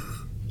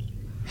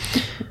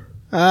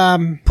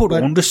 Put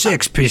on the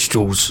Sex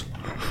Pistols.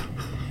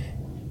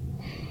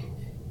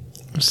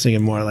 was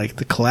thinking more like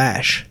the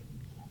Clash.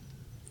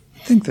 I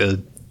think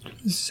the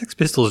Sex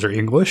Pistols are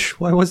English.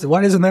 Why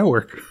doesn't that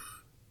work?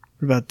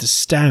 What about the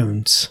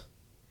Stones?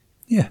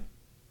 Yeah.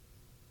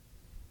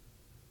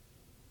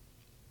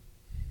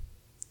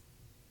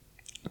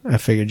 I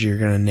figured you were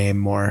going to name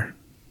more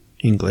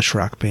English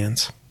rock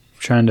bands. I'm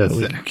trying to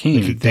think. I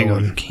can't even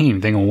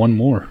think of one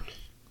more.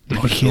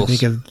 I can't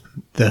think of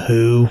The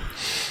Who,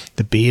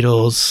 The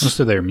Beatles. Most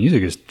of their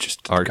music is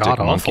just Arctic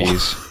god-awful.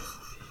 Monkeys.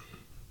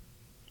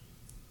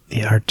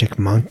 The Arctic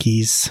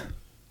Monkeys.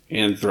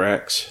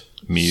 Anthrax.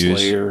 Muse.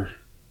 Slayer.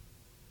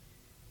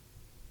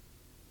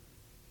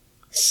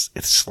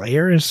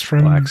 Slayer is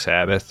from Black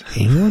Sabbath.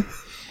 England?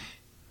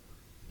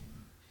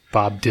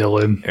 Bob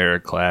Dylan,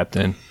 Eric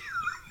Clapton.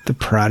 The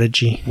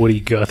Prodigy. Woody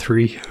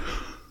Guthrie.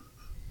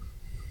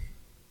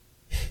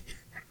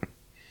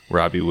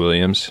 Robbie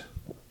Williams.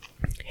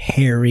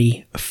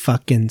 Harry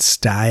fucking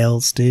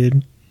Styles,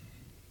 dude.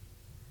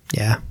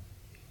 Yeah.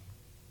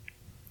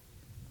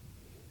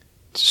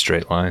 It's a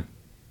straight line.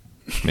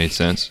 Made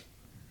sense.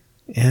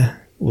 Yeah.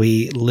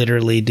 We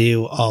literally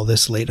do all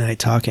this late night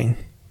talking.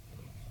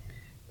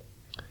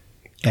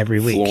 Every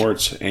week.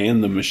 Florence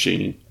and the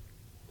Machine.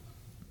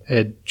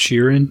 Ed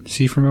Sheeran. Is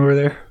he from over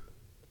there?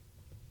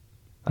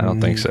 I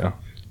don't think so.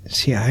 Is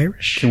he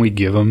Irish? Can we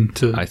give him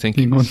to I think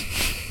England?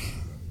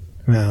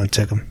 No, it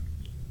took him.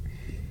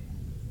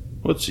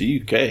 What's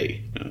the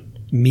UK?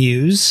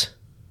 Muse.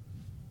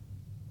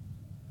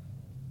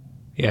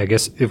 Yeah, I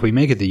guess if we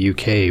make it the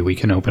UK, we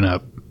can open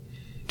up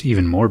to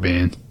even more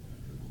bands.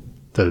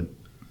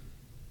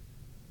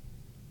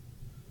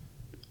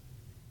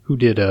 Who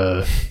did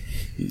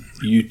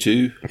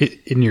U2?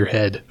 In Your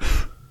Head?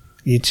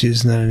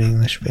 U2's not an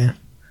English band.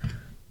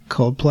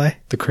 Coldplay.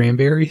 The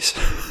Cranberries?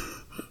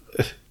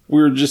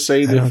 We were just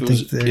saying I don't if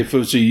think they're- it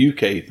was a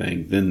UK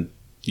thing, then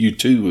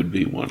U2 would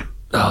be one.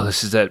 Oh,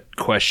 this is that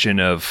question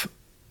of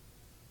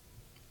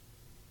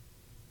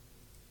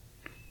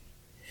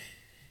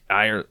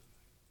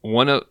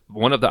one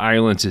of the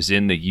islands is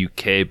in the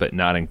UK but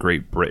not in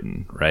Great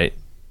Britain, right?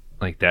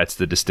 Like that's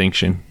the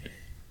distinction.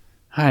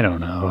 I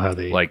don't know how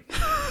they... Like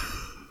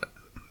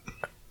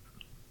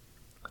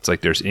it's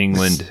like there's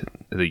England,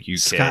 the UK,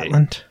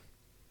 Scotland.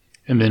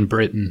 And then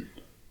Britain.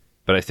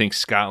 but I think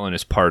Scotland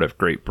is part of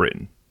Great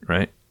Britain,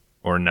 right?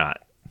 Or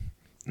not?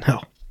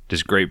 No.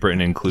 Does Great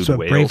Britain include So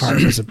Wales?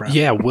 Braveheart was about.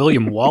 Yeah,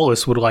 William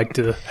Wallace would like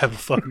to have a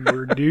fucking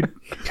word, dude.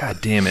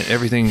 God damn it!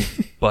 Everything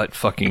but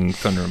fucking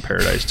Thunder in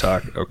Paradise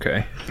talk.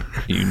 Okay,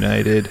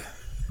 United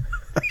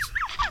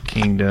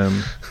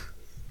Kingdom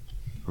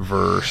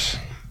verse.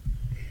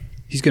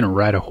 He's gonna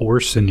ride a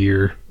horse into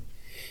your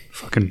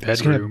fucking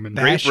bedroom and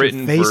Bash Great Britain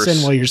your face versus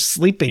in while you're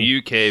sleeping.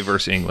 UK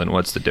versus England.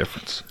 What's the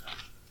difference?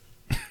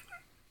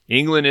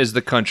 England is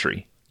the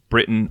country.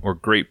 Britain or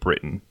Great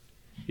Britain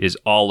is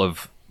all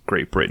of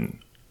Great Britain.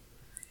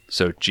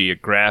 So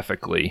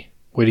geographically,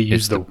 way to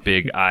use it's the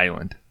big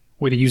island.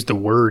 way to use the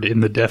word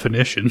in the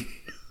definition.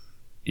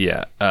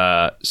 Yeah.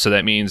 So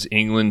that means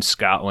England,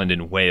 Scotland,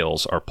 and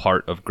Wales are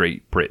part of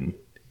Great Britain.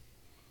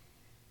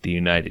 The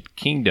United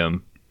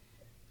Kingdom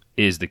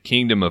is the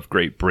Kingdom of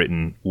Great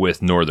Britain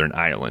with Northern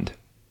Ireland.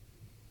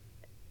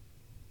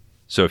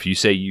 So if you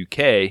say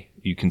UK,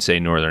 you can say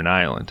Northern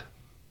Ireland.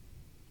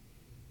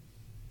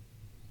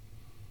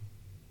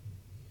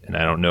 And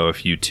I don't know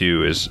if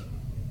U2 is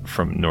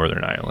from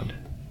Northern Ireland.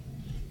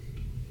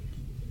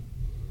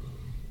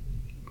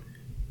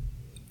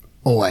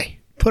 Oi,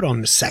 put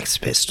on the Sex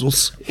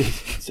Pistols.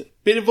 It's a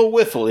bit of a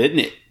whiffle, isn't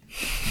it?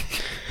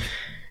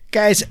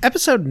 Guys,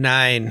 episode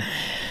 9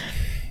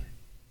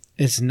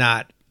 is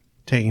not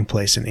taking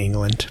place in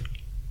England.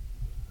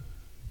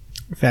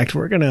 In fact,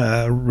 we're going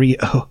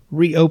to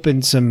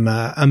reopen some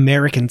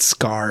American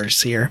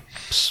scars here.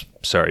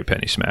 Sorry,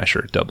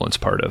 PennySmasher. Dublin's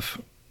part of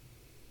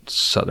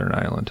Southern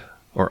Ireland.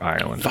 Or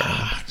Ireland.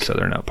 So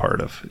they're not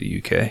part of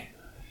the UK.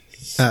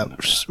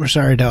 We're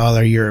sorry to all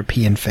our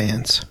European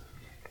fans.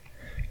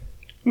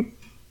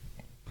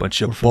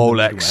 Bunch of From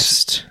the Bolex.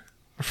 Midwest.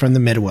 From the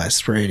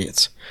Midwest. We're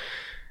idiots.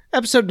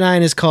 Episode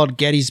 9 is called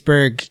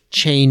Gettysburg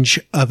Change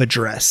of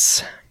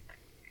Address.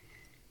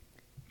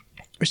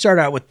 We start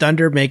out with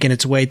Thunder making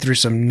its way through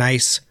some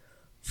nice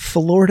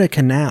Florida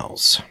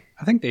canals.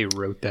 I think they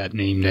wrote that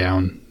name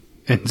down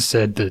and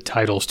said the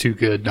title's too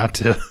good not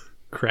to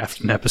craft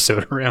an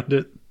episode around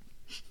it.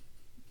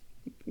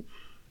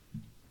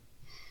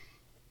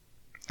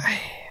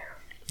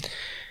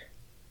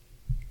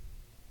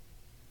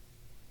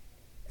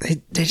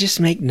 They just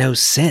make no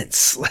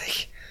sense.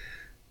 Like,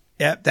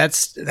 yep,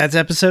 that's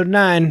episode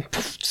 9.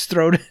 Just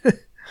throw it.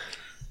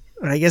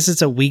 I guess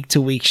it's a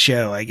week-to-week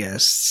show, I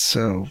guess.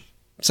 So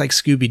it's like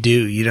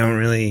Scooby-Doo. You don't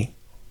really...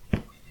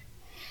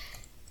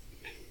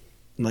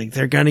 Like,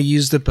 they're going to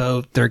use the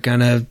boat. They're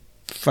going to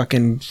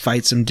fucking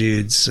fight some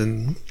dudes,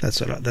 and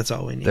that's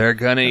all we need. They're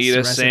going to That's eat the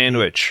a recipe.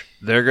 sandwich.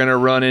 They're going to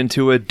run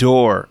into a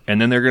door, and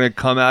then they're going to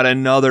come out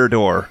another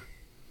door.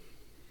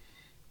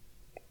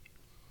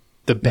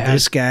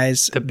 This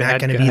guy's the not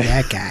bad going to be guy.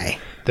 that guy.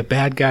 The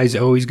bad guy's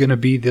always going to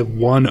be the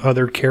one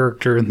other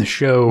character in the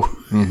show.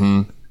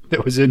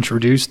 that was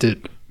introduced at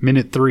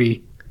minute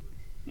 3.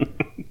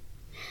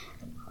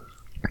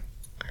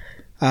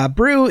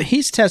 Brew,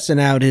 he's testing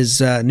out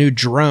his new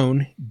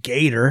drone,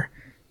 Gator,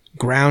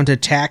 ground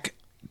attack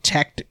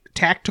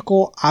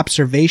tactical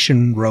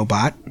observation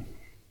robot,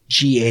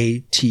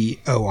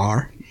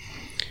 GATOR.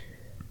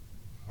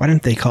 Why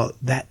didn't they call it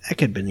that? That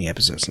could have been the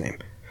episode's name.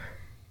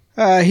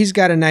 He's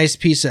got a nice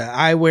piece of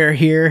eyewear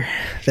here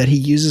that he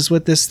uses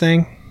with this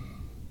thing.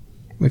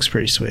 Looks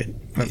pretty sweet.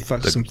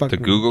 The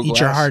Google eat Glass?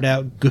 your heart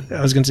out.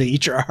 I was going to say,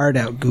 eat your heart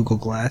out, Google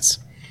Glass.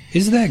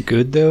 Is that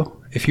good, though?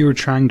 If you were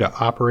trying to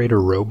operate a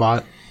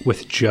robot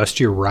with just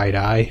your right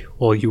eye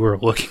while you were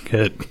looking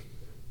at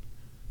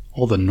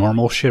all the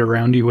normal shit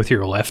around you with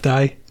your left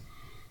eye?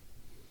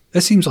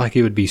 That seems like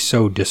it would be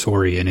so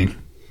disorienting.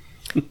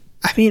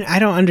 I mean, I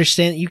don't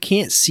understand. You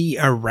can't see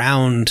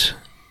around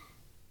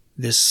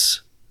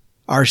this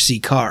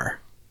RC car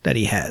that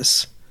he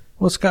has.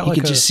 Well, it's got He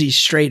can just see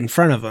straight in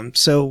front of him.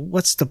 So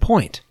what's the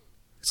point?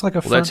 It's like a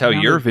Well, that's how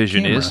your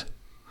vision camera. is.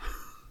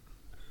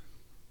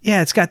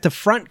 Yeah, it's got the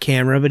front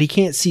camera, but he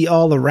can't see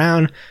all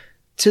around.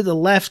 To the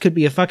left could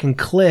be a fucking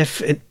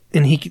cliff,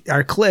 and he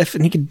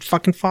could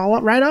fucking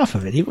fall right off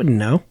of it. He wouldn't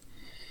know.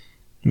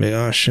 Be,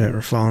 oh shit,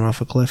 we're falling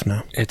off a cliff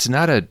now. It's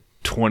not a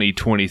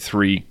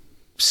 2023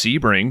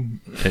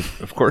 Sebring.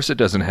 Of course, it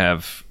doesn't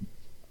have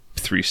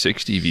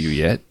 360 view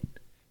yet.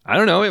 I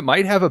don't know. It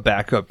might have a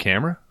backup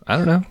camera. I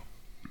don't know.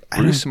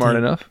 Bruce smart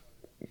enough.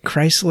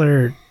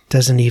 Chrysler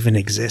doesn't even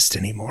exist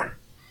anymore.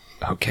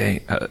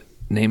 Okay,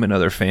 name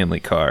another family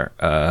car.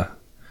 A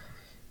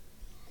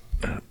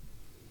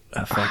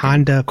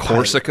Honda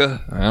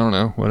Corsica? I don't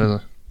know. What is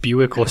it?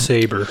 Buick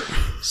LeSabre.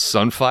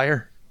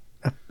 Sunfire?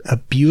 A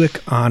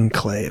Buick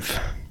Enclave.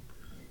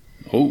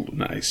 Oh,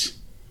 nice.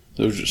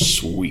 Those are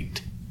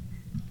sweet.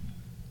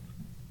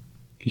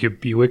 You a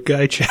Buick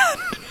guy, Chad?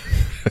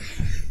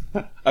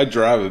 I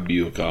drive a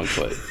Buick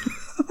Enclave.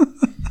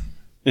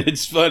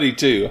 It's funny,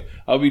 too.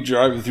 I'll be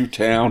driving through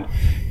town,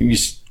 and you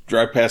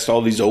drive past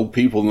all these old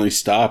people, and they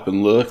stop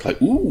and look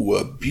like, ooh,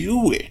 a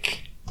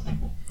Buick.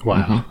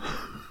 Wow.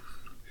 Mm-hmm.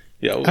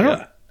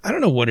 Yeah, I don't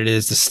know what it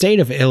is. The state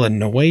of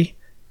Illinois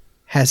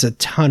has a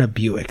ton of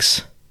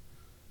Buicks.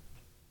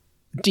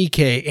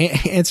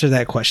 DK, answer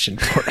that question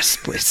for us,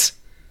 please.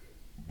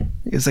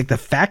 It's like the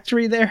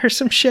factory there or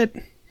some shit.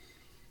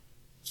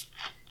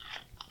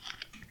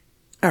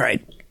 All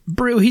right.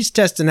 Brew, he's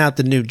testing out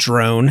the new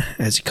drone,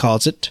 as he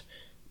calls it.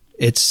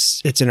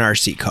 It's an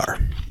RC car,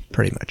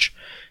 pretty much.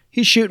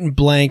 He's shooting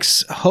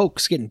blanks.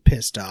 Hoke's getting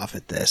pissed off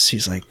at this.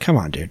 He's like, come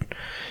on, dude.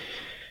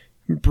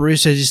 Brew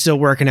says he's still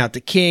working out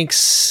the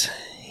kinks.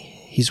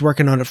 He's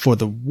working on it for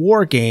the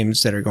war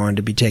games that are going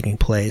to be taking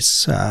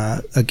place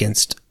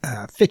against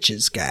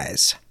Fitch's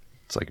guys.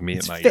 It's like me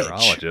and my Fitch,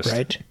 urologist.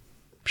 right?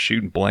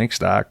 Shooting blank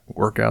stock,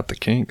 work out the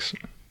kinks.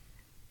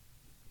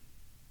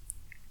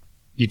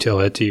 You tell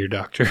that to your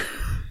doctor.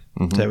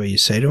 Is that what you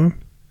say to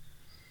him?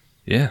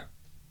 Yeah.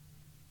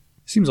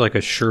 Seems like a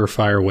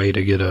surefire way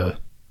to get a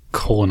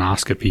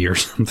colonoscopy or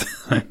something.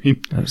 I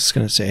mean, I was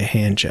going to say a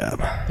hand job.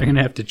 they're going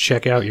to have to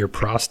check out your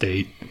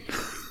prostate.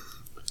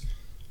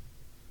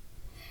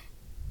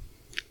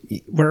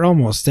 We're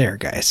almost there,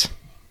 guys.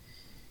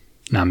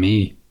 Not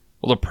me.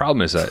 Well, the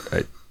problem is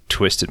I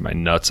twisted my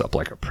nuts up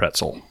like a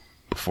pretzel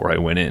before I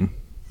went in.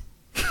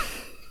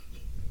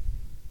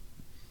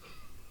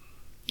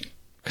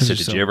 So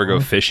did you ever go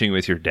fishing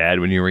with your dad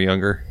when you were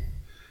younger?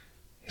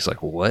 He's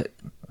like, what?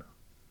 I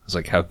was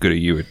like, how good are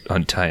you at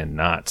untying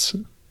knots?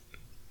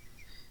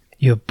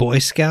 You a Boy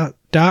Scout,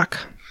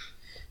 Doc?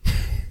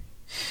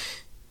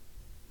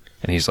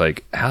 And he's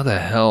like, how the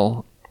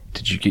hell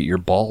did you get your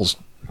balls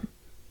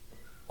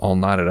all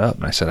knotted up?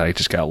 And I said, I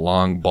just got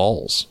long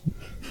balls.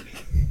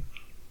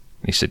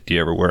 And he said, do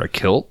you ever wear a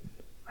kilt?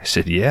 I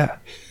said, yeah.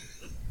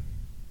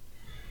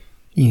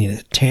 You need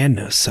to tan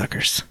those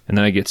suckers. And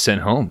then I get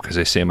sent home because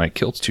they say my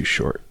kilt's too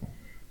short.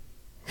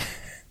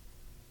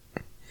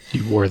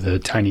 You wore the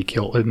tiny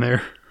kilt in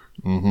there.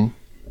 Mm-hmm.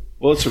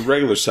 Well, it's a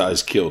regular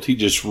size kilt. He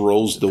just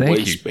rolls the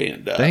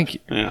waistband up. Thank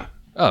you. Yeah.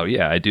 Oh,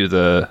 yeah, I do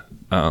the...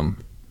 Never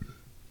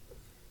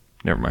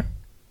mind.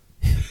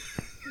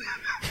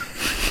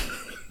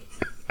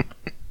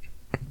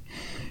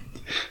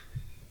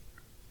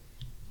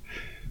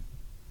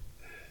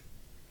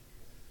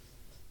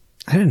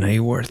 I didn't know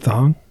you wore a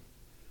thong.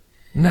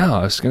 No,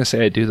 I was going to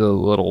say I do the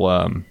little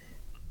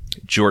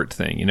jort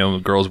thing. You know,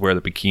 girls wear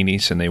the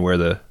bikinis and they wear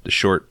the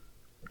short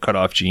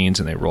cut-off jeans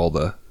and they roll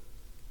the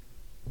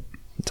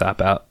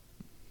top out.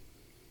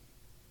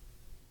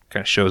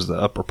 Kind of shows the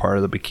upper part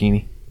of the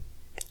bikini.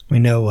 We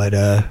know what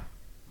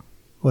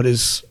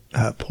his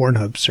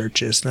Pornhub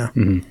search is now.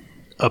 Mm-hmm.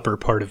 Upper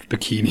part of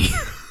bikini.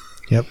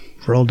 Yep,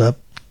 rolled up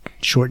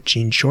short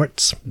jean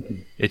shorts.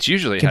 It's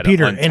usually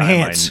Computer how to untie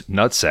enhance. my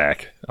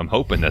nutsack. I'm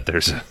hoping that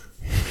there's a...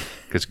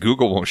 Because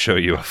Google won't show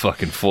you a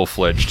fucking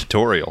full-fledged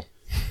tutorial.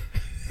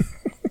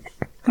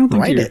 I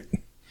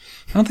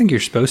don't think you're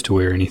supposed to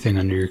wear anything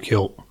under your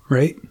kilt,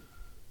 right?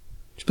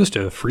 You're supposed to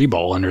have a free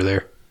ball under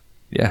there.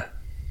 Yeah.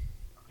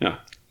 Yeah.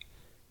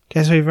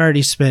 Guess we've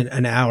already spent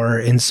an hour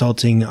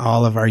insulting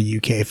all of our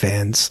UK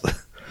fans.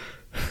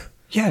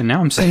 Yeah,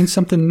 now I'm saying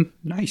something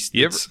nice.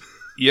 You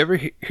ever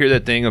hear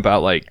that thing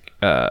about like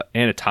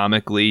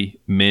anatomically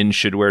men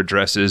should wear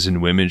dresses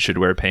and women should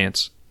wear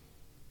pants?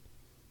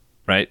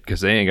 Right?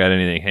 Because they ain't got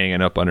anything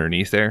hanging up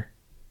underneath there.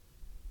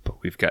 But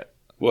we've got...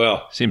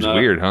 Well, seems no.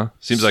 weird, huh?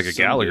 Seems like a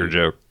Gallagher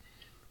joke.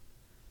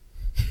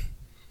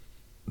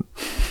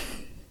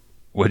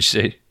 What'd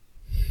you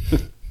say?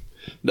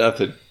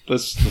 Nothing.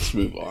 Let's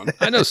move on.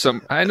 I know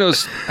some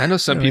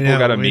people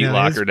got a meat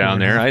locker down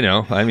there. I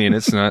know. I mean,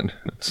 it's not.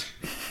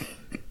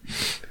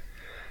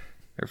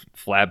 They're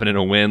flapping in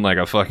a wind like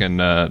a fucking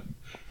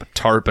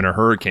tarp in a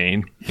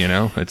hurricane. You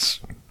know,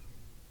 it's.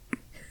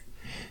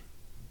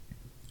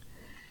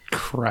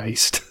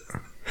 Christ.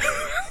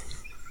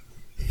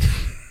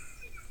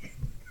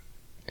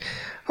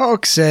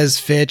 Hulk says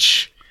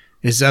Fitch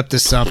is up to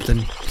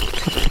something.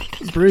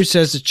 Bruce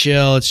says to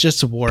chill. It's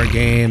just a war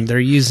game. They're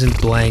using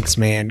blanks,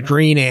 man.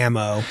 Green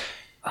ammo.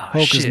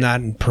 Hulk is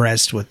not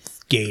impressed with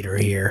Gator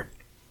here.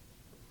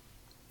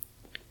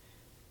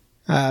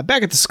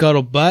 Back at the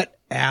scuttlebutt,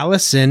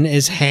 Allison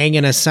is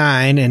hanging a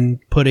sign and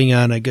putting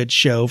on a good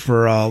show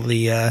for all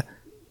the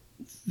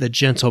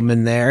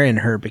gentlemen there in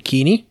her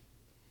bikini.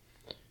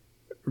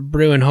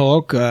 Brew and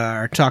Hulk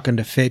are talking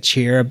to Fitch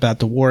here about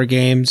the war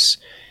games,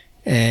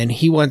 and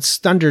he wants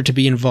Thunder to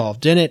be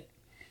involved in it.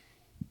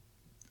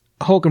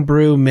 Hulk and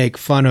Brew make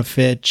fun of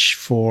Fitch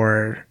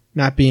for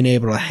not being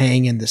able to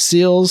hang in the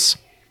seals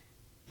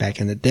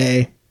back in the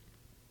day.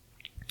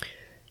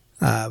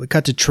 We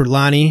cut to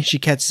Trelawney. She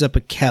catches up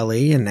with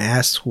Kelly and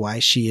asks why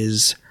she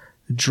is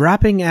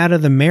dropping out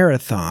of the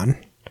marathon.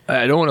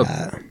 I don't want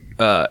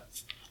to...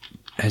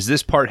 has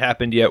this part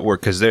happened yet? Where,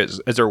 because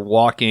as they're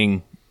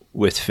walking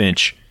with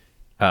Finch,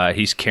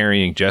 he's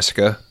carrying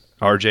Jessica.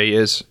 RJ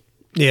is?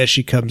 Yeah,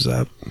 she comes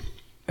up.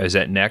 Is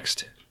that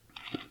next?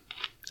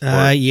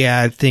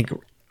 Yeah, I think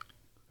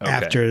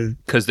after...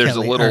 Because there's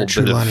Kelly, a little bit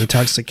Trelawney of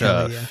talks to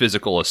Kelly,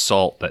 physical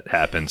assault that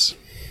happens.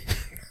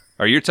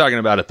 Or you're talking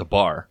about at the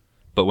bar.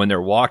 But when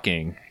they're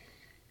walking...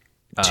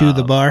 to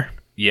the bar?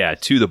 Yeah,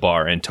 to the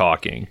bar and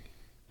talking.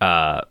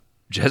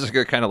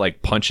 Jessica kind of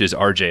like punches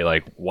RJ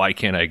like, why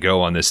can't I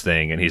go on this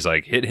thing? And he's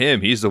like, hit him.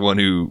 He's the one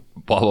who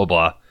blah, blah,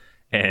 blah.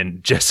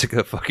 And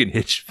Jessica fucking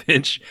hits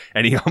Finch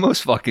and he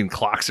almost fucking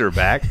clocks her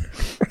back.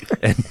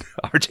 And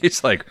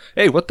RJ's like,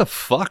 hey, what the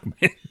fuck,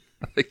 man?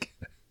 Like,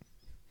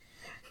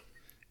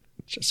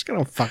 Just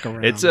gonna fuck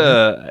around.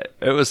 it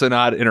was an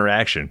odd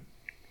interaction.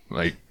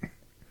 Like,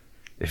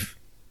 if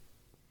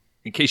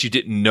in case you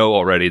didn't know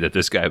already that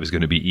this guy was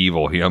going to be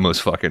evil, he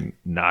almost fucking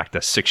knocked a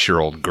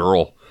 6-year-old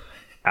girl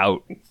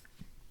out.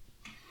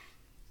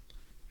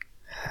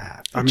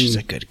 Fitch is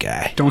a good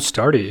guy. Don't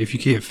start it if you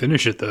can't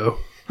finish it, though.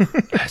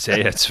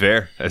 Hey, that's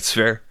fair. That's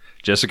fair.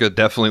 Jessica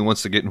definitely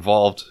wants to get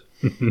involved.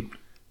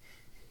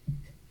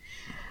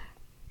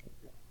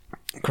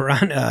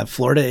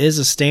 Florida is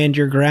a stand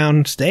your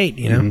ground state,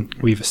 you know.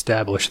 We've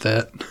established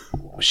that.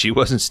 She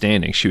wasn't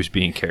standing; she was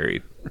being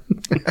carried.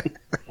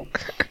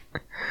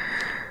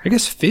 I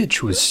guess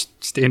Fitch was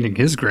standing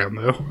his ground,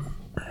 though.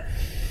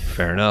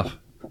 Fair enough.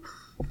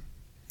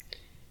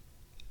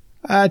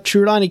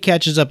 Trelawney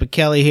catches up with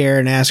Kelly here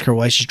and asks her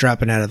why she's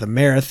dropping out of the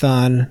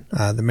marathon.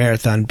 The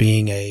marathon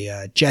being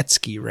a jet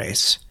ski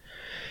race.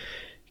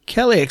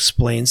 Kelly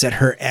explains that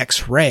her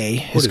ex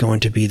Ray is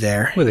going to be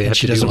there. Well, they and have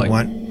she to doesn't do like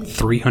want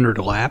 300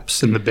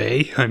 laps in the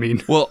bay. I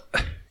mean, Well,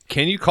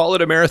 can you call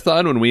it a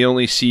marathon when we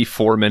only see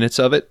 4 minutes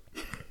of it?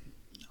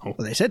 Well,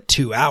 they said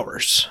 2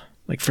 hours.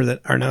 Like for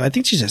the, or no, I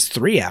think she says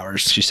 3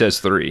 hours. She says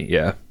 3.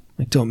 Yeah.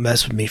 Like, don't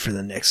mess with me for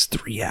the next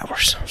 3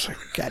 hours. I was like,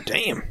 God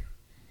damn.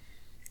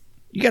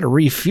 You got to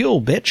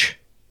refuel, bitch.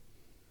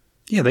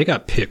 yeah, they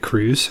got pit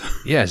crews.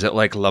 Yeah. Is it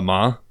like Le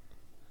Mans?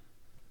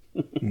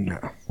 No.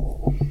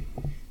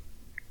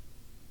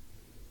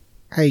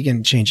 How you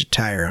going to change a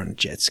tire on a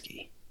jet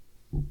ski?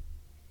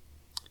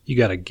 You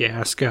got a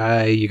gas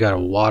guy, you got a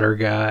water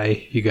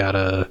guy, you got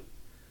a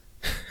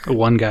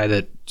one guy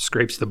that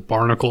scrapes the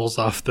barnacles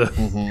off the...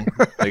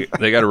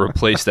 They got to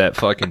replace that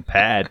fucking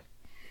pad.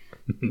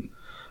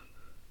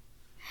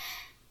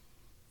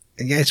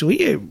 Hey guys,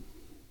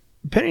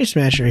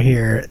 PennySmasher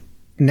here.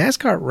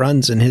 NASCAR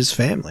runs in his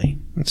family.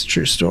 That's a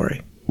true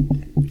story.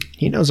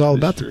 He knows all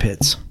about the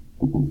pits.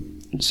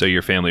 So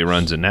your family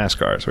runs in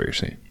NASCAR, is what you're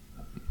saying?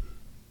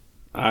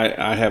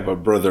 I have a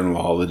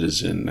brother-in-law that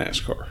is in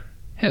NASCAR.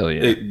 Hell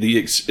yeah.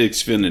 The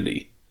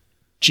Xfinity.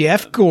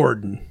 Jeff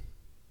Gordon.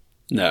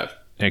 No,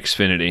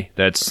 Xfinity.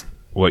 That's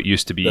what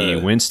used to be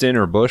Winston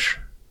or Bush?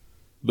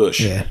 Bush.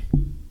 Yeah.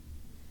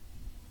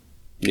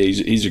 Yeah,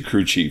 he's a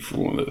crew chief for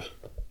one of the...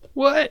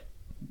 What?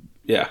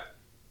 Yeah.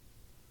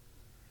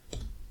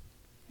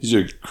 He's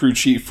a crew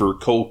chief for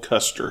Cole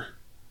Custer,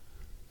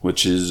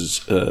 which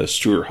is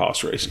Stewart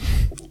Haas Racing.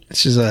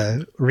 This is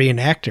a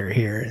reenactor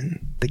here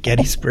in the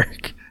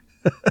Gettysburg.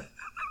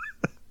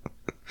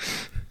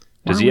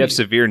 Does he have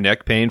severe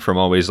neck pain from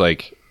always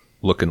like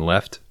looking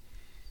left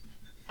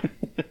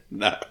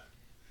No.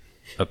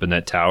 up in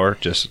that tower?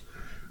 Just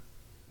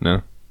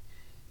no.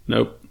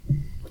 Nope.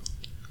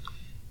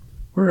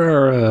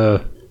 Where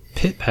are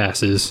pit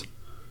passes?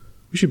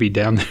 We should be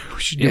down there. We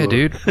should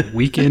do a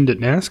weekend at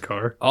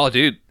NASCAR. Oh,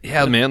 dude.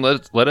 Yeah, man.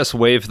 Let us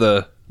wave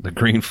the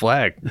green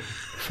flag.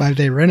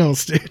 5-day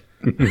rentals, dude.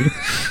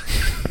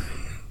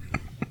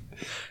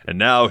 And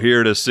now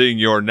here to sing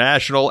your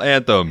national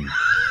anthem.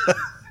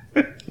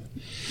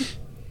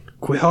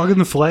 Quit hogging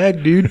the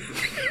flag, dude.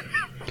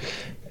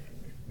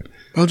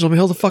 Oh, let me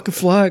hold the fucking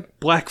flag.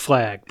 Black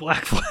flag.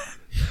 Black flag.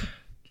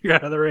 You're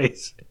out of the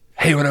race.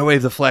 Hey, when I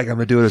wave the flag, I'm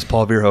going to do it as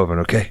Paul Verhoeven,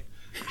 okay?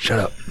 Shut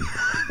up.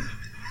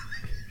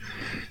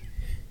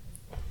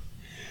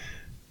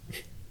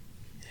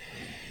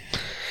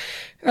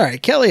 All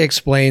right, Kelly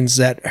explains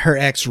that her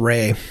ex,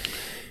 Ray,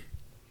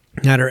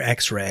 not her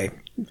ex-Ray,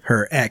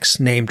 her ex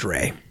named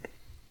Ray,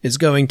 is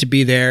going to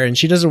be there, and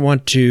she doesn't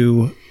want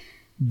to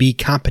be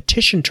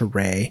competition to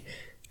Ray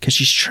because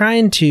she's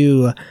trying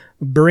to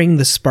bring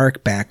the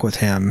spark back with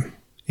him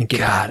and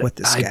get back with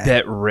this guy. I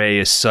bet Ray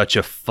is such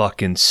a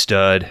fucking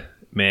stud.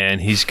 Man,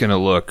 he's going to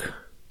look...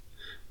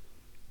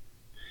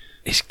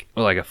 He's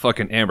like a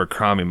fucking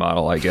Abercrombie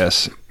model, I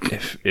guess,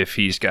 if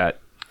he's got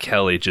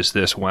Kelly just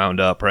this wound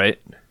up, right?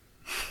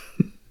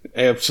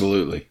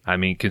 Absolutely. I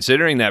mean,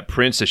 considering that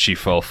princess she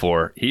fell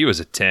for, he was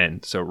a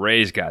 10, so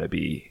Ray's got to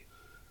be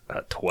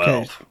a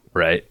 12,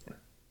 right?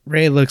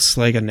 Ray looks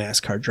like a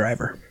NASCAR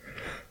driver.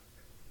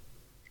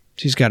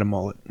 She's got a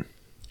mullet.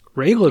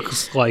 Ray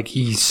looks like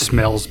he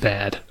smells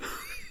bad.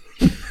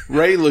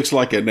 Ray looks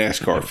like a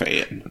NASCAR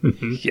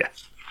fan. Yeah.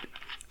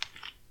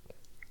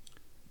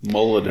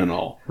 Mullet and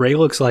all. Ray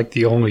looks like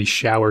the only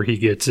shower he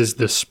gets is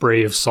the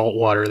spray of salt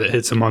water that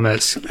hits him on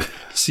that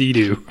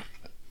Sea-Doo.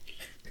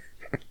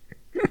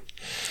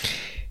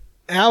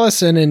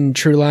 Allison and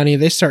Trulawney,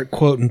 they start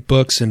quoting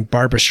books and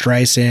Barbra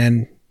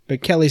Streisand,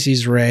 but Kelly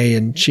sees Ray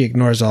and she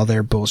ignores all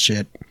their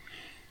bullshit.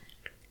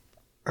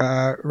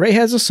 Ray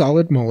has a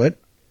solid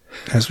mullet,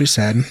 as we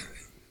said.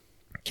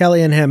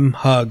 Kelly and him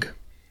hug.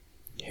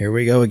 Here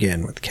we go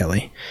again with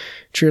Kelly.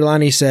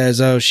 Trulawney says,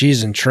 oh,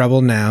 she's in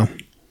trouble now.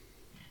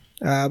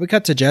 We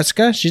cut to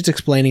Jessica. She's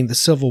explaining the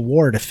Civil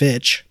War to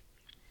Fitch.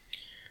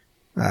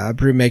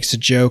 Brew makes a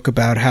joke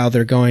about how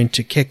they're going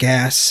to kick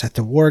ass at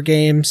the war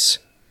games.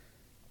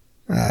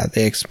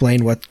 They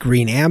explain what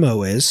green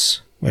ammo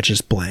is, which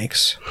is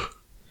blanks.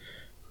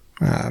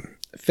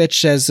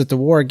 Fitch says that the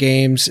war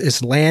games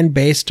is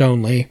land-based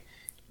only.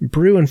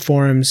 Brew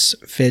informs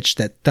Fitch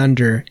that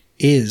Thunder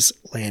is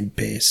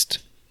land-based.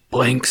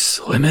 Blanks,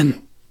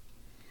 lemon.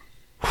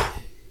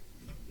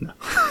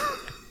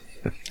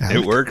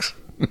 It works.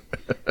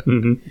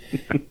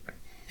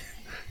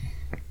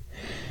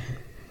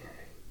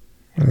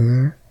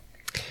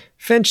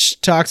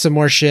 Finch talks some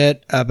more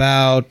shit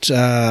about...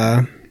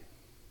 or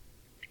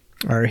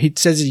he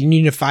says you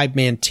need a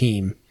 5-man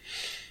team.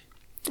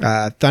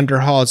 Thunder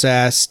hauls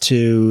ass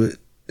to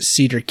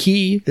Cedar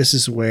Key. This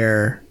is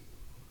where...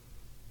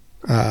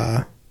 did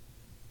I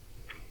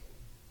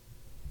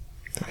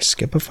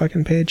skip a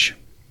fucking page?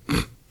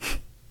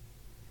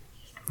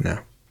 No.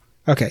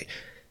 Okay.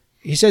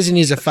 He says he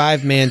needs a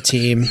 5-man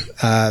team.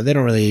 They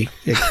don't really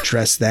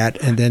address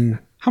that. And then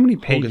How many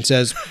Hogan pages?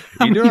 says,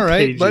 You doing all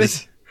right, buddy?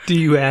 Do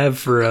you have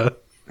for a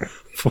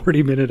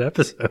 40-minute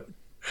episode?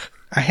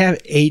 I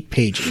have 8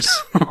 pages.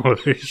 Oh,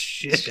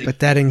 shit. But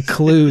that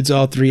includes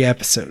all 3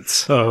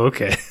 episodes. Oh,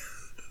 okay.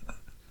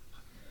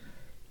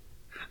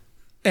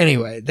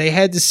 Anyway, they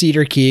head to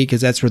Cedar Key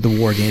because that's where the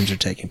war games are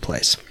taking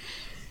place.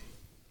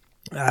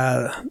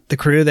 The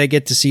crew, they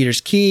get to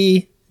Cedar's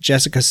Key.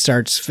 Jessica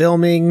starts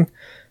filming.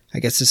 I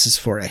guess this is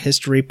for a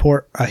history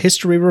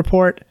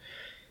report.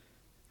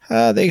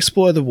 They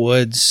explore the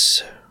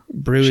woods.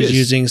 Brew is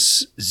using...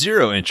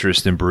 Zero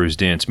interest in Brew's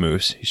dance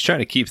moves. He's trying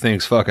to keep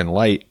things fucking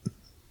light.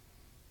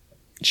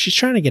 She's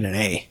trying to get an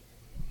A.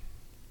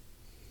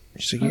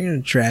 She's like, you're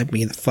going to drag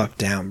me the fuck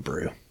down,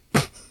 Brew.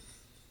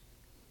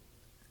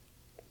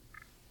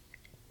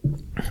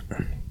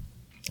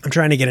 I'm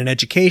trying to get an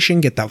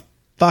education. Get the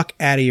fuck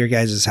out of your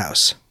guys'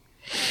 house.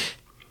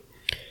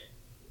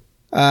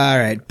 All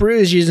right. Brew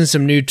is using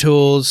some new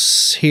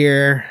tools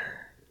here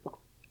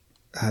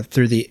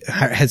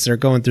as they're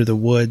going through the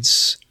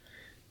woods.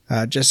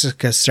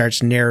 Jessica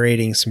starts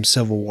narrating some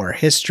Civil War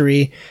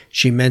history.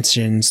 She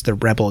mentions the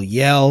rebel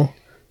yell.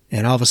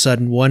 And all of a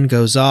sudden, one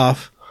goes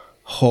off.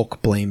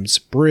 Hulk blames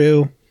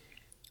Brew.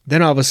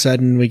 Then all of a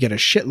sudden, we get a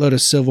shitload of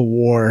Civil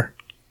War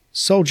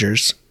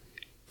soldiers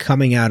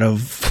coming out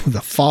of the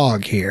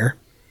fog here.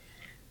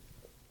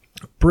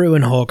 Brew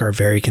and Hulk are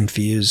very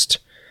confused.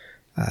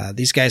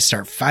 These guys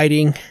start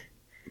fighting,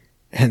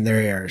 and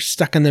they are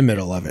stuck in the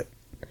middle of it.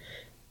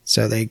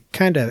 So they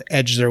kind of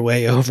edge their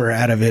way over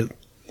out of it.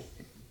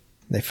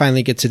 They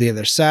finally get to the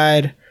other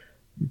side.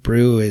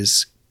 Brew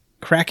is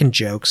cracking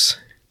jokes.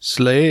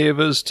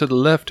 Slavers to the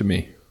left of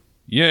me.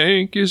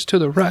 Yankees to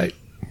the right.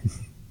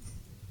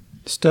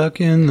 Stuck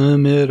in the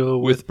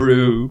middle With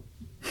Brew.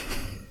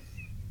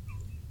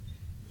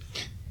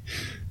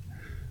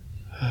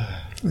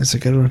 That's a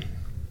good one.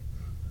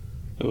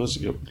 That was a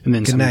good one. And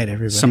then Good night,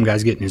 everybody. Some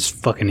guy's getting his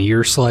fucking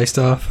ear sliced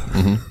off.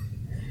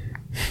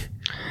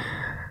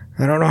 All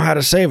I don't know how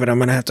to save it. I'm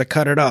going to have to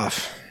cut it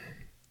off.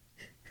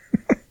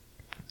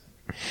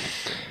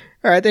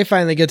 All right, they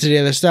finally get to the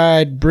other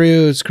side.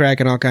 Brew's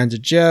cracking all kinds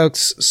of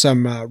jokes.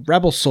 Some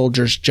rebel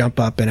soldiers jump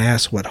up and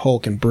ask what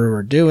Hulk and Brew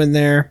are doing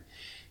there.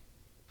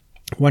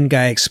 One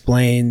guy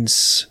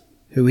explains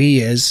who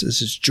he is.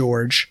 This is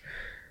George.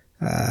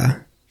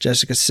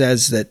 Jessica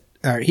says that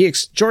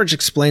George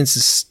explains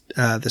this,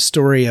 the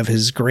story of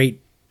his great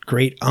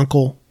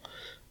uncle.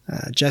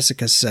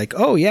 Jessica's like,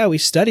 "Oh yeah, we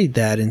studied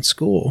that in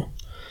school."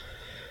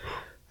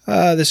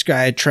 This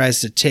guy tries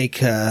to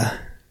take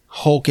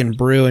Hulk and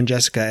Brew and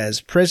Jessica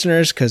as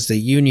prisoners because the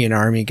Union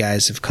Army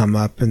guys have come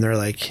up and they're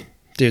like,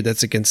 "Dude,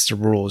 that's against the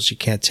rules. You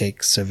can't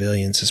take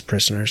civilians as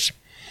prisoners."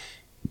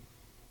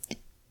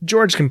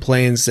 George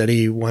complains that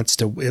he wants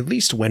to at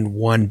least win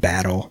one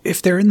battle.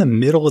 If they're in the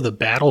middle of the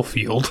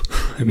battlefield,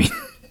 I mean,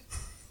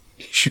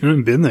 he shouldn't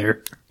have been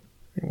there.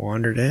 He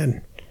wandered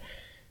in.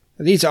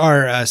 These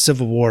are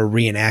Civil War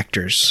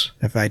reenactors,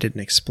 if I didn't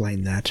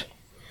explain that.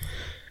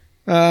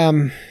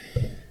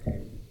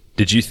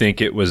 Did you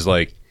think it was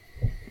like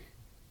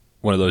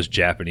one of those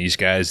Japanese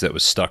guys that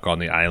was stuck on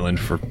the island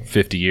for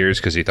 50 years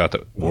because he thought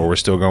the war was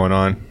still going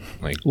on?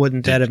 Like,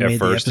 wouldn't that have made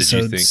the did you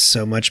episode think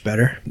so much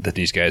better? that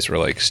these guys were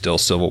like still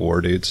Civil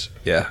War dudes?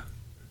 Yeah.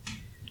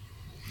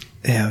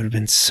 Yeah, it would have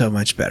been so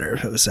much better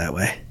if it was that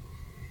way.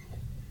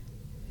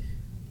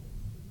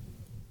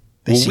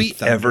 They Will see we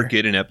thunder. ever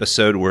get an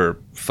episode where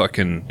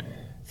fucking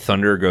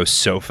thunder goes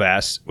so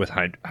fast with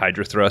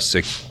Hydra thrusts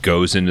it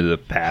goes into the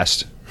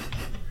past?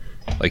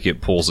 Like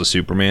it pulls a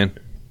Superman?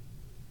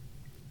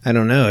 I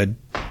don't know.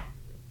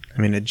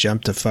 It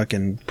jumped a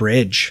fucking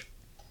bridge.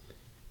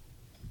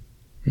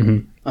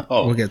 Mm-hmm.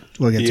 Oh, We'll get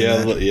to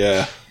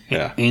that.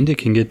 Yeah. And it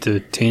can get to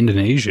Tandon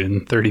Asia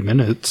in 30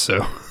 minutes,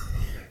 so.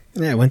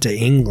 Yeah, I went to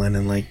England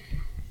in like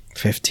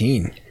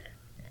 15.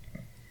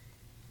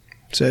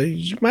 So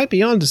you might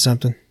be onto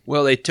something.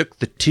 Well, they took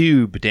the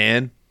tube,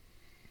 Dan.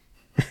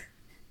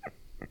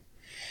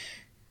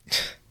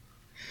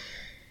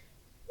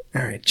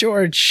 All right,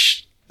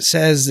 George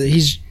says that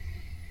he's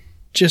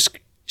just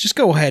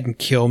go ahead and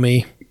kill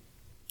me.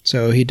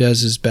 So he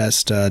does his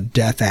best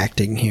death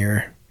acting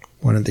here.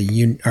 One of the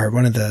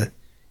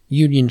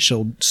Union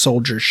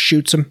soldiers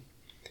shoots him.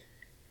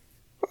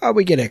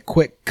 We get a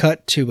quick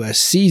cut to a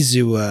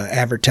Sizu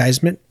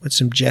advertisement with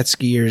some jet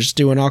skiers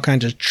doing all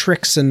kinds of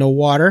tricks in the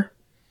water.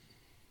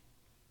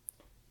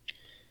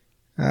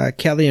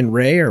 Kelly and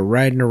Ray are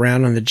riding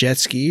around on the jet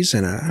skis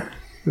in a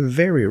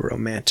very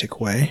romantic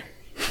way.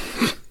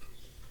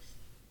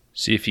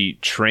 See, if he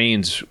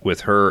trains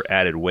with her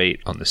added weight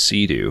on the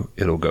Sea-Doo,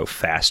 it'll go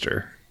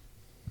faster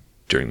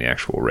during the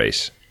actual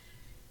race.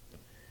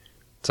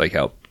 It's like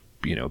how,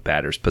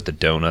 batters put the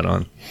donut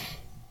on.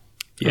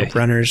 Yeah,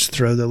 Runners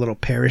throw the little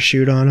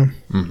parachute on him.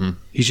 Mm-hmm.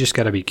 he's just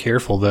got to be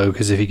careful, though,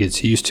 because if he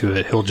gets used to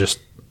it, he'll just,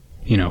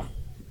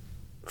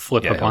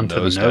 flip up he'll onto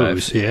the nose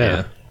nose. dive.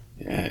 Yeah.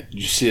 Yeah. Did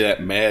you see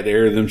that mad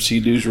air them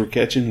Sea-Doos were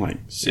catching? Like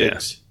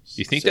 6.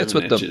 You think 7 that's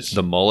what inches.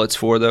 the mullet's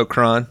for, though,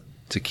 Kron?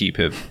 To keep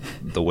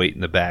the weight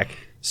in the back?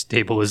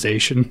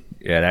 Stabilization.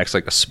 Yeah, it acts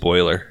like a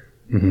spoiler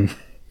Mm-hmm.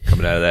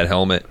 coming out of that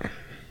helmet.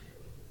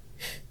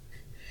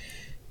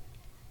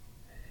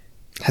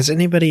 Has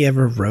anybody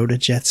ever rode a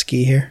jet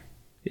ski here?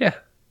 Yeah.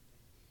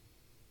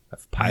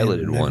 I've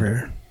piloted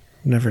one.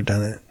 Never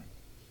done it.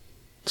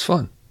 It's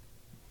fun.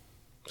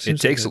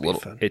 Seems It takes like a it'd be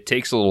little. fun. It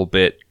takes a little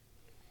bit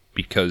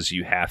because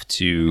you have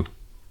to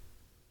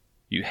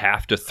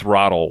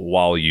throttle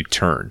while you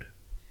turn.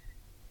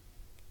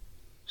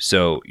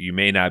 So you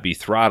may not be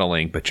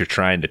throttling, but you're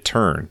trying to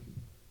turn,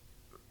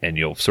 and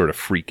you'll sort of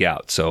freak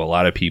out. So a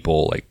lot of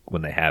people, like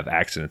when they have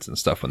accidents and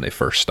stuff when they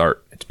first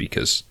start, it's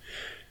because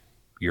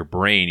your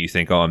brain, you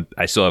think, "Oh,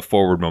 I still have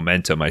forward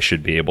momentum. I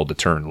should be able to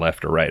turn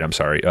left or right." I'm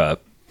sorry,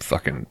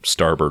 fucking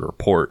starboard or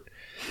port.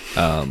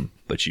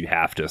 But you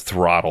have to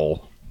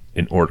throttle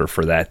in order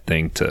for that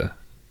thing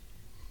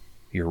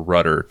your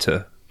rudder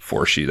to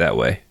force you that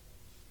way.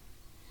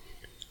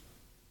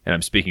 And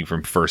I'm speaking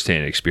from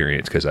firsthand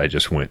experience because I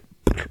just went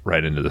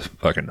right into the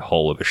fucking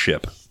hull of a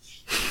ship.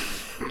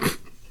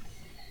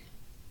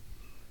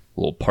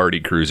 Little party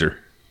cruiser.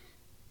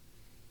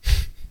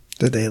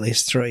 Did they at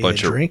least throw you a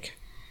drink?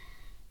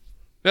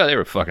 Yeah, they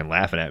were fucking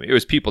laughing at me. It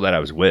was people that I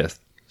was with,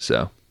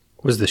 so.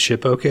 Was the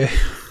ship okay?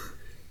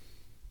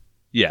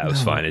 Yeah, it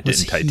was fine. It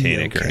was didn't he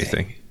Titanic or okay?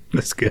 anything.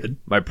 That's good.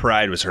 My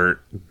pride was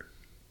hurt.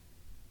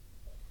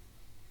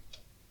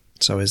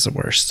 It's always the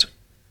worst.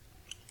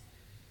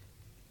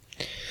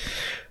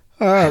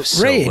 So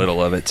Ray,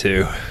 little of it,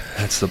 too.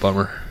 That's the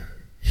bummer.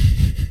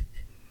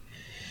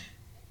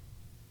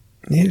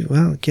 yeah,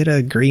 well, get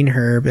a green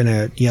herb and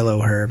a yellow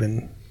herb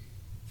and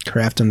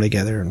craft them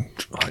together, and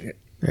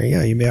there you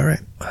go. You'll be all right.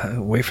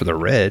 Wait for the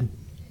red.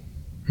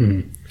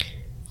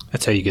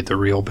 That's how you get the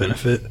real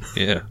benefit.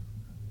 Yeah.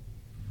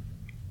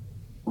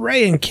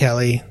 Ray and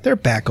Kelly, they're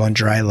back on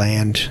dry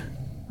land.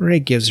 Ray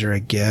gives her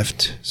a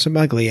gift. Some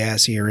ugly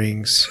ass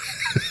earrings.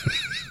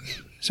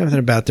 Something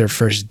about their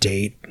first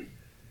date.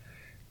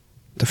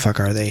 The fuck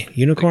are they?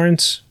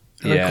 Unicorns?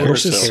 Yeah,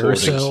 horses?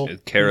 carousel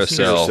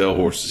Carousel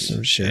horses.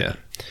 Some shit. Yeah.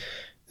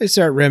 They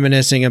start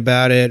reminiscing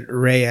about it.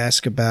 Ray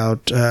asks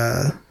about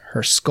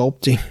her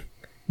sculpting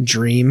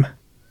dream.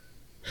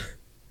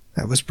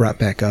 That was brought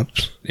back up.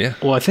 Yeah.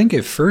 Well, I think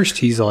at first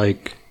he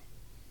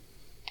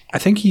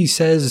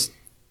says,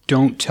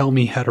 "Don't tell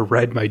me how to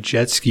ride my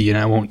jet ski and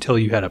I won't tell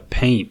you how to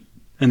paint."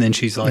 And then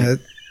she's like,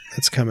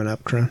 That's coming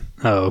up, Kron.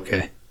 "Oh,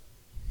 okay.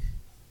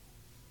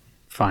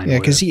 Fine." Yeah,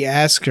 because he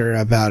asked her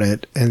about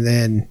it, and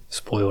then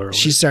spoiler alert.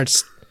 she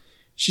starts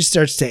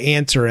to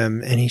answer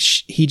him, and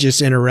he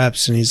just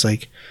interrupts, and he's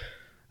like,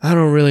 "I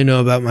don't really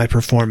know about my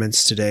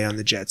performance today on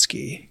the jet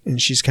ski,"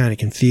 and she's kind of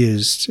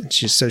confused, and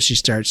she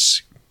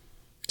starts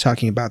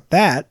talking about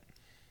that,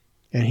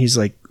 and he's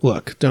like,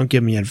 "Look, don't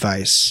give me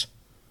advice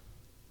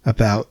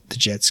about the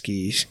jet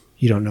skis.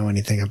 You don't know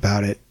anything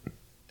about it.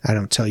 I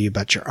don't tell you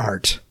about your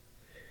art."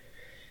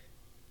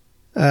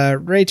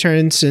 Ray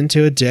turns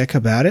into a dick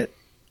about it.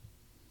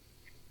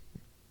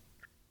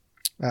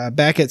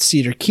 Back at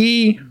Cedar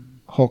Key,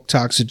 Hulk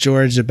talks to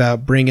George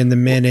about bringing the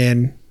men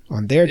in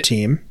on their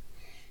team.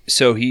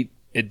 So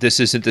this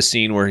isn't the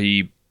scene where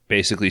he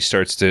basically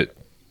starts to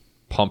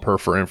pump her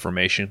for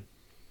information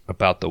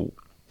about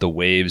the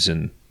waves,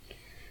 and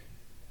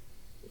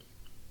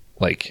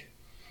like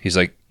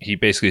he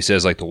basically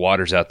says like the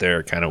waters out there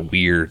are kind of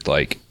weird,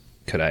 like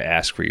could I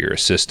ask for your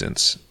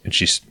assistance? And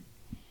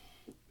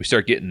we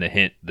start getting the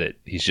hint that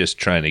he's just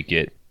trying to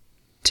get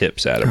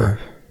tips out of her.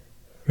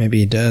 Maybe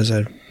he does.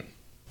 I'd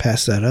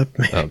pass that up.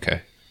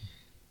 Okay.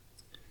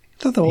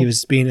 He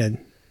was being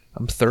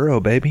I'm thorough,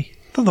 baby.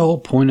 I thought the whole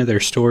point of their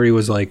story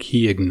was like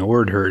he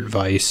ignored her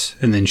advice,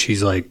 and then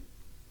she's like,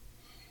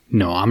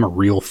 "No, I'm a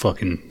real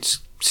fucking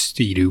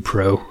Ski-Doo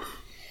pro."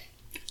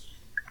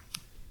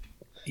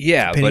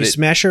 Yeah, Penny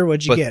Smasher.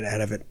 What'd you get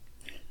out of it?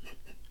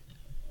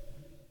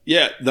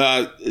 Yeah,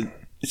 it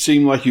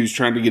seemed like he was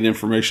trying to get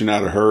information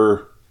out of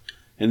her,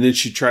 and then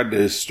she tried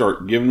to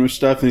start giving him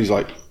stuff, and he's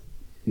like,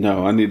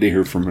 "No, I need to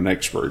hear from an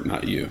expert,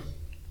 not you."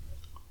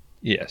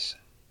 Yes.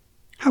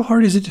 How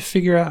hard is it to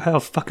figure out how a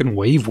fucking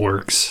wave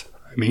works?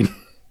 I mean,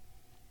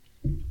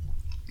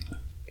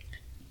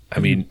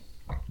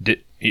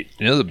 you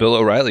know the Bill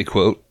O'Reilly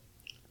quote,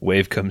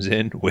 "Wave comes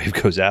in, wave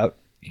goes out."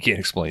 You can't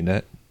explain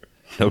that.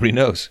 Nobody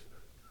knows.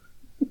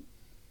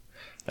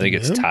 I think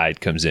it's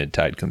tide comes in,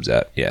 tide comes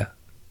out. Yeah.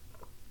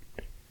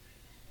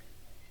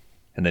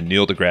 And then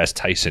Neil deGrasse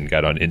Tyson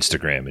got on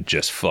Instagram and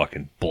just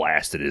fucking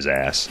blasted his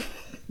ass.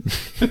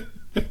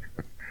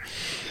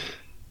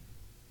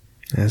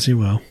 As he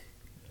will.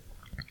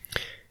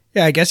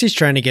 Yeah, I guess he's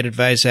trying to get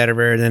advice out of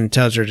her, and then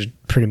tells her to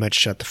pretty much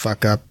shut the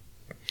fuck up.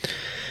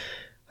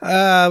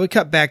 We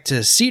cut back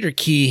to Cedar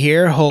Key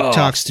here. Hulk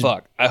talks to...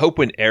 Fuck. I hope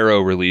when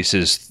Arrow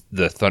releases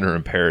the Thunder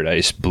in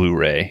Paradise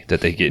Blu-ray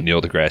that they get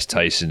Neil deGrasse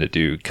Tyson to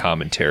do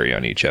commentary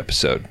on each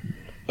episode.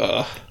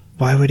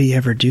 Why would he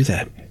ever do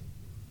that?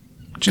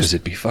 Because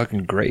it'd be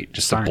fucking great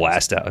just to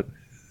blast out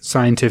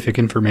scientific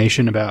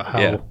information about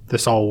how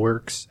this all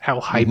works,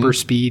 how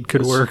hyperspeed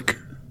could work.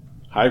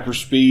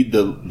 Hyperspeed,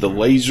 the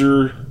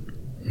laser...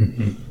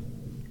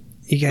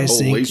 You guys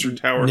think laser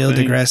tower Neil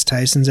thing? deGrasse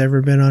Tyson's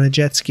ever been on a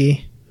jet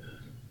ski?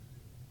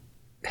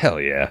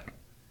 Hell yeah.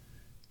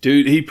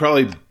 Dude, he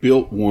probably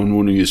built one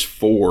when he was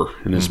 4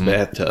 in his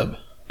bathtub.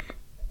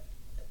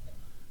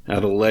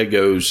 Out of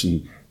Legos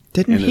and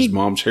his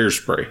mom's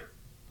hairspray.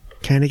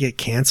 Kind of get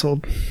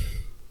canceled?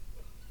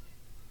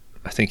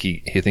 I think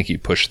he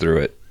pushed through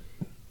it.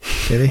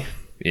 Did he?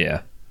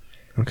 Yeah.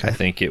 Okay. I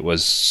think it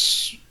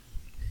was...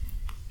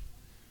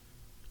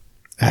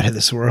 Out of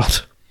this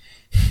world.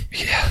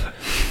 Yeah.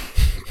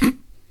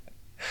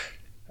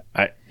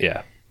 I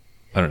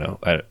don't know.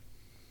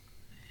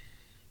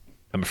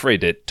 I'm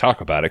afraid to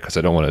talk about it because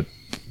I don't want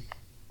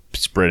to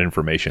spread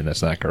information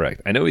that's not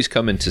correct. I know he's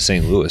coming to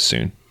St. Louis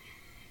soon.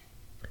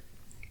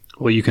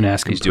 Well, you can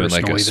ask him. He's doing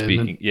like a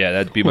speaking. Yeah,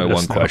 that'd be my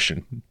one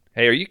question.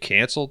 Hey, are you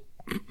canceled?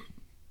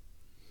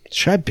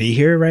 Should I be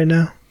here right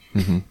now?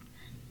 Mm-hmm.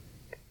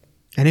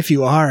 And if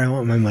you are, I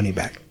want my money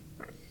back.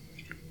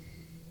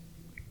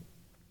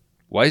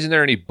 Why isn't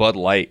there any Bud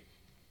Light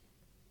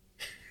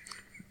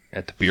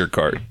at the beer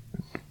cart?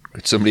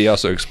 Could somebody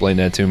also explain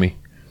that to me?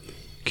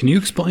 Can you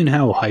explain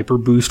how Hyper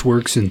Boost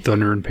works in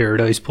Thunder in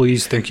Paradise,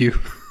 please? Thank you.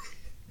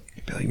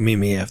 Be like, meet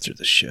me after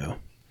the show.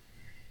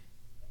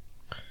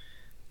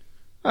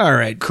 All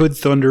right. Could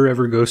thunder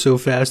ever go so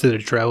fast that it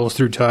travels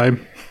through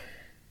time?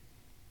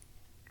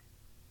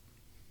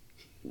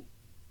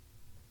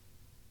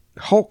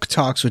 Hulk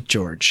talks with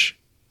George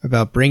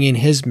about bringing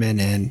his men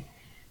in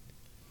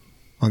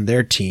on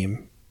their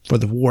team for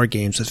the war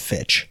games with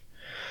Fitch.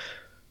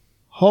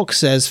 Hulk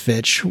says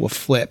Fitch will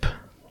flip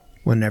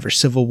whenever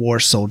Civil War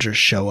soldiers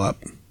show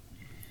up.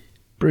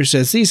 Bruce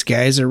says these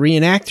guys are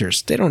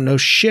reenactors. They don't know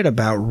shit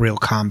about real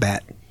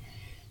combat.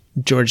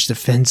 George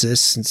defends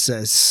this and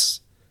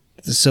says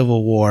the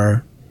Civil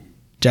War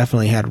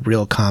definitely had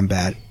real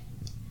combat.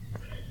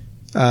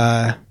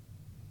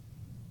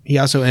 He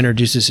also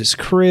introduces his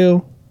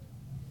crew.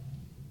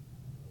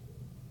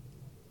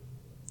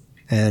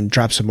 and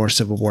drops some more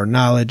Civil War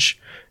knowledge.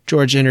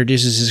 George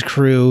introduces his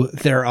crew.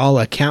 They're all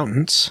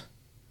accountants.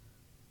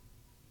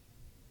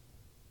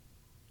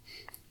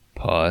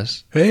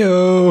 Pause.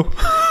 Heyo.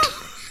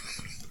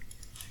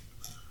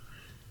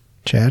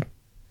 Chad?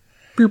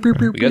 We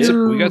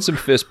got some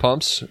fist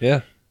pumps.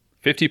 Yeah.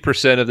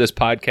 50% of this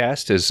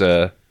podcast is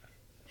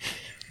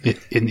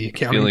In the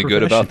accounting feeling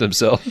good about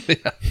themselves.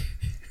 Yeah.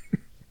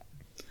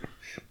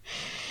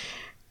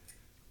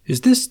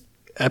 Is this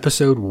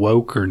episode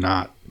woke or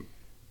not?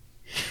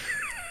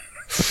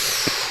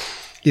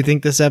 Do you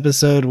think this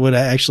episode would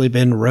have actually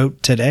been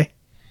wrote today?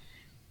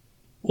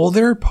 Well,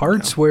 there are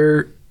parts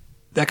where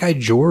that guy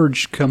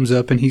George comes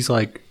up and he's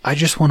like, I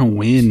just want to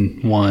win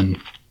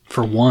one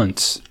for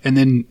once. And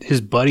then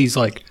his buddy's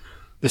like,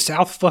 the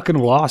South fucking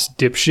lost,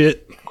 dipshit.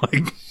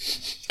 Like,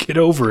 get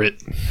over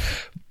it.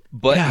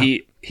 But Yeah.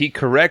 he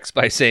corrects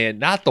by saying,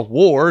 not the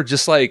war,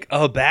 just like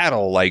a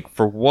battle. Like,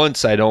 for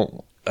once, I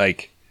don't,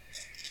 like...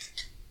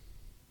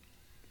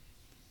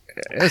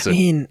 It's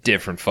a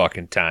different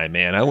fucking time,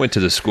 man. I went to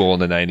the school in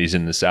the 90s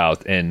in the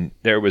South, and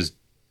there was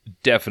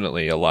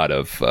definitely a lot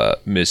of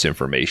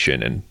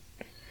misinformation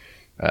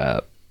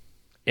and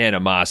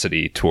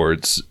animosity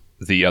towards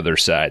the other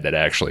side that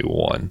actually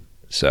won.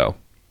 So,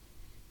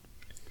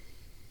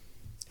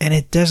 And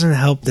it doesn't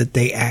help that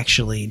they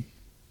actually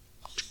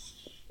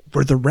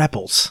were the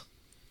rebels.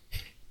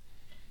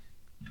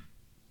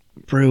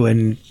 Brew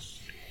and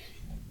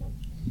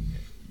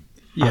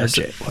Yeah,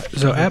 RJ.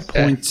 so at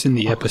points in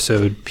the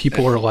episode,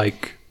 people are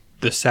like,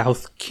 the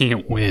South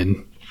can't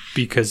win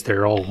because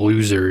they're all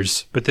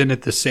losers. But then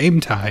at the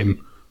same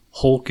time,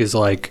 Hulk is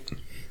like,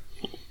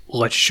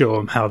 let's show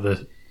them how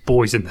the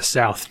boys in the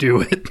South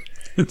do it.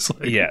 It's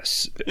like,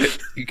 yes,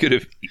 you could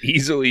have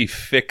easily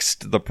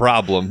fixed the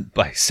problem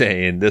by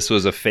saying this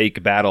was a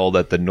fake battle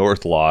that the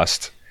North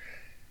lost,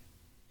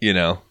 you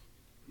know,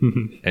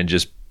 and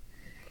just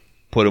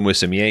put them with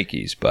some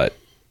Yankees. But,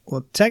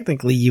 well,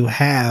 technically you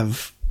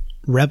have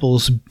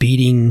rebels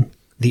beating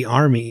the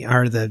army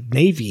or the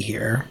navy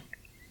here.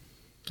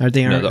 Are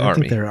they? No, the I army.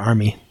 think they're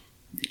army.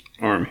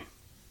 Army.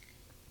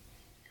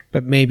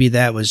 But maybe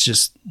that was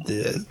just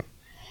the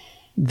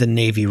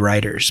navy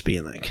writers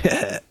being like,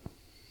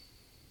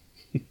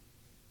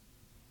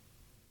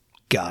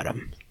 got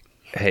him.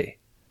 hey,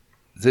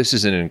 this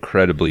is an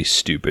incredibly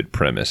stupid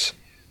premise.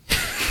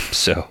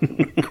 So,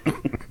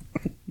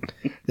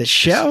 The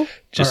show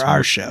Just or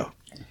our show?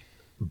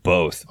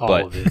 both, All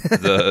but of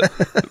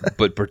it.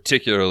 but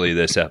particularly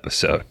this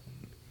episode.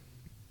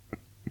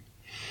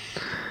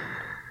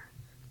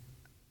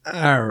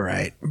 All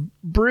right.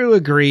 Brew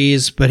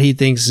agrees, but he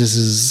thinks this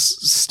is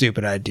a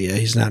stupid idea.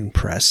 He's not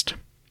impressed.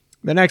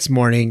 The next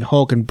morning,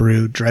 Hulk and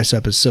Brew dress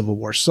up as Civil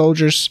War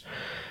soldiers.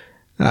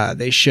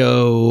 They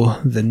show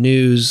the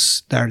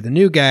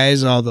new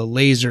guys all the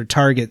laser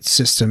target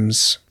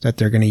systems that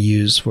they're going to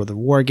use for the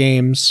war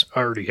games.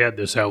 I already had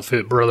this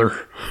outfit,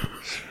 brother.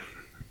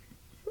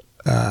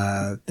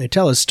 They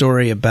tell a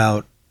story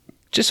about...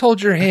 Just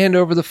hold your hand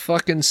over the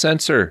fucking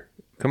sensor.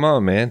 Come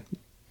on, man.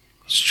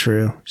 It's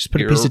true. Just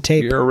put a piece of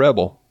tape. You're a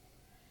rebel.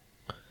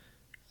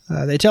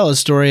 They tell a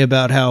story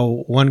about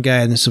how one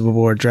guy in the Civil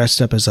War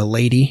dressed up as a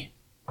lady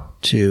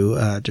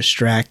to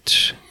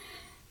distract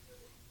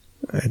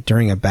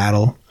during a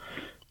battle.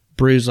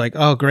 Brew's like,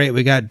 oh, great,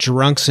 we got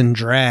drunks and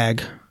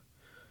drag.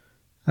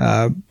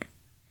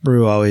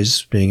 Brew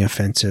always being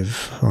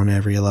offensive on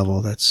every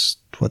level. That's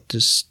what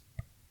this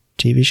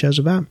TV show's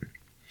about.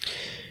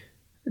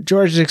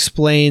 George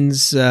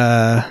explains, like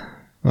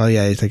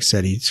I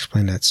said, he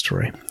explained that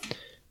story.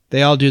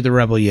 They all do the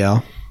rebel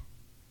yell.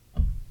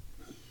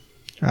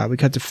 We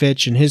cut to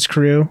Fitch and his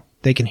crew.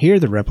 They can hear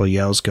the rebel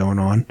yells going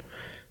on.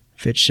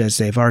 Fitch says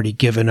they've already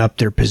given up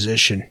their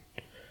position.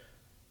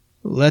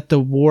 Let the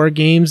war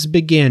games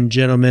begin,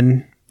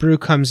 gentlemen. Brew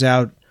comes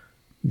out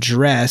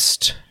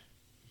dressed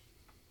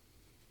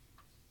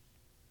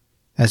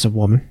as a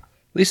woman.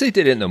 At least they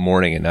did it in the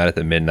morning and not at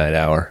the midnight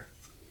hour.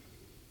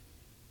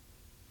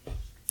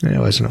 It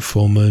wasn't a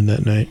full moon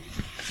that night.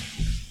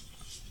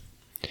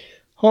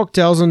 Hulk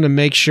tells him to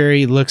make sure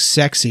he looks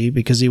sexy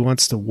because he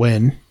wants to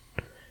win.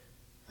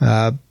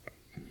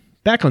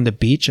 Back on the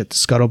beach at the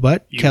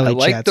Scuttlebutt, Kelly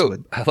chats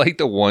with... I like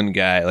the one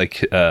guy,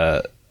 like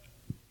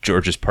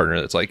George's partner,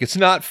 that's like, it's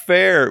not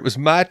fair. It was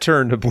my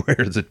turn to wear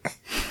the...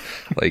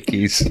 Like,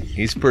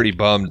 he's pretty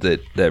bummed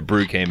that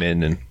Brew came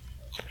in and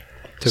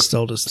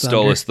Stole his thunder.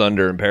 stole his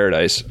thunder in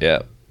paradise.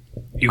 Yeah.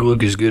 You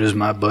look as good as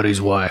my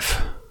buddy's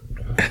wife.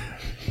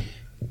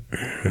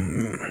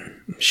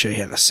 Show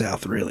you how the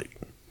South really...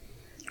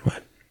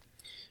 What?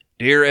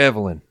 Dear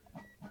Evelyn,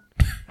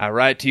 I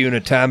write to you in a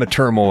time of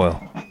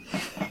turmoil.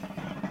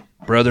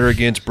 Brother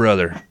against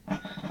brother.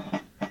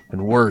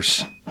 And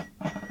worse,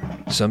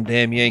 some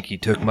damn Yankee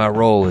took my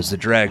role as the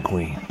drag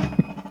queen.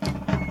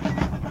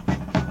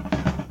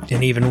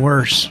 And even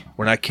worse,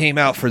 When I came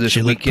out for this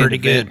she looked weekend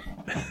pretty event, good.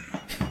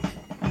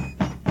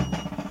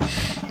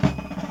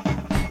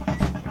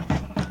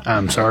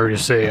 I'm sorry to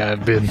say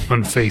I've been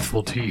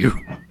unfaithful to you.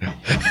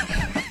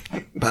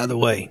 By the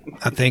way,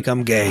 I think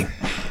I'm gay.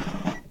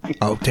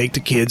 I'll take the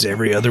kids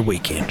every other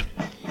weekend.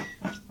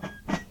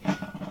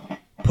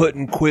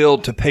 Putting quill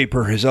to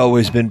paper has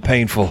always been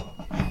painful,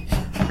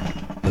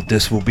 but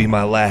this will be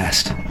my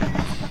last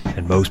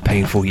and most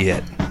painful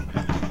yet.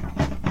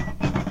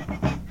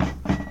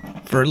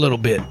 For a little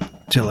bit,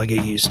 till I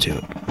get used to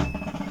it.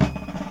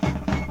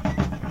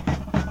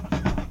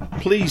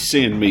 Please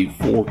send me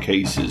 4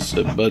 cases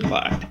of Bud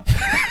Light.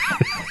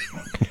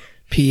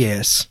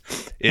 P.S.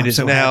 It I'm is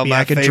so now happy my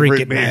I can favorite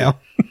drink it beer. now.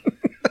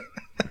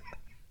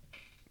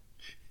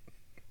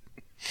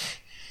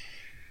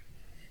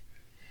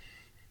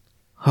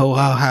 Oh,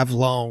 I'll have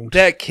longed.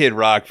 That Kid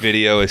Rock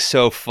video is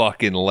so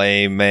fucking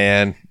lame,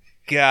 man.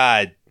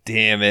 God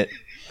damn it.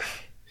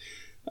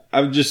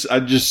 I've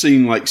just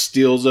seen like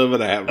stills of it.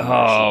 I haven't.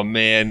 Oh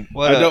man,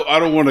 I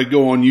don't want to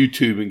go on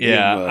YouTube and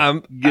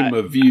give him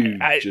a view.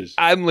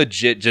 I'm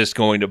legit just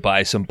going to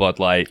buy some Bud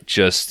Light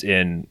just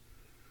in,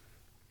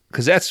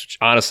 because that's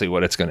honestly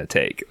what it's going to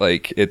take.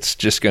 Like, it's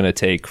just going to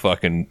take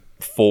fucking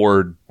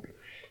Ford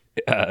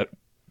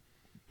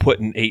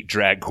putting 8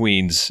 drag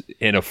queens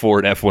in a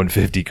Ford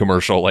F-150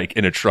 commercial, like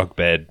in a truck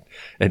bed,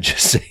 and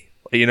just say,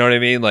 you know what I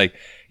mean? Like,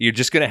 you're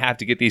just going to have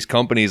to get these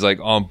companies like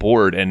on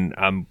board, and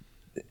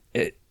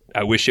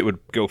I wish it would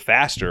go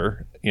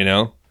faster, you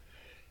know,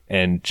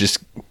 and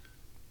just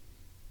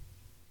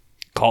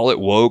call it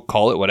woke,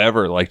 call it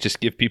whatever, like just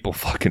give people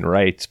fucking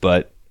rights.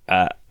 But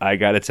I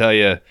got to tell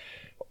you,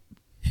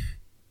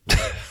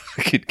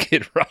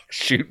 Kid Rock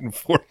shooting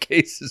 4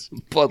 cases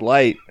of Bud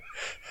Light.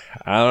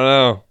 I don't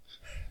know.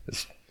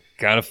 It's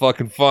kind of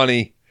fucking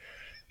funny.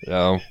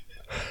 So.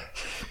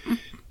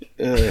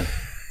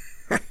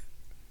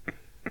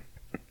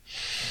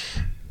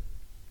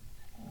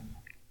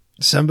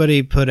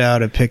 Somebody put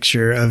out a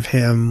picture of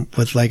him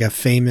with like a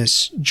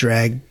famous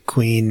drag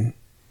queen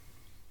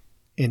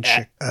in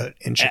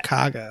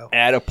Chicago.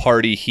 At a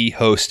party he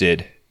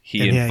hosted,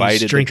 he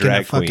invited the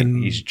drag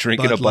queen. He's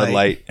drinking a Bud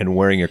Light and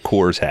wearing a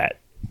Coors hat.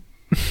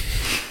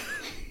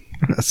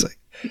 I was like,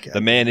 God.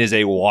 The man is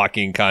a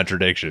walking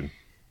contradiction.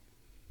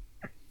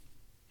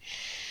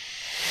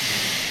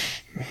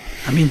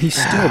 I mean, he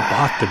still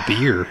bought the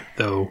beer,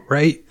 though,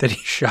 right? That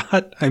he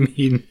shot? I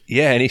mean...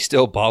 Yeah, and he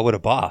still bought with a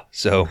ba.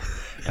 So,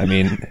 I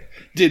mean...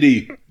 Did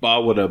he buy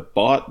would have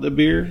bought the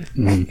beer?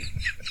 Mm.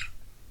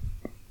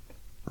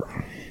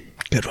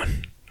 Good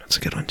one. That's a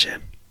good one,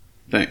 Chad.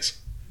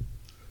 Thanks.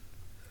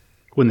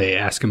 When they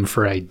ask him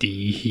for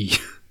ID, he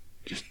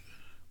just...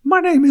 My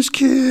name is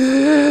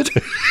Kid!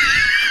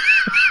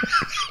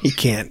 He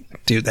can't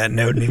do that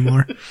note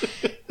anymore.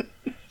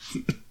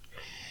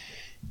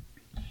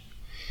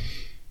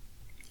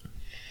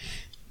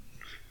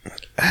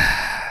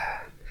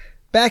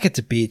 Back at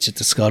the beach at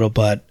the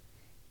Scuttlebutt,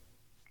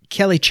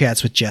 Kelly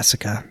chats with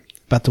Jessica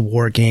about the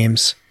war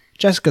games.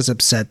 Jessica's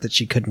upset that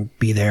she couldn't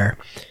be there,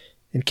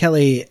 and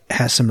Kelly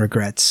has some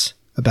regrets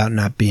about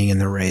not being in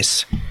the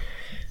race.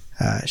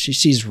 She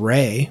sees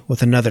Ray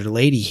with another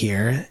lady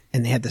here,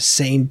 and they had the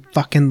same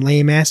fucking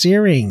lame-ass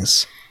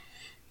earrings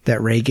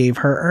that Ray gave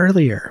her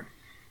earlier.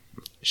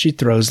 She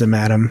throws them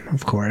at him,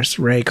 of course.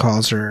 Ray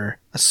calls her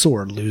a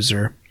sore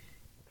loser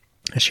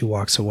as she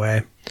walks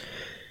away.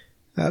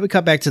 We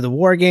cut back to the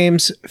war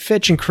games.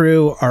 Fitch and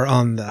crew are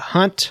on the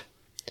hunt.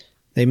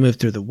 They move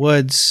through the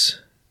woods.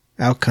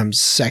 Out comes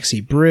Sexy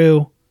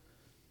Brew.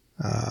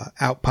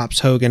 Out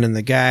pops Hogan and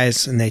the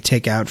guys, and they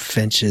take out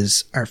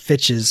Fitch's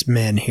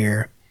men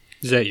here.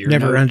 Is that your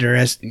Never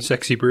underestimate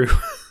Sexy Brew?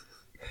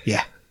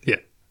 Yeah. Yeah.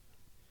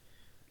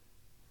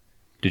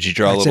 Did you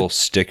draw a little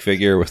stick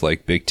figure with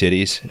like big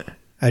titties?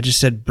 I just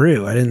said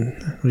Brew. I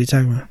didn't. What are you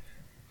talking about?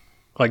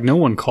 Like, no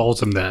one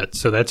calls him that,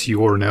 so that's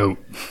your note.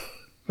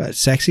 What,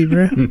 Sexy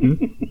Brew?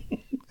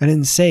 I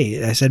didn't say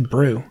it. I said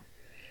Brew.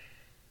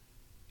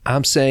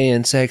 I'm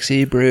saying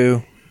Sexy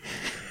Brew.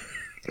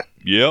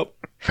 Yep.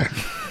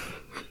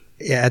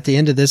 Yeah, at the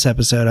end of this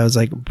episode, I was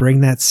like,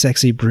 bring that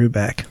Sexy Brew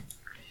back.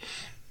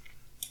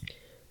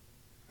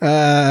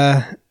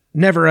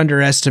 Never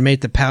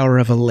underestimate the power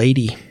of a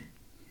lady.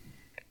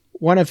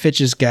 One of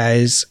Fitch's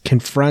guys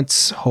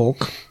confronts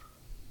Hulk,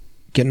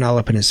 getting all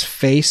up in his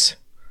face,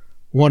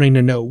 wanting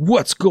to know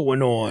what's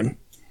going on.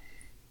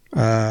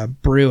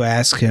 Brew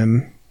asks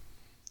him,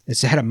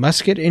 is that a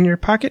musket in your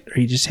pocket? Or are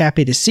you just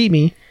happy to see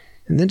me?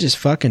 And then just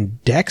fucking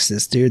decks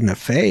this dude in the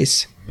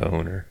face.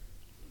 Boner.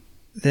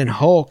 Then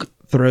Hulk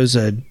throws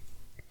a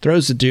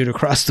dude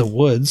across the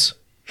woods.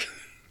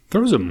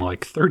 Throws him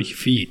like 30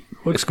 feet.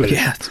 Looks good.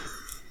 Yeah.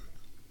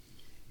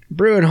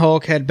 Brew and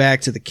Hulk head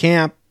back to the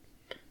camp.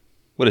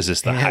 What is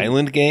this, the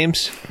Highland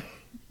Games?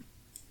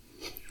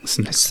 It's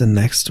the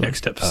next one.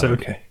 Next episode. Oh,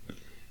 okay.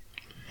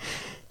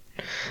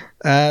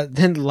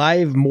 Then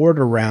live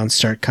mortar rounds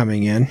start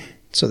coming in,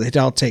 so they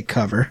all take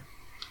cover.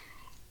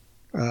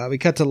 We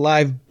cut to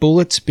live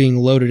bullets being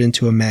loaded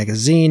into a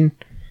magazine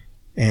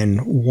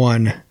and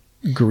 1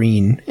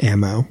 green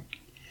ammo,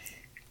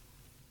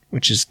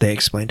 which is, they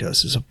explained to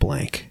us, is a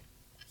blank.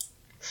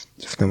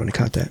 If no one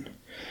caught that.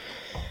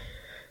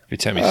 Every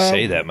time you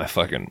say that, my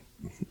fucking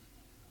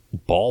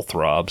ball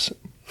throbs.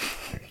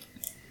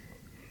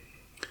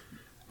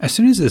 As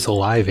soon as this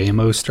live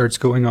ammo starts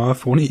going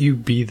off, wouldn't you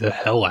be the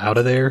hell out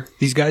of there?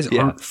 These guys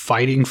aren't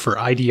fighting for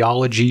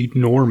ideology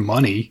nor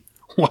money.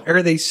 Why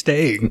are they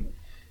staying?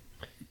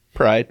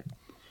 Pride.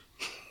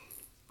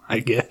 I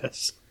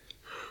guess.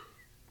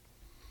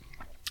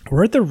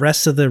 Where'd the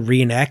rest of the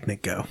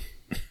reenactment go?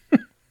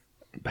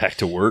 Back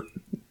to work.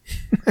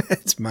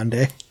 It's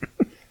Monday.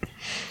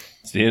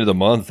 It's the end of the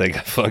month. They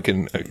got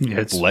fucking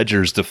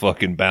ledgers to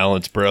fucking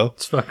balance, bro.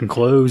 It's fucking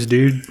closed,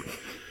 dude.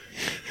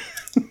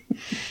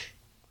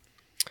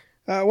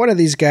 One of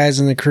these guys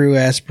in the crew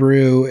asked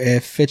Brew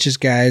if Fitch's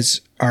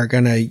guys are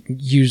going to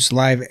use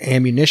live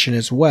ammunition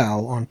as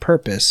well on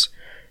purpose.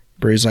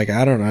 Brew's like,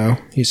 I don't know.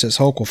 He says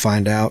Hulk will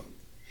find out.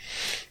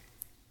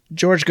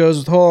 George goes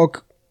with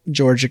Hulk.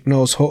 George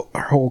ignores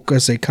Hulk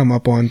as they come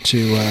up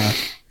onto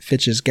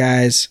Fitch's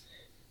guys.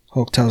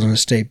 Hulk tells him to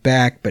stay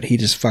back, but he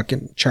just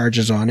fucking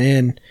charges on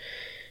in.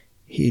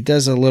 He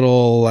does a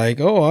little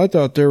like, oh, I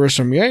thought there were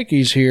some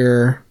Yankees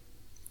here.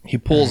 He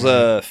pulls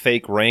a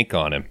fake rank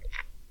on him.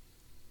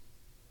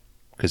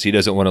 Because he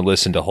doesn't want to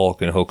listen to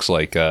Hulk, and Hulk's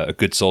like, a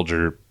good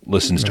soldier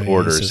listens to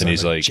orders, and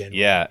he's like, general.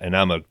 Yeah, and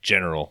I'm a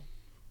general.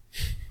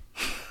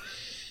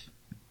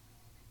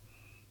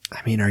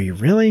 I mean, are you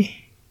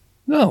really?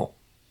 No.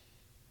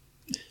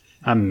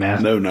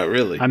 No, not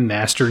really. I'm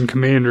master and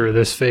commander of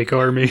this fake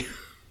army.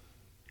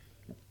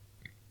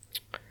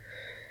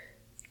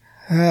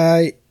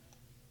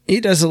 He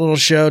does a little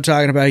show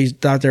talking about he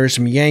thought there were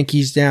some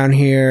Yankees down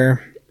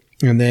here,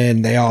 and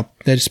then they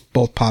just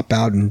both pop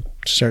out and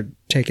start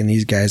taking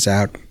these guys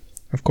out.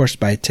 Of course,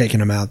 by taking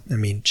them out, I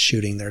mean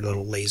shooting their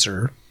little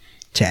laser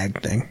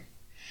tag thing.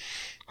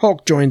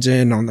 Hulk joins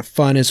in on the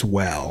fun as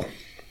well.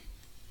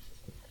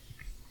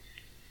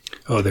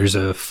 Oh, there's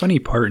a funny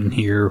part in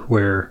here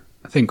where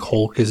I think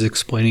Hulk is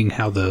explaining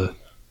how the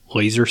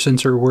laser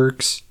sensor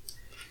works.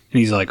 And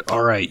he's like,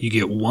 all right, you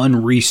get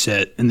one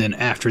reset, and then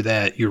after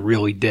that, you're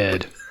really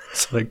dead.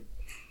 It's like,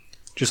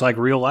 just like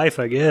real life,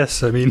 I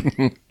guess. I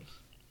mean...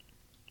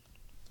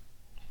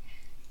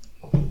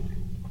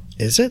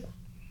 Is it,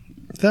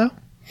 though?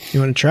 You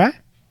want to try?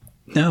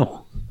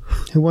 No.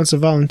 Who wants to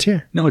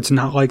volunteer? No, it's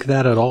not like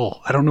that at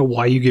all. I don't know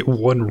why you get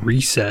one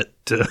reset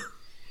to...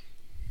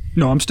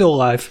 No, I'm still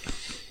alive.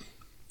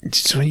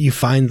 It's when you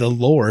find the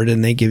Lord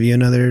and they give you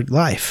another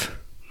life.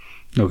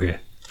 Okay.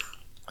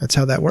 That's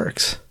how that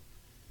works.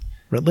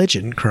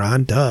 Religion,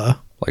 Kron, duh.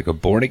 Like a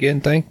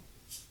born-again thing?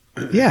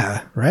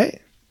 Yeah, right?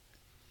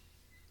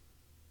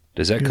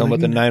 Does that come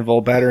with a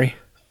 9-volt battery?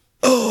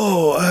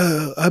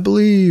 Oh, I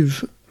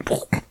believe...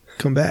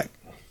 Come back.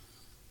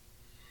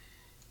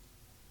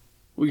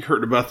 We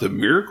heard about the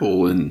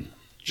miracle in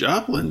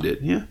Joplin,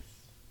 didn't you?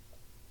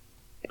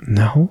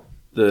 No.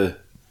 The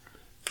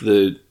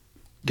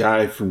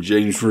guy from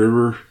James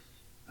River,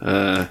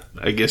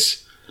 I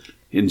guess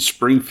in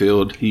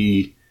Springfield,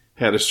 he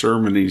had a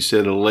sermon. He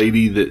said a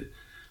lady that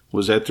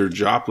was at their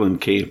Joplin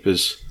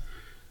campus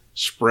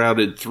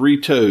sprouted 3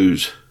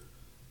 toes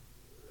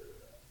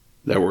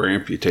that were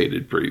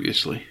amputated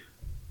previously.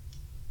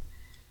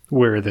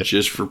 Where are they?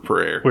 Just for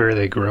prayer. Where are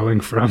they growing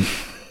from?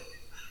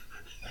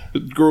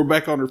 Grow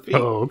back on her feet.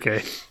 Oh,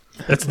 okay.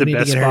 That's the We need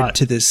best to get her spot.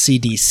 to the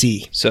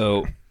CDC.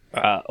 So,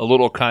 a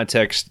little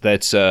context,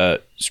 that's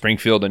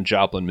Springfield and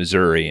Joplin,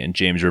 Missouri, and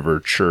James River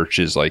Church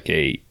is like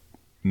a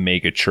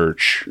mega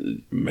church.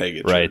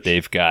 Mega right? church.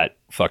 They've got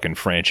fucking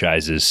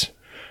franchises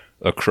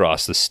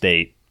across the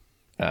state.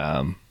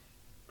 That's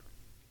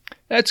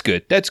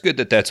good. That's good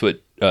that's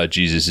what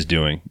Jesus is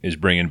doing, is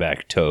bringing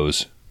back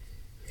toes.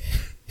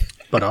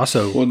 But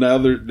also... Well, now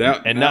they're...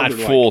 And now not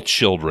they're full like,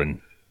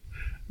 children.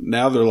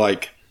 Now they're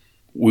like,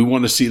 we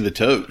want to see the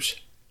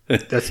toes.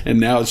 And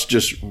now it's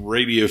just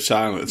radio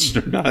silence.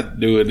 They're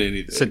not doing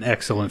anything. It's an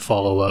excellent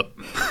follow-up.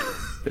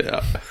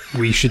 Yeah.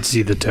 We should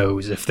see the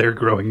toes if they're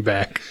growing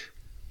back.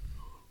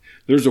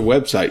 There's a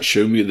website,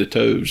 Show Me the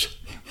Toes.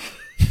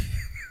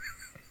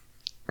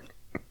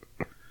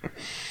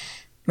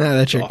 Now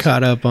that you're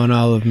caught up on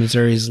all of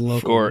Missouri's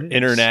local For news.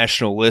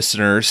 international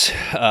listeners,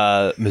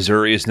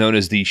 Missouri is known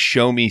as the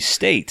Show Me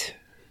State.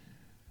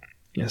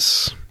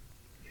 Yes.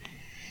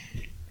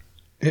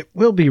 It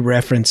will be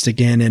referenced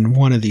again in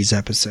one of these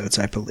episodes,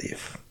 I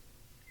believe.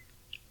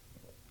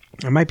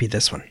 It might be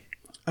this one.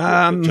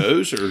 The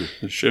toes or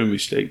the Show Me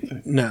State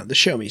thing? No, the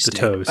Show Me State.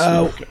 toes.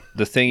 Okay.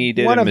 The thing he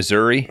did One in of-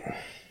 Missouri?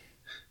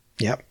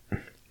 Yep.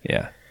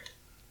 Yeah.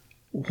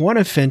 One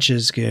of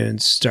Finch's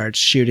goons starts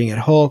shooting at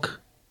Hulk,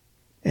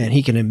 and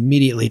he can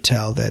immediately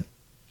tell that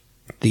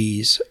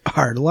these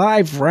are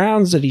live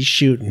rounds that he's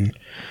shooting.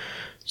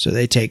 So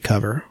they take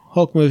cover.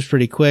 Hulk moves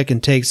pretty quick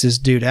and takes this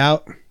dude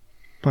out,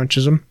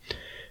 punches him.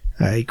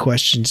 He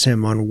questions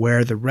him on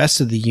where the rest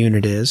of the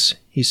unit is.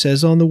 He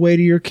says, on the way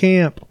to your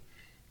camp.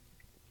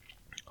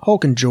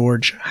 Hulk and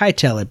George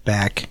hightail it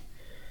back,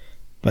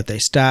 but they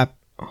stop.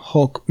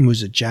 Hulk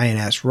moves a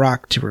giant-ass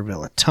rock to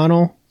reveal a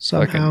tunnel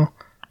somehow.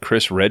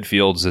 Chris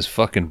Redfield's this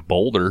fucking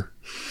boulder.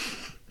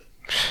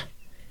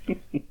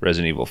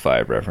 Resident Evil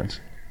 5 reference.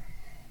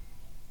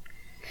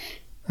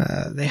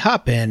 They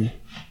hop in,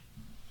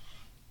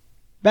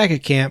 Back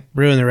at camp,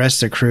 Brew and the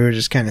rest of the crew are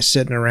just kind of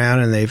sitting around,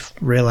 and they've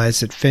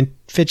realized that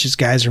Fitch's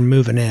guys are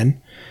moving in.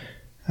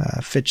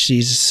 Fitch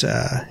sees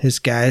his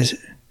guys.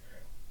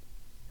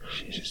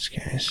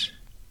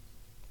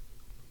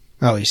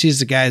 Oh, he sees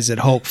the guys that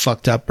Hulk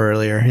fucked up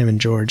earlier, him and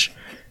George.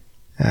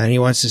 And he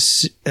wants to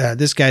see,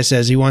 this guy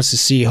says he wants to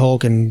see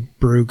Hulk and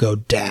Brew go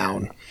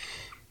down.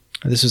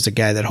 This was the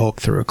guy that Hulk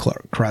threw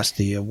across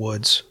the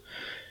woods.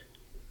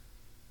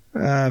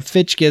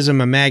 Fitch gives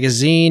him a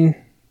magazine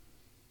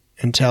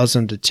and tells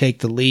him to take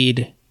the lead.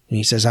 And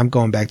he says, I'm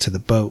going back to the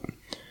boat.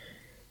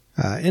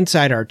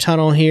 Inside our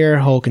tunnel here,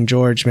 Hulk and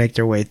George make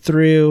their way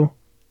through.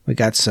 We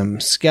got some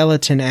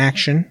skeleton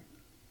action.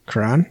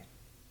 Kron?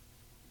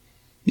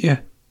 Yeah,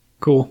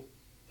 cool.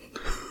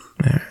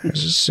 I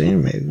was just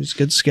saying, maybe it's a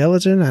good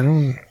skeleton.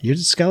 You're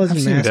the skeleton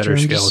I've seen master. better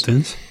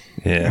skeletons.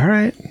 Yeah. All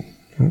right.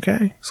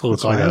 Okay. This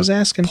looks That's why like I was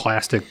asking.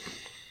 plastic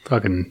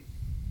fucking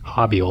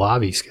Hobby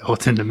Lobby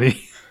skeleton to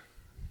me.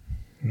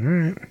 All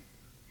right.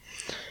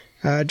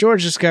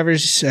 George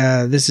discovers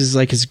this is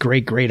like his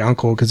great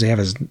uncle because he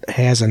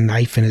has a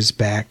knife in his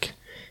back,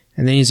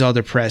 and then he's all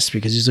depressed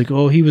because he's like,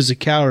 oh, he was a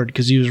coward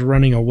because he was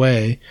running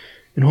away,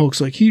 and Hulk's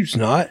like, he's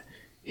not.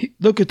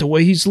 Look at the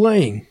way he's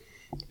laying.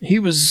 He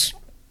was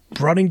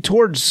running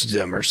towards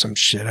them or some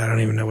shit. I don't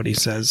even know what he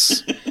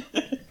says.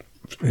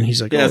 And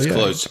he's like, Yeah, oh, it's yeah.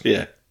 close.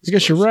 Yeah. I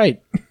guess you're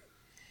right.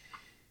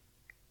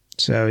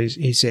 So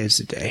he saves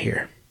the day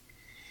here.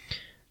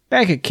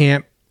 Back at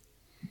camp,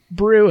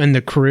 Brew and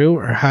the crew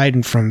are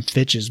hiding from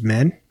Fitch's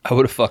men. I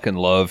would have fucking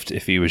loved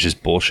if he was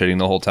just bullshitting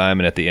the whole time,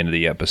 and at the end of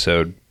the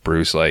episode,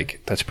 Bruce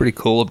like, that's pretty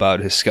cool about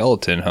his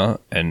skeleton, huh?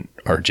 And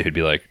RJ'd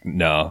be like,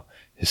 no,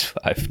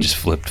 I just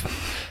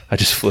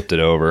flipped it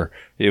over.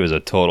 He was a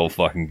total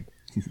fucking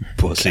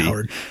pussy.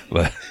 Coward.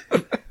 But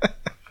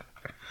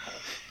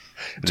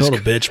Total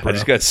bitch, bro. I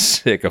just got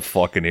sick of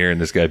fucking hearing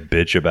this guy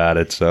bitch about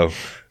it, so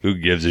who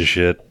gives a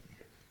shit?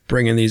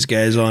 Bringing these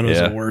guys on was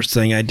Yeah. the worst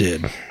thing I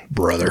did,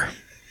 brother.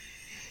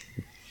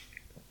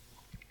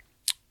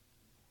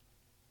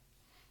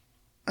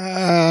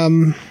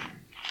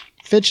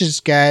 Fitch's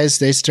guys,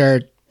 they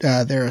start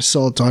their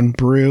assault on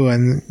Brew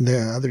and the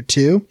other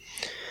two.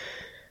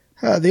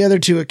 The other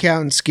two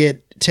accountants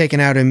get taken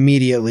out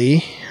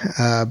immediately.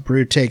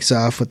 Brew takes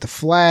off with the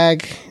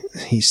flag.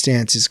 He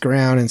stands his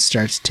ground and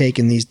starts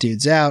taking these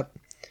dudes out.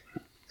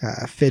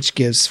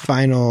 Fitch's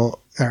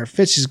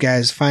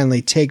guys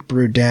finally take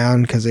Brew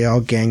down because they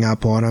all gang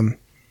up on him,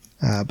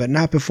 but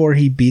not before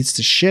he beats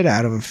the shit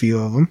out of a few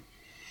of them.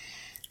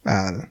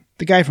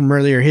 The guy from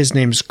earlier, his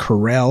name's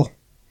Carell.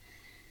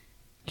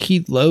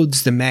 He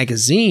loads the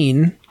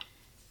magazine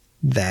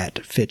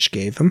that Fitch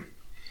gave him.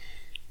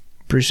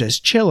 Bruce says,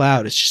 chill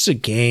out, it's just a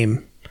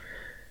game.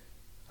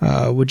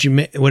 Would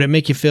it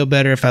make you feel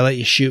better if I let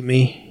you shoot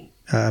me?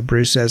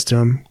 Bruce says to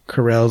him.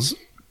 Carell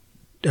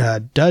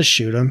does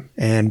shoot him,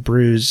 and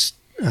Bruce's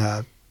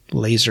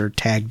laser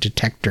tag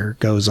detector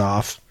goes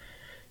off.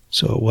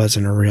 So it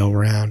wasn't a real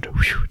round.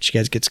 Whew, did you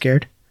guys get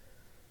scared?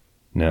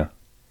 No.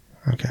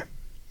 Okay.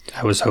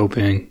 I was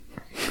hoping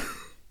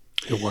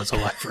it was a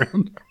life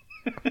round.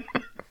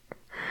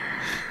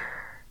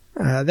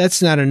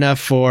 That's not enough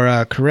for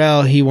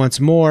Carell. He wants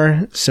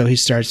more, so he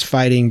starts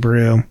fighting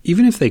Brew.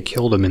 Even if they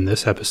killed him in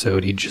this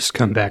episode, he'd just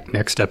come back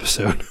next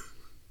episode.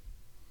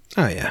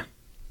 Oh, yeah.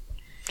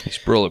 He's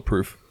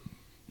bulletproof.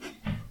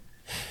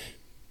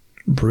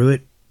 Brew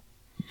it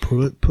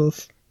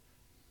poof.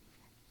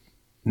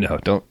 No,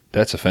 don't.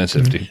 That's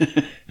offensive,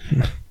 dude.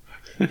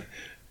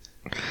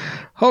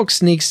 Hulk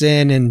sneaks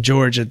in and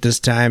George at this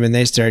time, and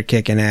they start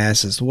kicking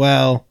ass as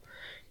well.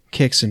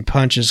 Kicks and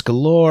punches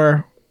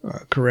galore.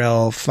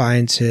 Carell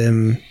finds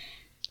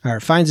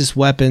his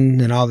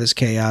weapon in all this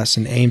chaos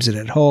and aims it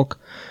at Hulk,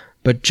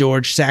 but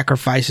George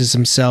sacrifices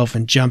himself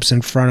and jumps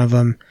in front of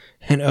him.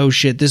 And oh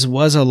shit, this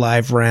was a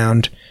live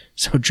round,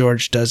 so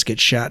George does get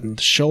shot in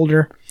the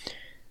shoulder.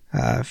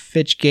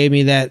 Fitch gave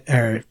me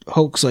that.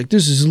 Hulk's like,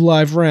 this is a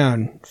live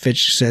round.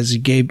 Fitch says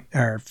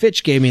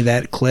Fitch gave me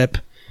that clip,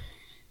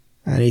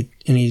 and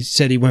he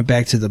said he went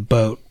back to the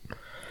boat.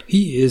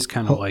 He is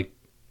kind of like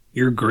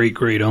your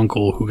great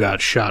uncle who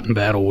got shot in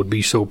battle would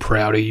be so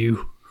proud of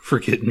you for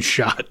getting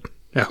shot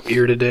out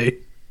here today.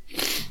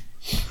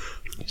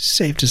 He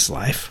saved his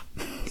life.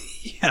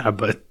 Yeah,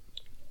 but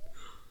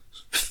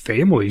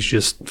family's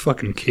just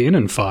fucking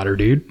cannon fodder,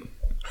 dude.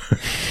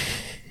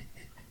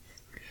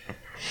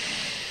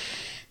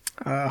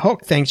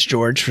 Hulk thanks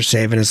George for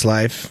saving his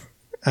life,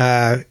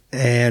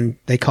 and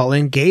they call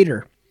in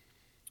Gator.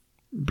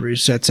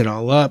 Bruce sets it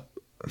all up.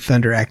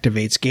 Thunder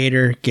activates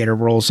Gator. Gator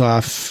rolls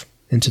off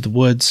into the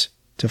woods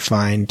to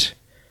find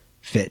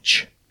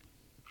Fitch.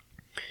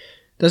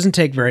 Doesn't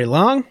take very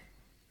long.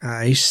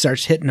 He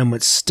starts hitting them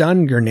with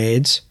stun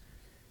grenades.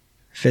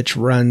 Fitch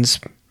runs,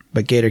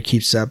 but Gator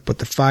keeps up with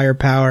the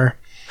firepower.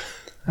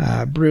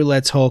 Brew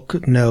lets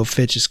Hulk know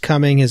Fitch is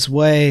coming his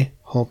way.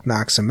 Hulk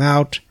knocks him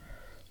out.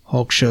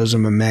 Hulk shows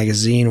him a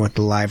magazine with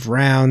the live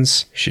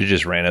rounds. Should have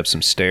just ran up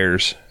some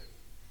stairs.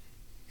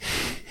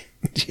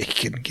 He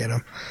couldn't get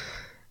him.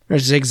 They're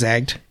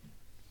zigzagged.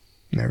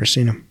 Never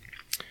seen him.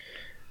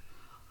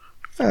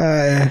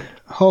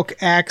 Hulk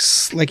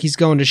acts like he's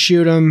going to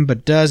shoot him,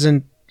 but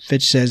doesn't.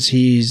 Fitch says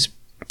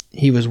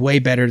he was way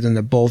better than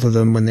the both of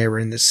them when they were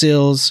in the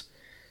SEALs.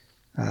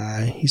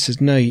 He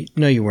says, no,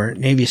 you weren't.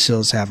 Navy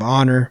SEALs have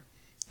honor.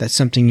 That's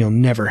something you'll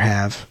never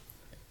have.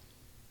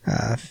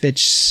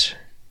 Fitch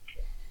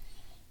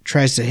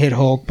tries to hit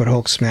Hulk, but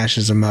Hulk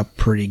smashes him up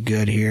pretty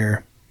good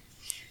here.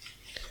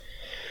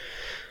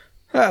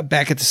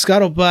 Back at the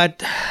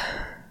scuttlebutt,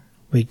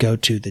 we go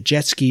to the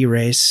jet ski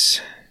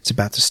race. It's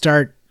about to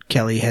start.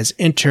 Kelly has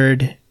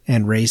entered,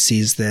 and Ray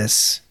sees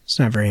this. He's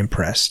not very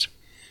impressed.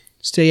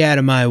 Stay out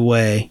of my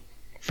way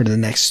for the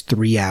next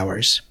 3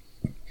 hours.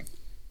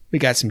 We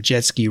got some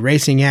jet ski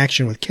racing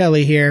action with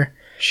Kelly here.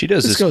 She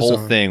does this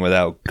whole thing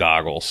without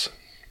goggles.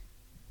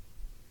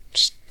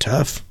 It's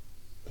tough.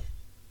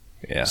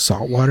 Yeah.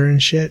 Salt water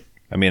and shit.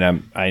 I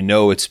mean, I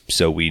know it's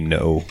so we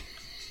know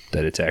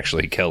that it's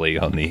actually Kelly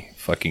on the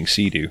fucking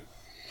Sea-Doo.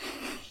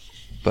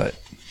 But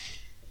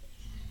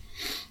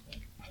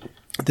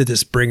did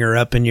this bring her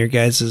up in your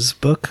guys'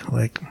 book?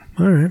 Like,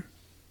 all right.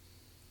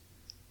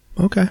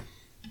 Okay.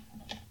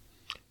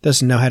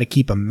 Doesn't know how to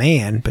keep a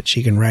man, but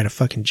she can ride a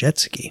fucking jet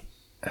ski.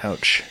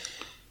 Ouch.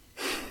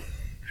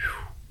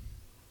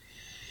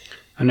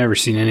 I've never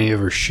seen any of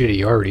her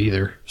shitty art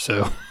either,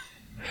 so.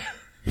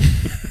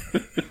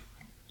 It's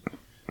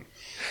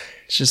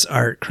just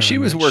art. She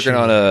was working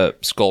on a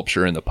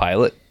sculpture in the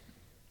pilot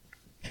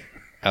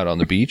out on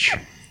the beach.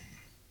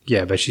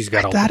 Yeah, I bet she's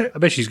got I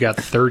bet she's got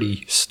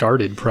 30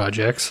 started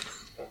projects.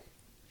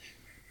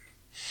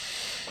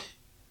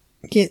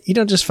 You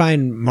don't just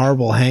find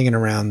marble hanging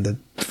around the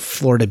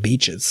Florida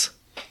beaches.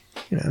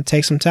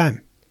 Take some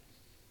time.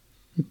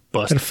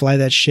 Gotta fly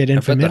that shit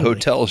in from Italy. The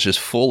hotel is just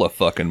full of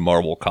fucking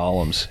marble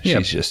columns. Yeah.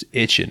 She's just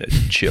itching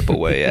to chip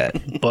away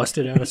at.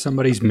 Busted out of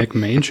somebody's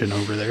McMansion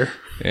over there.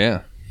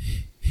 Yeah.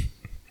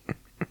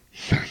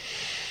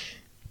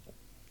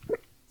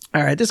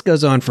 All right, this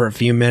goes on for a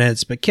few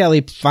minutes, but Kelly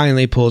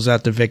finally pulls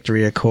out the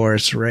victory, of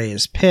course. Ray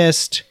is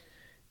pissed.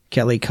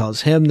 Kelly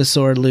calls him the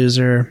sword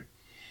loser.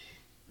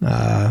 They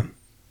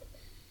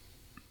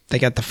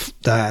got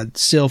the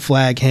SEAL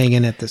flag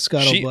hanging at the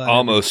scuttlebutt. She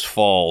almost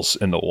falls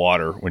in the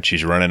water when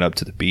she's running up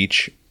to the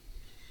beach,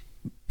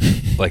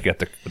 like at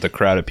the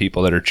crowd of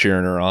people that are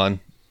cheering her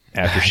on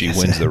after she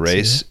wins the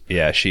race.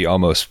 Yeah, she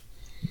almost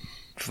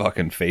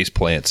fucking face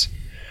plants.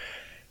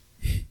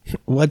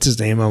 What's his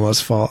name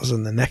almost falls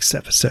in the next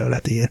episode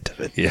at the end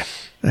of it. Yeah.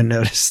 I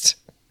noticed.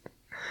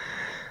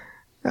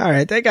 All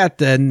right, they got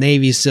the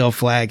Navy SEAL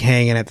flag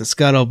hanging at the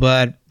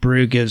scuttlebutt.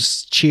 Brew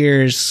gives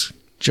cheers to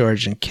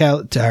George and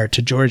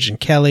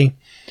Kelly.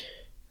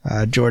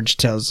 George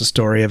tells the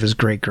story of his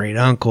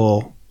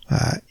great-great-uncle.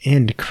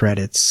 End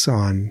credits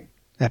on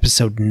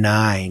episode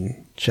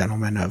 9,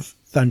 Gentlemen of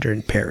Thunder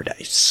in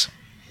Paradise.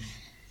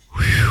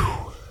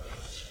 Whew.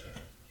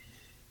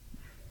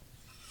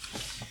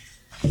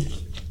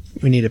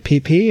 We need a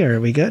PP, or are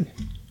we good?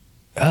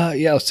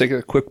 Yeah, let's take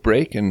a quick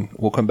break, and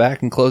we'll come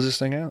back and close this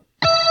thing out.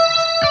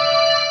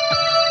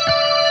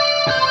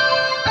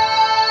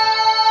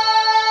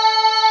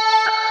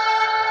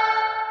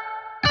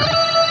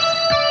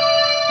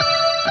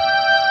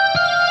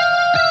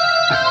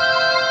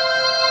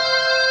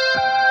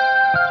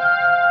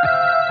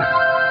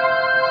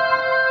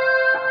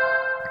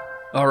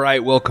 All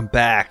right, welcome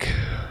back.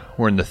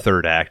 We're in the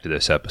third act of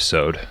this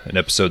episode, an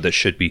episode that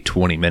should be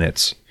 20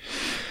 minutes.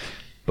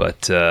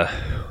 But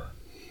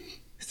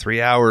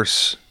 3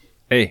 hours.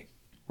 Hey,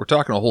 we're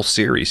talking a whole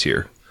series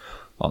here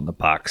on the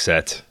box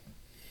set.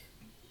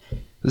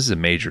 This is a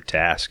major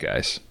task,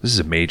 guys. This is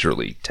a major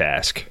league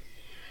task.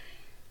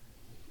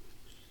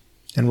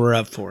 And we're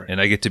up for it.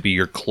 And I get to be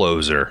your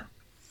closer.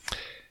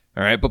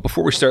 All right, but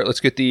before we start,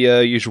 let's get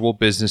the usual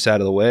business out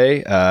of the way.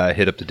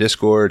 Hit up the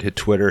Discord, hit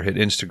Twitter, hit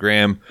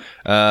Instagram.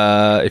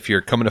 If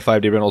you're coming to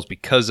 5 Day Rentals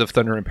because of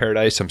Thunder in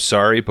Paradise, I'm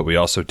sorry, but we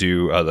also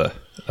do other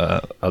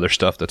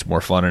stuff that's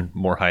more fun and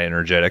more high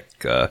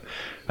energetic. I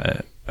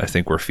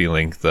think we're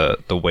feeling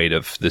the weight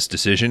of this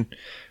decision,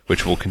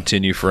 which will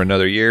continue for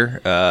another year.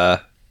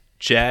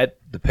 Chad,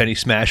 the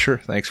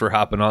PennySmasher, thanks for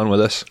hopping on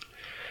with us.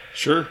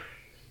 Sure.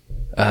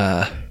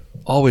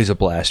 Always a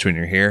blast when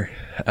you're here.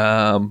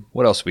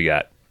 What else we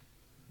got?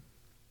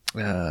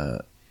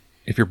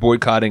 If you're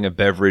boycotting a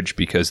beverage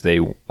because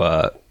they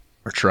are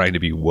trying to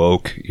be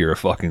woke, you're a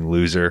fucking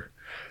loser.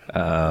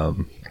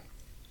 But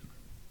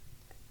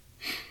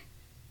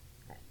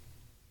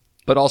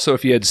also,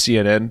 if you had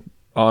CNN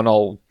on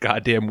all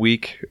goddamn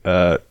week,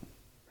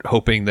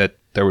 hoping that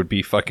there would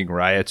be fucking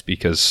riots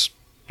because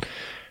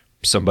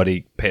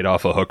somebody paid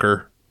off a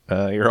hooker,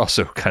 you're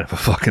also kind of a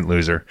fucking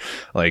loser.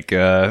 Like,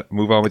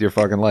 move on with your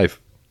fucking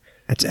life.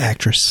 That's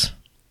actress.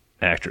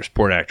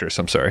 Porn actress,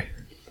 I'm sorry.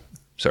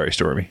 Sorry,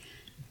 Stormy.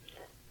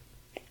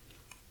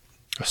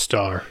 A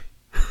star.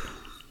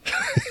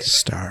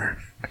 Star.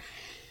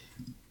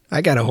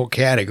 I got a whole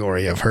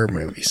category of her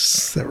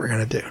movies that we're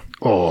going to do.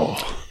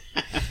 Oh.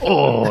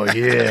 Oh,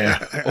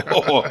 yeah.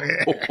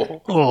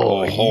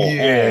 Oh,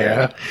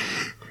 yeah.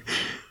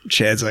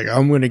 Chad's like,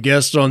 I'm going to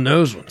guest on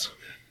those ones.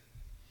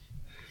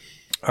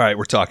 All right,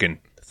 we're talking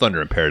Thunder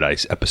in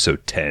Paradise,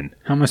 episode 10.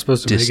 How am I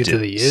supposed to make it to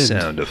the end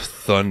Sound of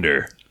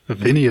thunder.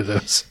 of any of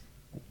those?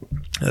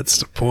 That's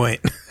the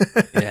point.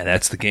 Yeah,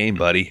 that's the game,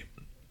 buddy.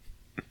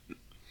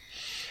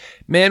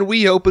 Man,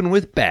 we open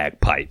with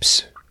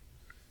bagpipes.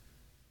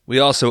 We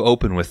also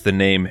open with the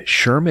name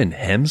Sherman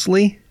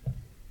Hemsley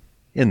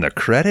in the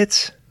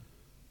credits.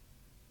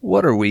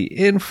 What are we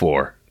in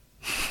for?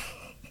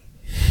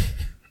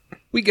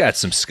 We got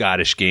some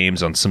Scottish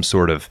games on some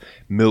sort of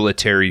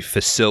military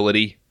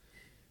facility.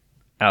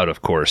 Out,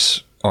 of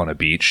course, on a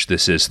beach.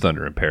 This is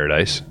Thunder in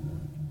Paradise.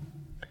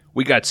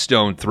 We got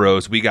stone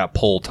throws. We got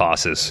pole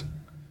tosses.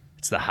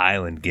 It's the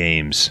Highland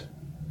Games.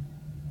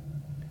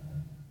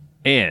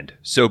 And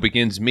so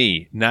begins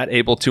me not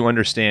able to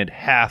understand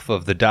half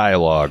of the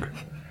dialogue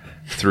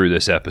through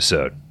this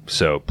episode.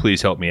 So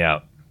please help me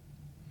out.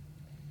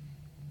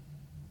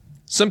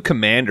 Some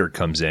commander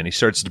comes in. He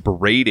starts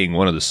berating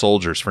one of the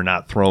soldiers for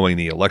not throwing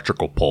the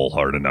electrical pole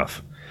hard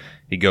enough.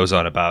 He goes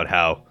on about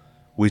how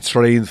we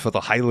trained for the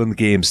Highland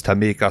Games to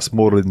make us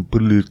more in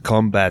bullet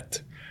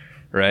combat.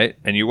 Right?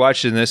 And you're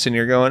watching this and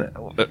you're going,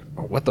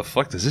 what the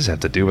fuck does this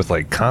have to do with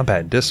like combat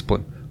and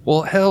discipline?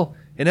 Well, hell,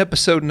 in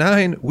episode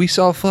 9, we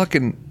saw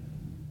fucking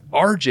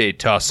RJ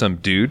toss some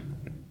dude.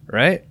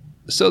 Right?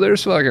 So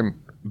there's fucking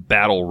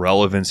battle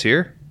relevance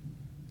here.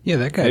 Yeah,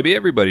 that guy. Maybe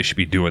everybody should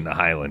be doing the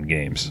Highland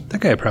Games.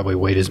 That guy probably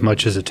weighed as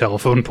much as a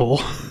telephone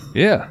pole.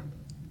 Yeah.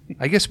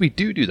 I guess we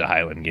do the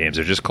Highland Games.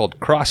 They're just called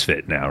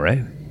CrossFit now,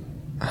 right?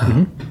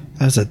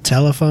 That was a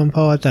telephone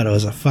pole? I thought it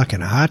was a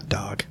fucking hot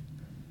dog.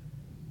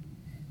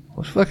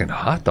 What fucking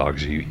hot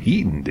dogs are you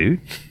eating, dude?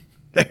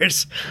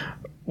 There's...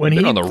 When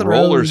Been he on the throws,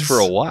 rollers for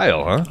a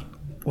while, huh?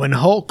 When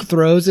Hulk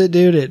throws it,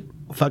 dude, it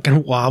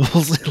fucking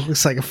wobbles. It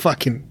looks like a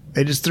fucking...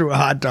 They just threw a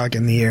hot dog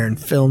in the air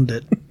and filmed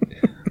it.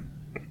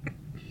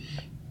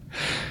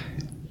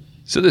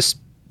 So this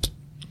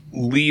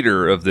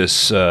leader of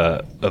this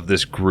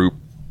group,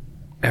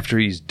 after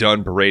he's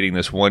done berating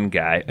this one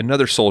guy,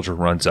 another soldier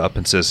runs up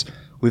and says,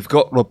 "We've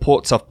got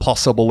reports of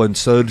possible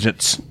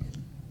insurgents."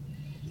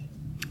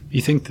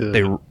 You think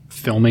the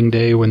filming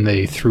day when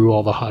they threw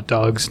all the hot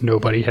dogs,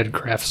 nobody had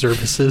craft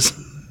services?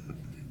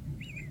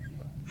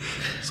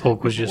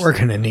 Hulk was just... We're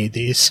gonna need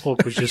these.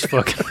 Hulk was just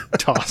fucking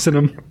tossing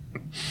them.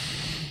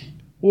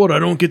 What, I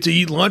don't get to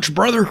eat lunch,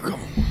 brother?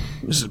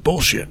 This is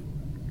bullshit.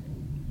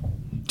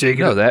 Take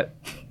it No, up. that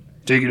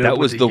Take it that up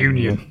was with the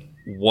union.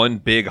 one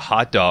big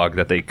hot dog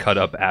that they cut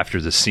up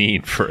after the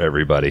scene for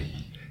everybody.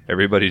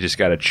 Everybody just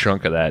got a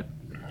chunk of that.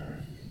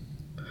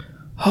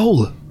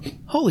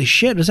 Holy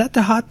shit, was that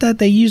the hot that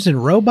they used in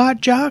Robot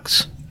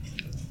Jocks?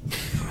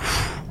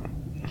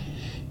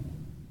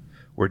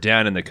 We're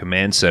down in the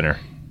command center.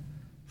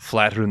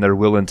 Flattering they're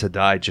willing to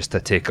die just to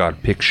take our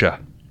picture.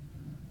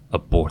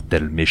 Abort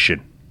their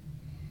mission.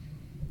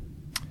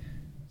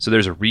 So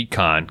there's a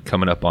recon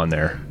coming up on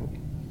their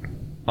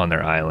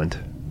island.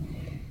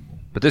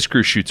 But this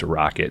crew shoots a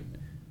rocket.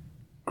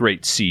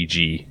 Great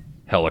CG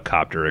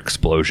helicopter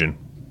explosion.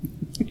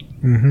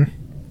 Mm-hmm.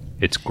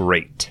 It's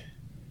great.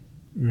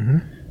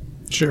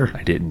 Mm-hmm. Sure.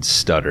 I didn't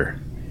stutter.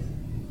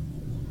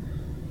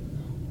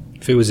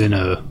 If it was in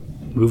a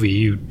movie,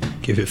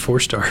 you'd give it 4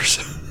 stars.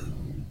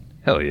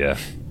 Hell yeah.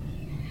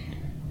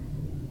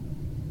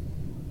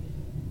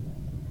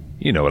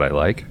 You know what I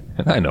like,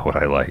 and I know what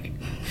I like.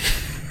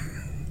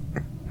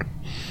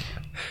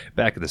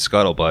 Back at the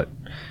scuttlebutt,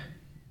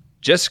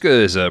 Jessica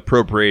has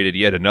appropriated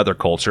yet another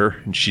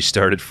culture, and she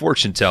started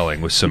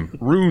fortune-telling with some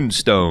rune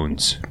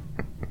stones.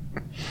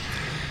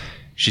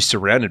 She's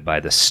surrounded by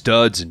the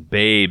studs and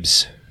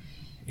babes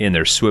in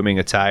their swimming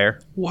attire.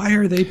 Why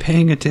are they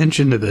paying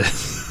attention to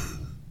this?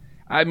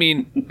 I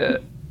mean,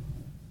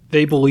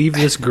 They believe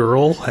this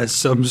girl has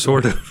some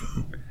sort of...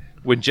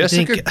 when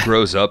Jessica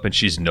grows up and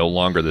she's no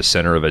longer the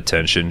center of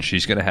attention,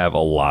 she's going to have a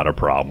lot of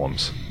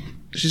problems.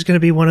 She's going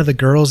to be one of the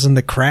girls in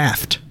The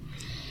Craft.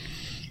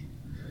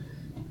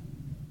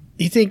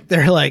 You think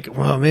they're like,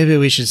 well, maybe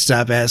we should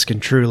stop asking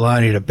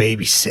Trulawney to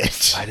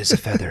babysit. Light as a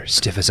feather,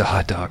 stiff as a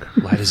hot dog.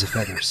 Light as a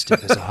feather,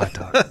 stiff as a hot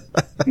dog.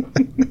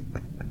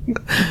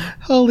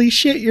 Holy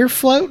shit, you're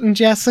floating,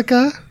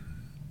 Jessica.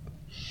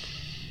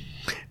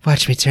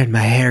 Watch me turn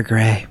my hair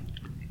gray.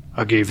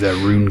 I gave that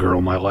rune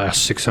girl my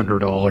last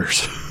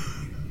 $600.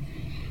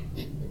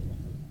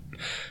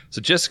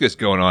 So Jessica's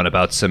going on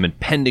about some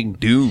impending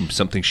doom,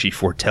 something she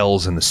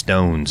foretells in the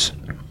stones.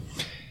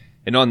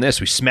 And on this,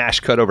 we smash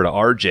cut over to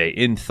RJ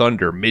in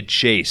Thunder,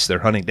 mid-chase. They're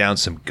hunting down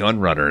some gun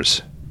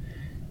runners.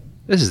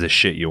 This is the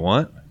shit you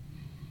want.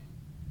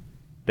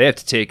 They have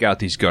to take out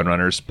these gun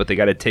runners, but they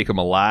got to take them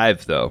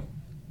alive, though.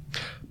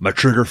 My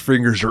trigger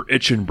fingers are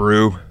itching,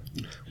 brew.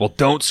 Well,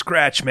 don't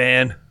scratch,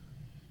 man.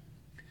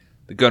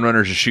 The gun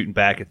runners are shooting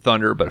back at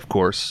Thunder, but of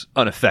course,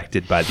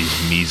 unaffected by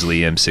these measly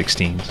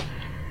M16s.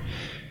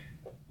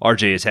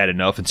 RJ has had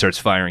enough and starts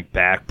firing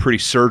back, pretty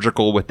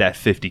surgical with that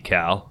 50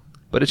 cal.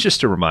 But it's just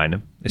to remind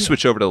him. They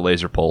switch over to the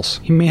laser pulse.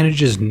 He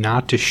manages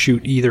not to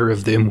shoot either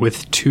of them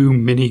with 2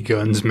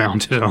 miniguns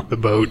mounted on the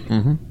boat.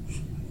 Mm-hmm.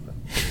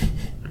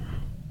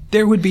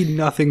 There would be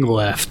nothing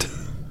left.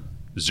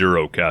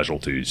 0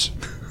 casualties.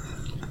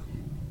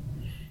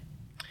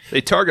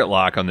 They target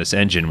lock on this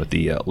engine with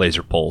the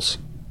laser pulse.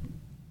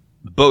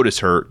 The boat is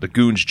hurt. The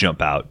goons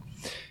jump out.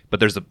 But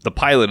there's the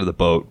pilot of the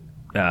boat.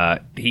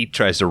 He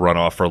tries to run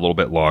off for a little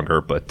bit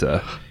longer, but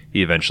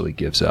he eventually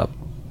gives up.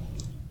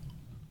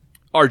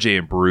 RJ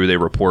and Brew, they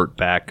report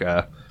back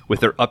with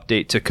their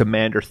update to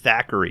Commander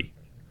Thackeray.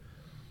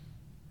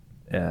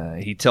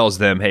 He tells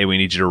them, hey, we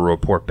need you to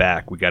report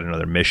back. We got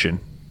another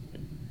mission.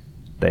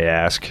 They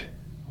ask,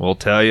 we'll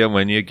tell you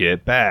when you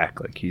get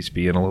back. Like he's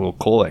being a little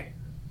coy.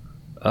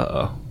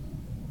 Uh-oh.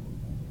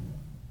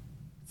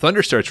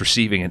 Thunder starts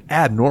receiving an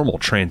abnormal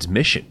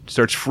transmission.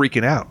 Starts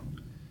freaking out.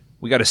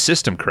 We got a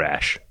system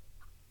crash.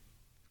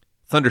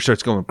 Thunder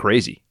starts going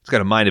crazy. It's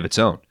got a mind of its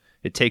own.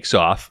 It takes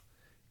off,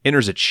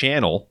 enters a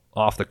channel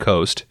off the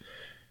coast,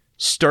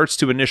 starts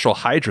to initial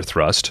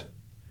hydrothrust,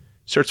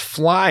 starts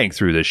flying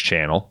through this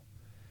channel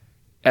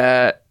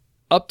at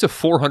up to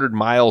 400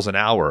 miles an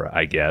hour,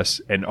 I guess,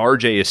 and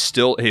RJ is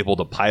still able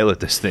to pilot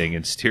this thing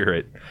and steer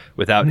it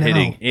without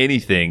hitting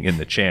anything in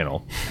the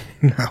channel.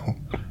 No.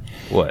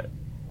 What?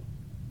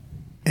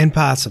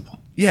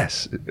 Impossible.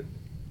 Yes.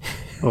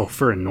 Oh,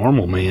 for a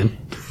normal man.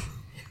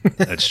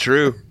 That's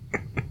true.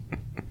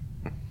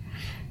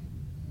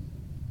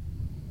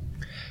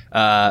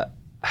 I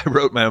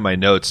wrote my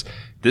notes.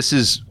 This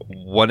is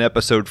one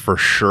episode for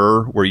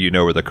sure where you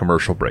know where the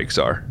commercial breaks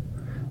are.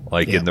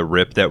 Like in the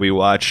rip that we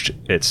watched,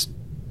 it's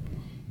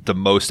the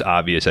most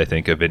obvious, I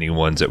think, of any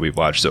ones that we've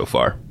watched so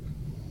far.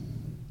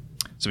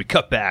 So we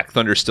cut back.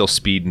 Thunder's still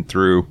speeding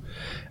through.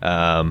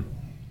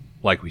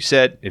 Like we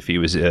said, if he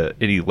was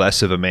any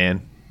less of a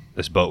man,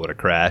 this boat would have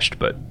crashed,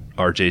 but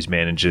RJ's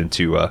managing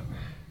to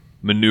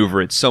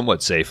maneuver it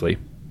somewhat safely.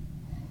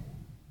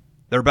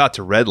 They're about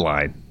to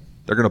redline.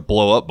 They're going to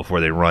blow up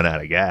before they run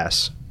out of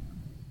gas.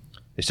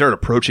 They start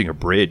approaching a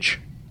bridge.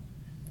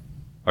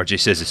 RJ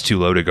says it's too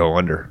low to go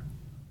under.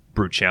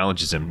 Brew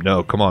challenges him.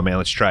 No, come on, man,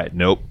 let's try it.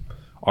 Nope.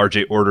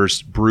 RJ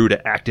orders Brew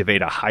to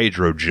activate a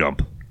hydro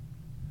jump.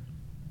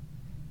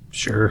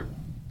 Sure.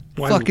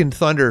 Fucking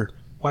Thunder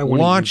why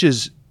wouldn't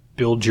launches... you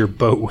build your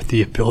boat with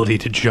the ability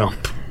to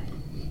jump?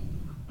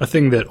 A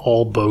thing that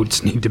all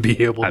boats need to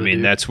be able to do. I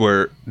mean, that's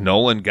where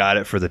Nolan got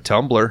it for the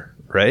tumbler,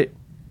 right?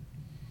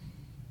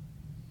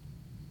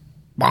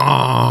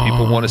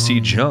 People want to see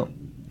jump.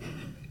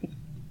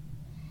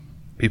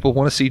 People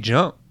want to see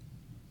jump.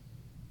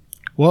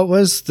 What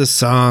was the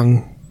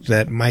song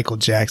that Michael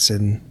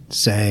Jackson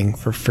sang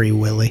for Free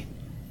Willy?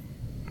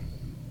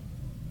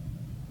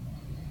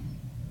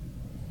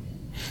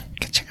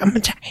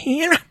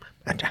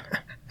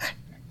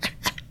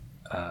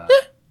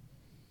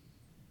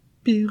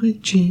 Billie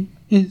Jean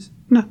is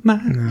not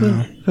my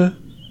lover.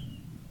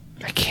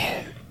 I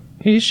can't.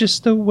 He's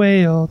just a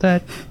whale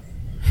that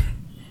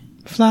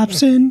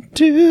Flops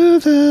into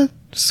the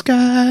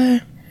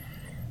sky.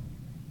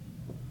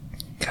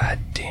 God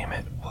damn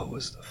it. What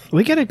was the...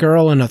 We get a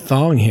girl in a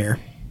thong here.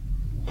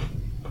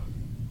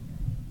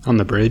 On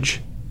the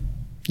bridge?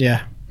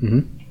 Yeah.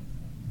 Mm-hmm.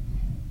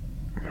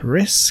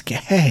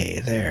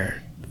 Risque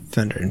there.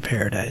 Thunder in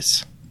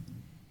Paradise.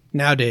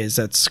 Nowadays,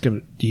 that's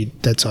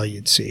all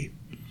you'd see.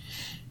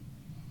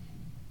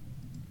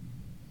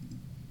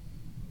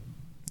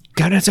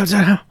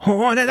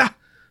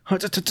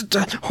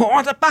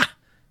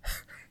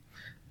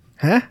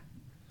 Huh?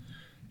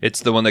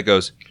 It's the one that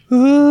goes...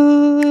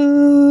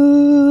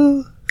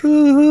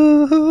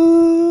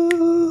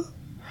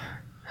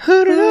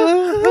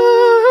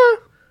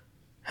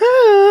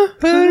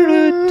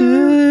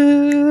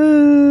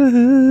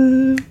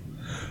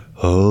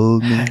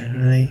 Hold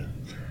me.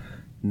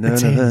 I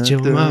say that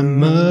you're my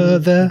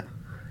mother,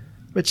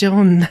 but you're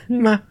not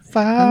my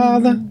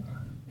father,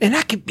 and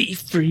I can be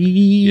free.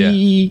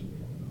 Yeah.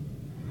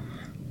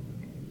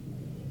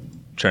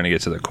 Trying to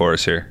get to the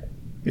chorus here.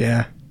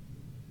 Yeah.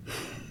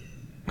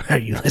 Are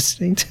you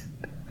listening to?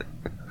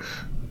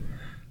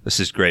 This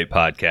is great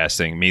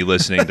podcasting. Me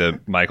listening to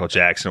Michael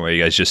Jackson while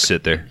you guys just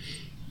sit there.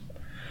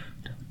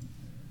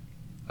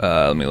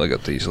 Let me look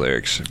up these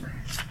lyrics.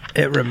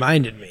 It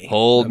reminded me.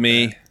 Hold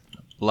me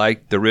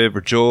like the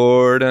River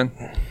Jordan,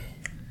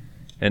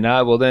 and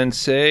I will then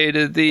say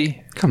to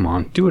thee, come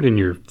on, do it in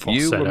your falsetto.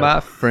 you were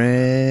my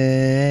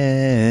friend.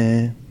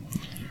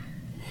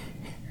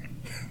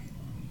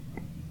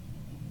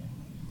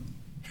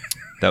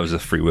 That was a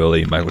Free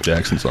Willy Michael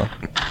Jackson song.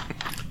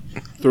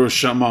 Throw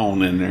some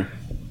on in there.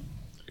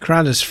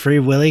 Kron, does Free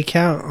Willy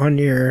count on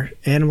your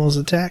animals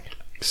attack?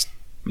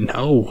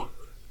 No.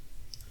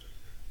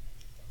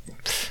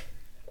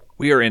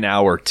 We are in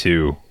hour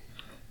 2.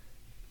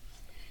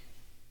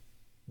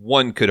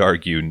 One could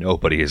argue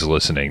nobody is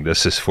listening.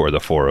 This is for the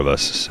 4 of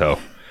us. So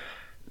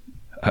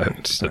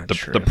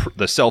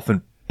the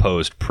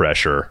self-imposed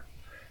pressure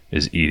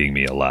is eating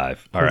me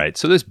alive. All right.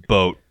 So this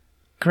boat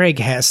Greg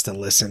has to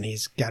listen.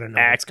 He's got to know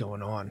what's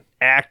going on.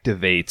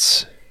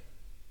 Activates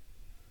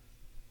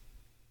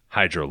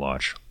hydro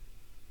launch.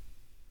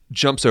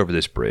 Jumps over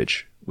this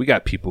bridge. We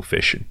got people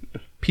fishing.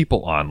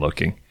 People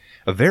onlooking.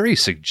 A very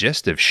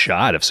suggestive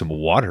shot of some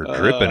water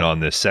dripping on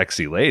this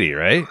sexy lady,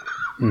 right?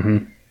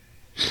 Mm-hmm.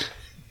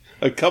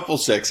 A couple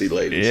sexy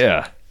ladies.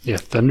 Yeah. Yeah,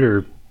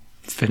 Thunder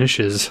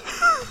finishes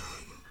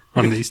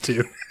on these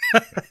two.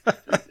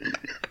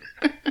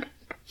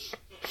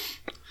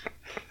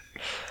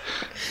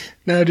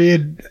 No,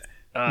 dude.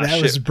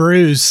 That was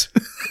Bruce.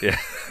 Yeah.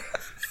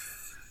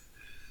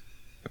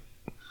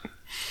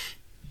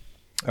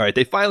 All right,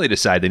 they finally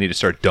decide they need to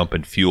start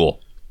dumping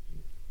fuel.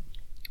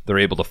 They're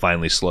able to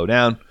finally slow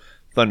down.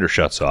 Thunder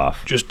shuts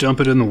off. Just dump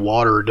it in the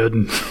water. It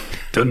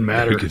doesn't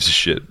matter. Who gives a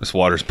shit? This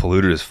water's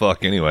polluted as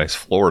fuck anyway. It's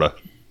Florida.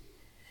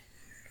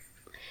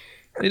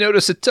 They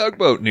notice a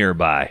tugboat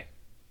nearby.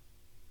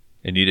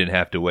 And you didn't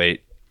have to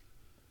wait.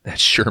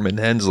 That's Sherman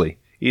Hensley.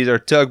 He's our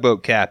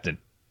tugboat captain.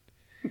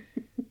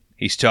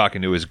 He's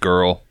talking to his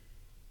girl.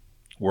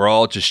 We're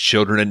all just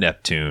children of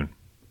Neptune.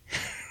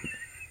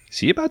 Is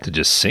he about to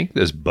just sink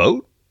this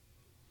boat?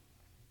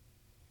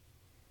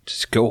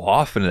 Just go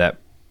off into that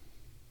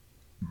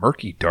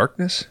murky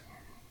darkness?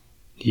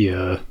 He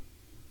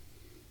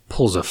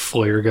pulls a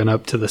flare gun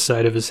up to the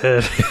side of his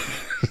head.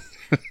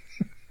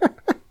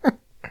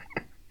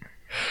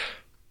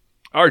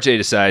 RJ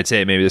decides,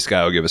 hey, maybe this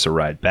guy will give us a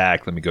ride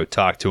back. Let me go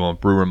talk to him.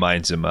 Brew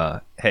reminds him,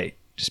 hey,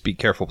 just be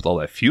careful with all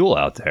that fuel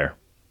out there.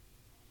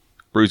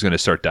 Brew's going to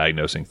start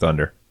diagnosing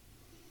Thunder.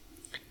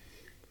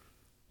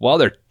 While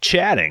they're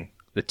chatting,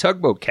 the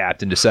tugboat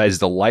captain decides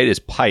to light his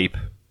pipe.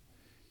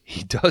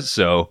 He does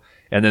so,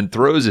 and then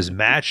throws his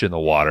match in the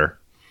water.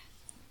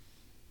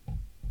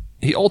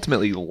 He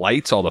ultimately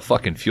lights all the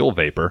fucking fuel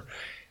vapor.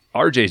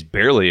 RJ's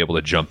barely able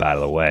to jump out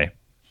of the way.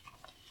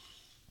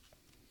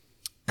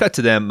 Cut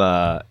to them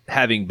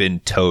having been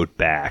towed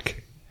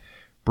back.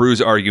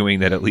 Brew's arguing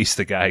that at least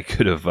the guy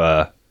could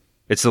have...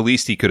 it's the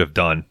least he could have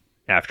done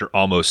after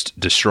almost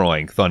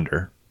destroying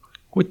Thunder.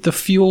 With the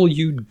fuel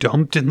you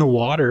dumped in the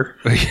water.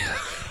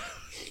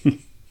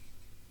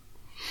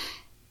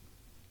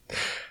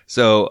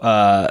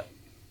 So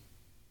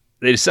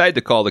they decide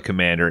to call the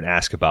commander and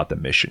ask about the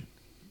mission.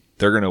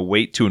 They're going to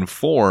wait to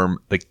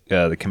inform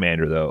the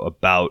commander, though,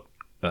 about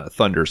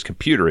Thunder's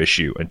computer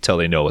issue until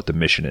they know what the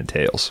mission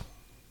entails.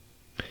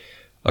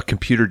 A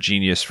computer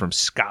genius from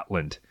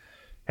Scotland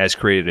has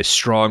created a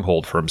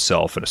stronghold for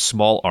himself and a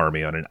small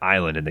army on an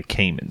island in the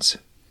Caymans.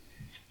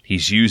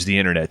 He's used the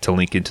internet to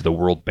link into the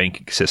world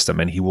banking system,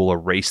 and he will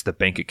erase the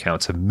bank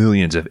accounts of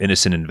millions of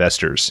innocent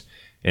investors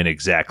in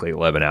exactly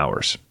 11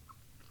 hours.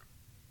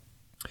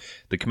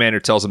 The commander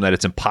tells him that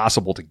it's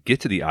impossible to get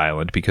to the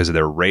island because of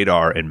their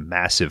radar and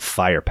massive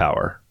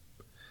firepower.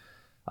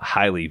 A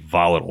highly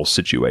volatile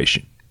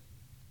situation.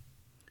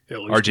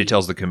 RJ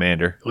tells the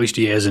commander, at least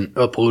he hasn't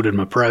uploaded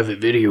my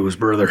private videos,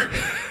 brother.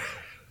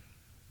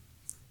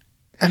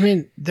 I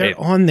mean, they're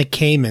on the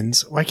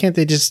Caymans. Why can't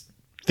they just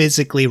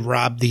physically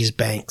rob these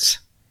banks?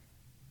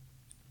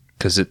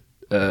 Because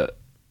the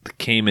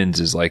Caymans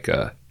is like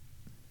it's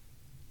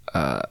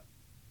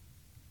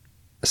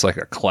like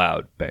a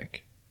cloud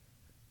bank.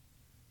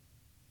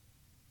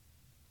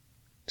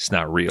 It's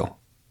not real.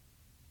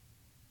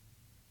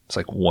 It's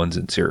like ones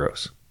and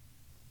zeros.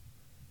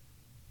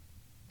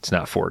 It's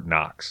not Fort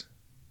Knox.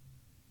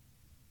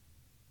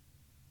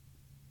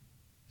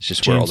 It's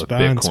just where all the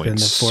Bond's Bitcoin been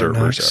to Fort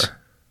servers Knox. are.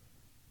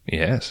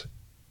 Yes.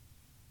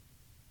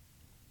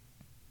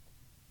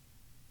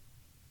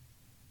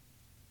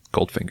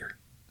 Goldfinger.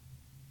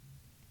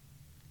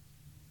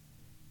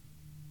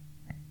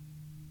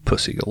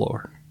 Pussy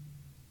galore.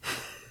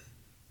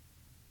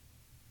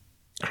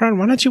 Kron,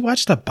 why don't you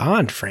watch the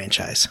Bond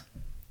franchise?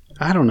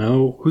 I don't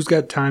know. Who's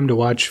got time to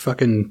watch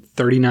fucking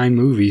 39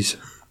 movies?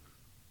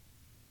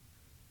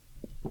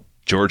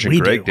 George and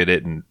Greg did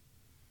it in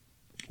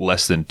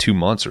less than 2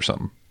 months or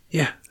something.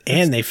 Yeah.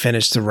 And they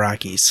finished the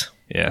Rockies.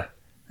 Yeah.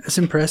 That's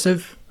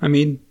impressive. I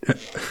mean,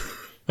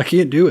 I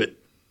can't do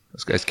it.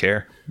 Those guys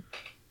care.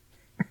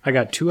 I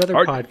got 2 other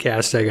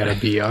podcasts I got to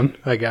be on.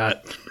 I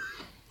got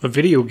a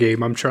video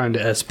game I'm trying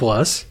to S+.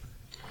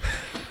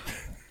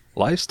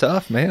 Life's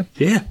tough, man.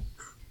 Yeah.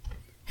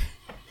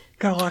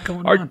 Got a lot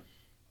going on.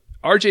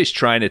 RJ's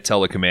trying to tell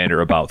the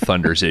commander about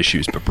Thunder's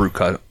issues, but Brew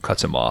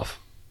cuts him off.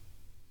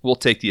 We'll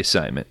take the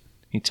assignment.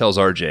 He tells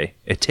RJ,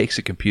 it takes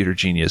a computer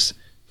genius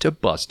to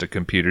bust a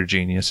computer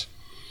genius.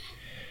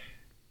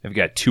 I've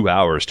got 2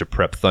 hours to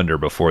prep Thunder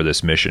before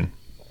this mission.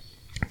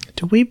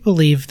 Do we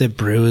believe that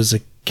Brew is a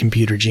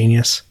computer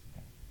genius?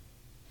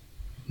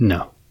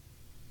 No.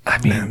 I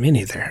mean, no, me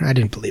neither. I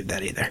didn't believe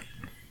that either.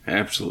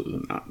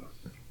 Absolutely not.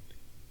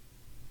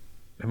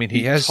 I mean,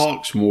 he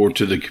talks more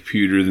to the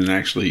computer than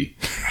actually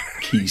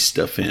keys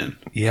stuff in.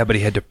 Yeah, but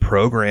he had to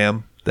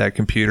program that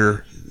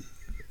computer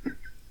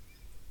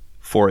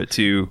for it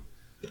to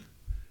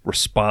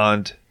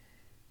respond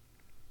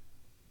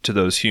to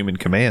those human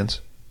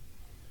commands.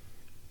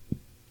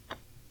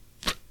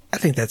 I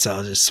think that's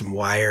all just some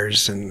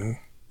wires and...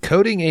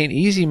 Coding ain't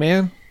easy,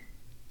 man.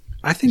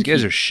 I think these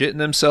guys are shitting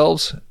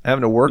themselves,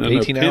 having to work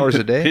 18 hours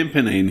a day.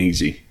 Pimping ain't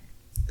easy.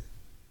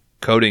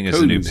 Coding is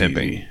the new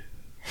pimping. Easy.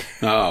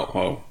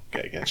 Oh,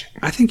 okay, gotcha.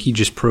 I think he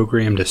just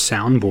programmed a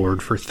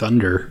soundboard for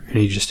Thunder, and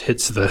he just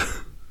hits the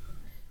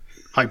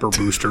hyper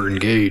booster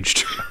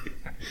engaged.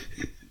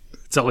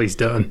 That's all he's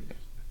done.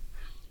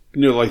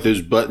 like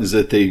those buttons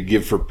that they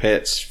give for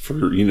pets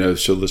for,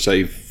 so let's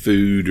say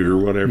food or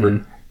whatever.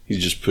 Mm-hmm. He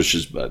just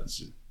pushes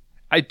buttons.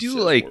 I do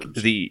like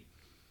words. the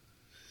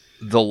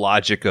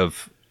logic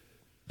of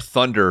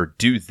Thunder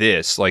do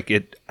this. Like,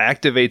 it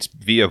activates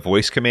via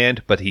voice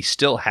command, but he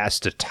still has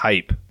to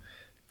type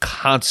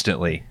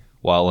constantly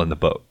while in the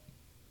boat.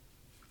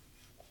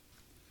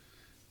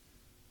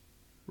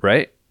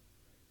 Right?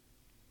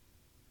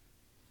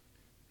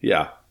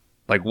 Yeah.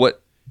 Like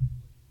what?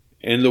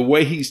 And the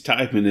way he's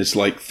typing is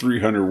like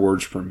 300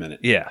 words per minute.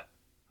 Yeah.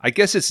 I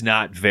guess it's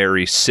not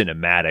very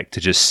cinematic to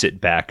just sit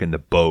back in the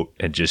boat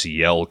and just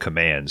yell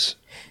commands.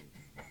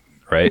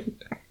 Right?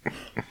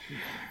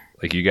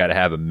 Like, you got to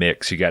have a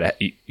mix. You got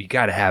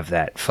to have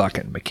that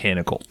fucking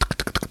mechanical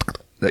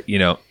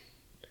that,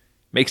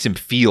 makes him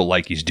feel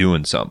like he's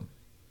doing something.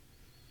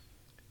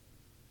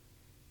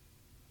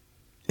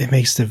 It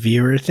makes the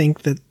viewer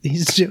think that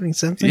he's doing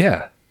something.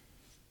 Yeah.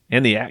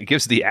 And it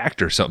gives the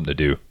actor something to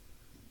do.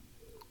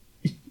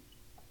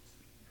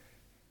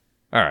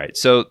 All right.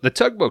 So the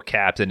tugboat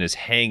captain is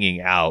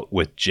hanging out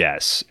with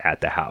Jess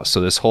at the house.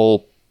 So this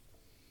whole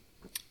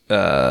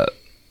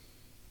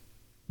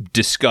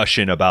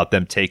discussion about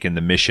them taking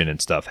the mission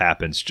and stuff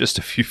happens just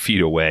a few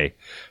feet away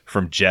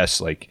from Jess,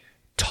 like,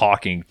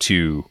 talking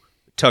to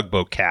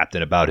tugboat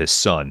captain about his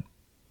son.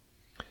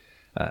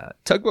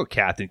 Tugboat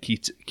captain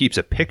keeps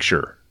a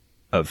picture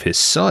of his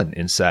son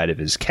inside of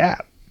his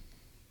cap.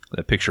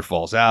 The picture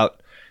falls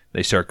out.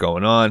 They start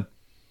going on.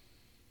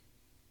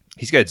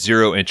 He's got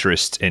zero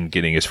interest in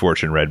getting his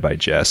fortune read by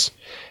Jess.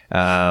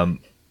 Brew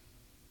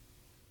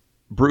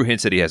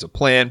hints that he has a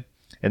plan,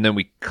 and then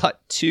we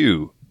cut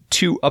to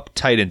two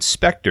uptight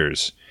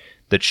inspectors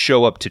that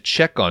show up to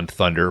check on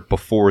Thunder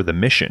before the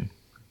mission.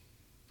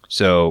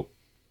 So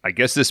I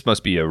guess this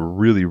must be a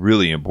really,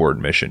 really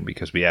important mission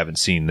because we haven't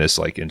seen this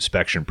like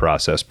inspection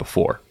process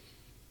before.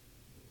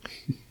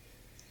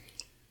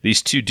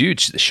 These two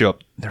dudes that show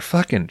up, they're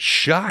fucking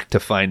shocked to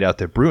find out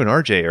that Brew and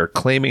RJ are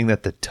claiming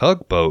that the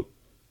tugboat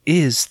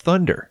is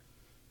Thunder.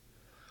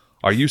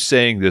 Are you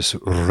saying this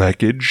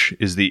wreckage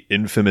is the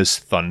infamous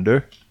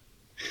Thunder?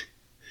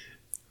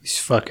 These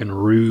fucking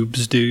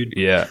rubes, dude.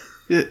 Yeah.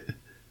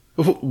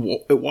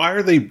 Why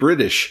are they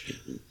British?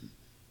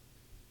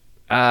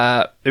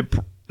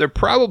 They're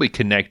probably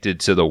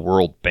connected to the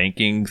world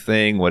banking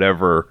thing,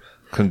 whatever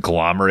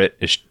conglomerate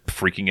is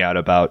freaking out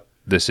about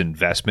this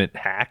investment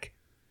hack.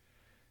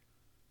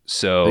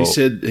 So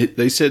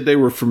they said they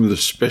were from the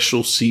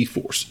Special Sea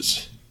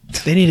Forces.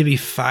 They need to be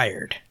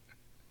fired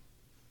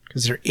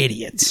because they're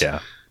idiots. Yeah.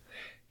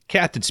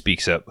 Captain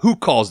speaks up. Who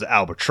calls the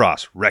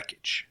Albatross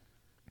wreckage?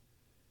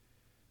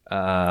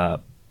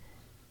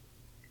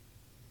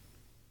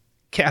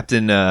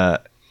 Captain, or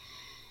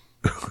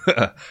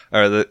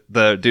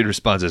the dude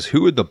responds as,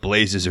 who in the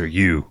blazes are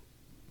you?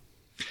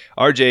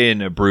 RJ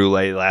and Brule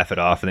laugh it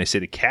off, and they say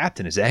the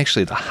captain is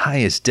actually the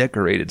highest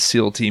decorated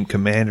SEAL team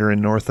commander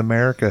in North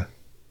America.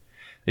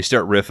 They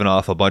start riffing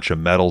off a bunch of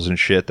medals and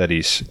shit that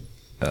he's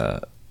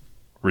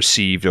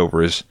received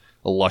over his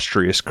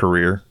illustrious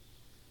career.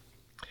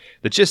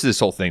 The gist of this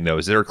whole thing, though,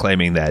 is they're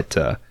claiming that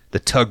the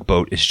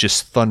tugboat is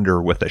just Thunder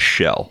with a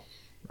shell,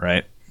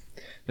 right?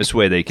 This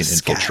way they can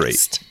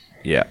infiltrate.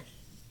 Yeah.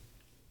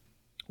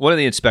 One of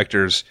the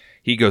inspectors,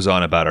 he goes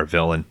on about our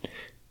villain.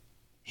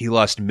 He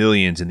lost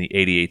millions in the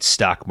 '88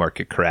 stock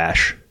market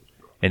crash,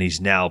 and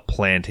he's now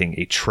planting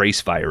a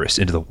trace virus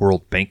into the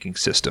world banking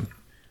system.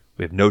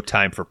 We have no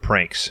time for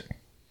pranks.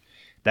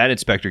 That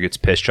inspector gets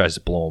pissed, tries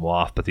to blow him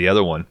off, but the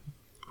other one,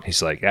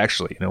 he's like,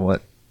 actually, you know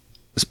what?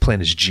 This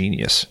plan is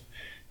genius,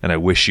 and I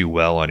wish you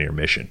well on your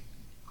mission.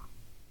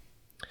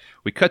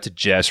 We cut to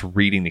Jess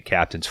reading the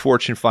captain's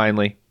fortune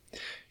finally.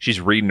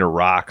 She's reading her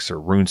rocks or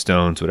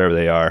runestones, whatever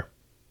they are.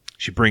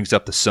 She brings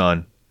up the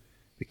sun.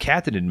 The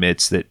captain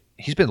admits that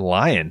he's been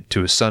lying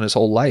to his son his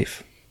whole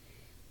life.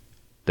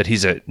 That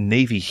he's a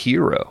Navy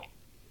hero.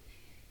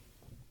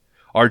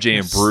 RJ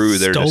and Brew,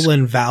 they're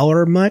stolen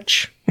valor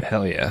much?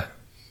 Hell yeah.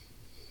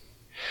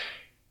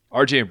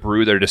 RJ and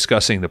Brew, they're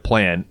discussing the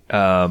plan.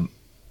 I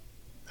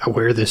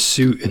wear this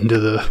suit into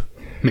the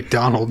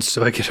McDonald's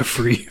so I get a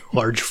free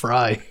large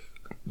fry.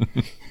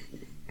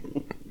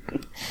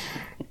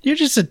 You're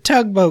just a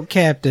tugboat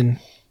captain.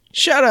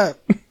 Shut up.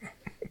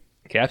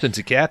 Captain's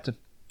a captain.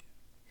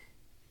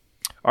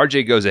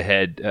 RJ goes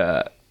ahead.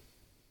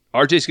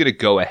 RJ's going to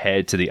go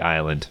ahead to the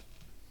island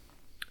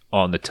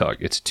on the tug.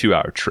 It's a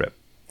 2-hour trip.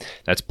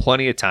 That's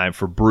plenty of time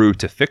for Brew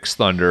to fix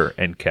Thunder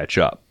and catch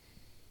up.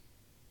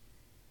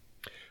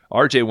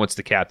 RJ wants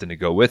the captain to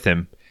go with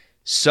him.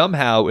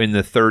 Somehow, in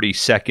the 30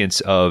 seconds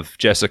of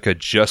Jessica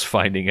just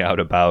finding out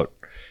about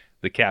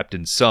the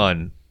captain's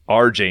son,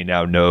 RJ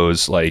now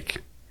knows,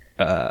 like,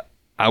 I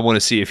want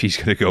to see if he's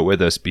going to go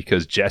with us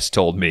because Jess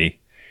told me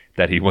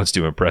that he wants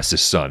to impress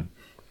his son.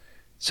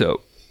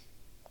 So,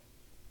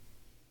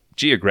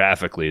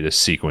 geographically, this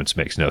sequence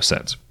makes no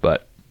sense,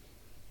 but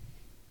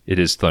it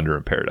is Thunder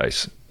in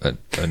Paradise, a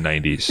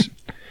 90s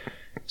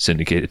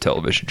syndicated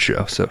television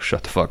show, so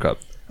shut the fuck up.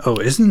 Oh,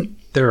 isn't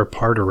there a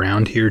part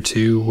around here,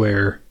 too,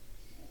 where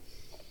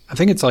I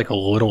think it's like a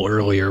little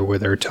earlier where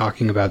they're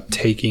talking about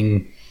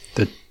taking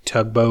the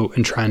tugboat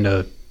and trying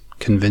to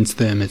convince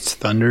them it's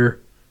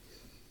Thunder.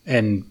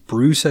 And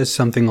Brew says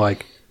something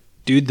like,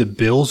 dude, the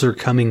bills are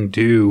coming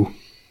due.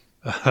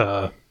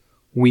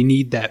 We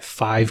need that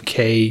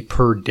 $5,000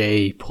 per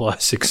day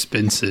plus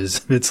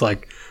expenses. And it's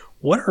like,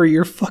 what are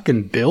your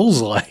fucking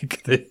bills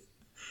like?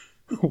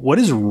 What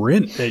is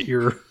rent at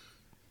your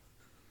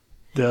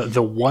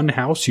the one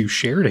house you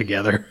share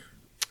together?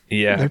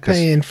 Yeah, they're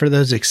paying for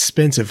those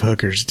expensive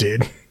hookers,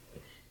 dude.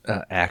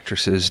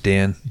 Actresses,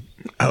 Dan.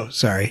 Oh,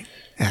 sorry,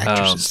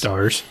 actresses,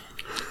 Stars,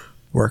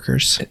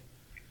 workers.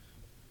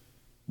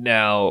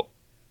 Now,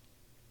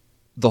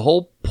 the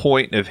whole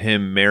point of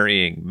him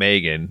marrying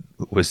Megan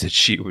was that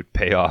she would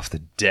pay off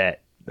the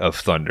debt of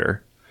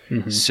Thunder.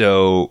 Mm-hmm.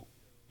 So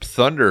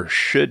Thunder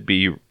should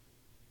be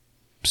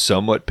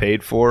somewhat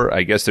paid for.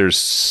 I guess there's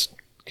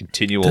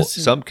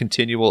some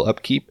continual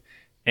upkeep.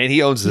 And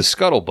he owns the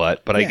Scuttlebutt,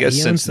 but I guess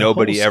since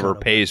nobody ever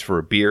pays for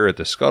a beer at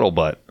the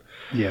Scuttlebutt,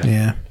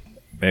 yeah,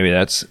 maybe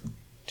that's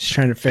just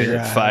trying to figure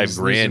out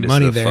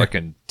 $5,000 is the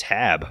fucking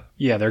tab.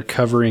 Yeah, they're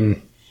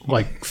covering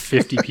like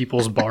 50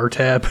 people's bar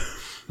tab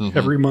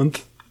every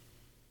month.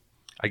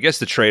 I guess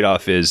the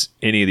trade-off is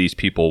any of these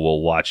people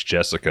will watch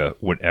Jessica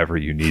whenever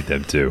you need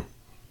them to.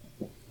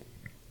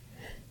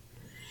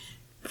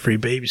 Free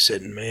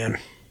babysitting, man.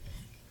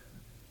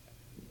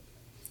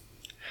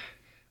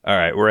 All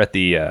right, we're at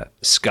the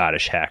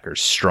Scottish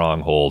hackers'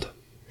 stronghold.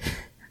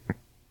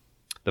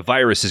 The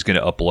virus is going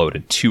to upload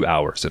in 2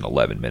 hours and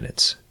 11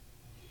 minutes.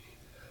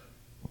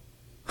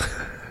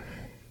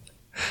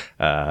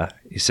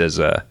 He says,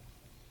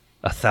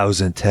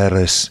 1,000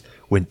 terrorists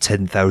when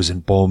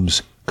 10,000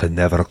 bombs could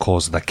never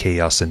cause the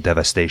chaos and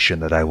devastation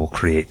that I will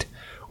create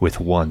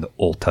with one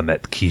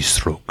ultimate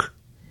keystroke.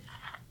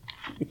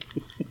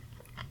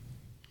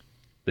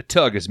 The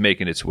tug is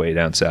making its way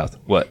down south.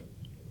 What?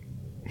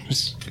 I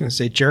was going to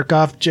say jerk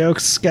off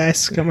jokes,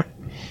 guys. Come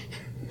on.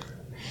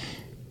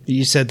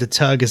 You said the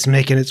tug is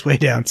making its way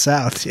down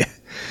south. Yeah,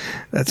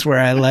 that's where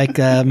I like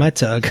my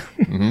tug.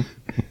 Mm-hmm.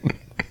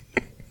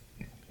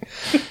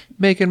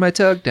 Making my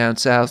tug down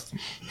south.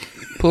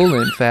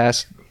 Pulling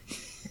fast.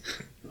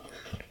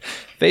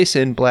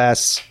 Facing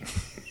blasts.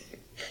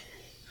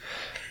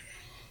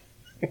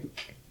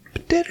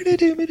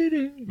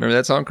 Remember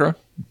that song, Crow?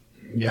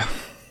 Yeah.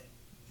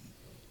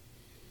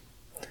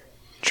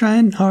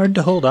 Trying hard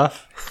to hold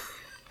off.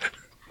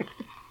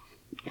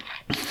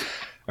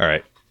 All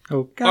right.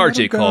 Oh, God,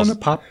 RJ calls.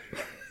 Pop.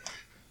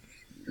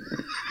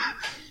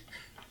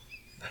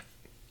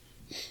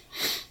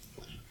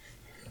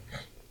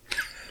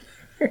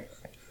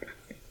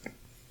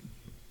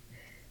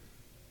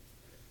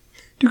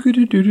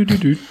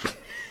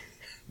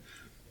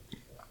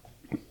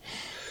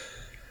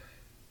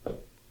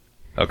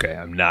 Okay,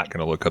 I'm not going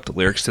to look up the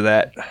lyrics to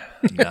that.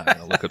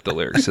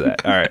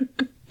 All right.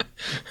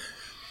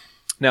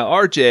 Now,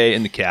 RJ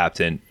and the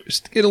captain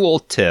just get a little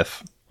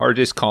tiff.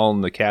 RJ's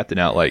calling the captain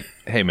out like,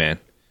 hey, man,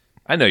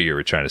 I know you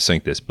were trying to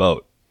sink this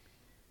boat.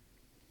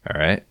 All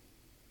right.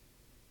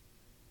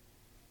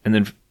 And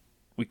then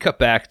we cut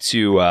back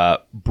to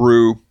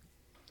Brew.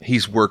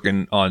 He's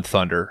working on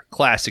Thunder.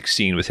 Classic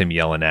scene with him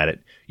yelling at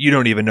it. You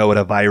don't even know what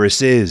a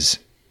virus is.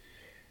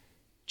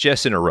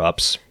 Jess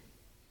interrupts.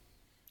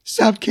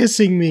 Stop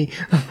kissing me.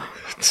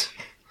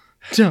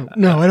 Don't.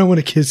 No, I don't want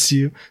to kiss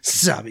you.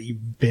 Stop it, you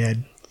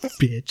bad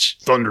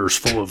bitch. Thunder's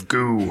full of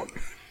goo.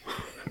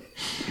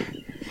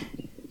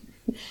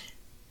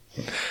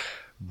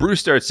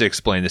 Bruce starts to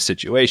explain the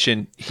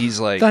situation. He's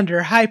like,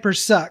 Thunder hyper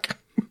suck.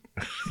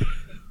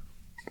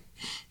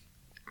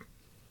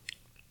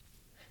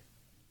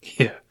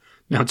 Yeah.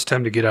 Now it's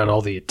time to get out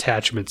all the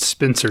attachments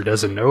Spencer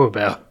doesn't know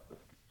about.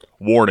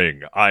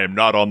 warning, I am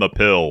not on the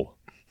pill.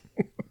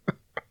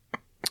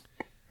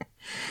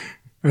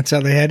 That's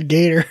how they had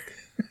Gator.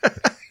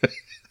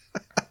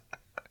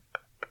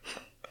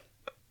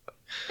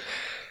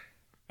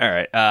 All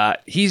right.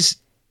 He's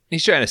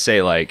trying to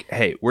say, like,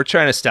 hey, we're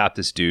trying to stop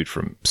this dude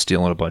from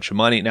stealing a bunch of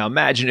money. Now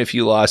imagine if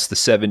you lost the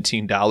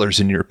 $17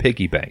 in your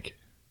piggy bank.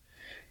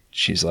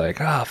 She's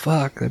like, oh,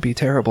 fuck, that'd be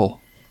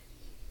terrible.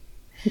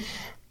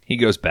 He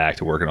goes back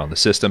to working on the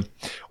system.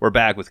 We're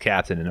back with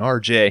Captain and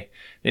RJ.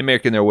 They're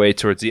making their way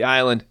towards the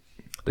island.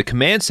 The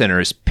command center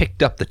has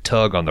picked up the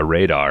tug on the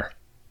radar.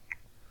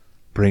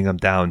 Bring them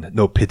down.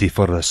 No pity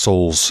for the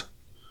souls.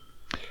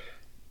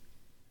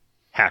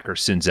 Hacker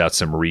sends out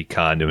some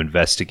recon to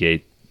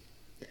investigate.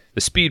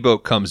 The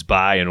speedboat comes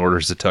by and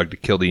orders the tug to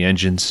kill the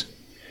engines.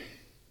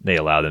 They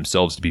allow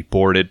themselves to be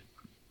boarded.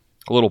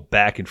 A little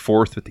back and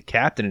forth with the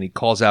captain, and he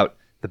calls out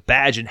the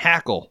badge and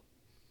hackle.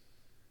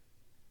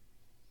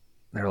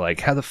 They're like,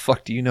 how the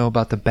fuck do you know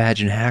about the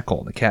badge and hackle?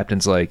 And the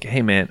captain's like,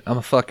 hey man, I'm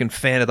a fucking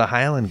fan of the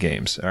Highland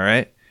games, all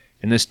right?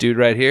 And this dude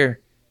right here,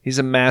 he's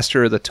a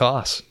master of the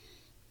toss.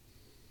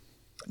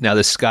 Now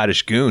this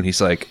Scottish goon,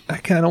 he's like, I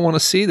kind of want to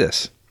see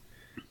this.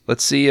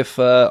 Let's see if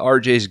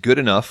RJ's good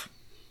enough.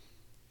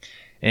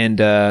 And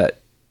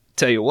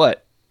tell you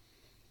what,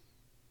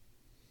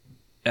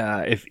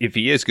 if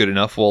he is good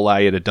enough, we'll allow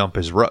you to dump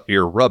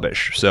your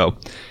rubbish. So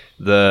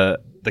the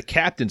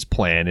captain's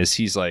plan is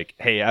he's like,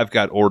 hey, I've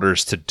got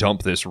orders to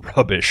dump this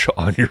rubbish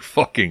on your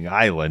fucking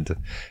island,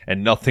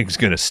 and nothing's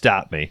going to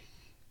stop me.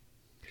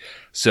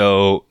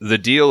 So the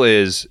deal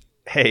is,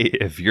 hey,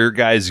 if your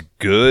guy's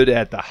good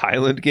at the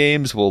Highland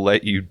Games, we'll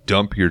let you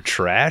dump your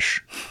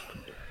trash.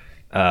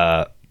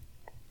 As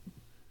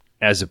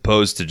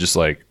opposed to just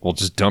like, we'll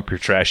just dump your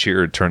trash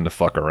here and turn the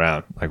fuck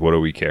around. Like, what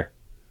do we care?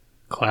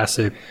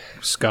 Classic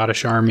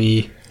Scottish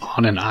Army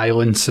on an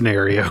island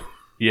scenario.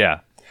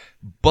 Yeah.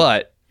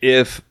 But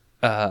if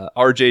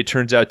RJ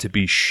turns out to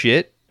be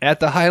shit at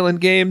the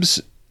Highland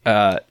Games,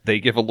 they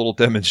give a little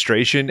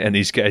demonstration and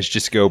these guys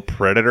just go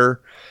Predator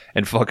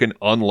and fucking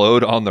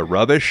unload on the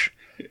rubbish.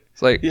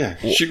 It's like, yeah,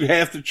 shoot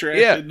half the trash.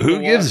 Yeah, who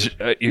gives?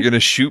 You're gonna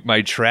shoot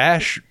my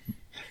trash?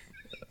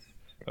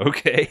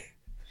 Okay,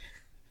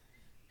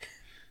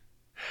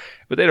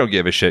 but they don't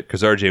give a shit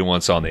because RJ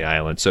wants on the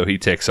island, so he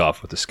takes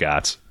off with the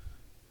Scots.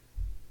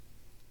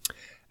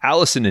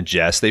 Allison and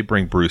Jess, they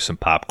bring Bruce some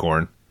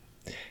popcorn.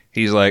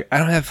 He's like, I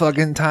don't have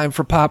fucking time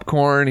for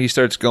popcorn. He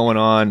starts going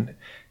on,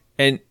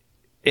 and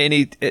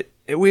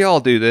we all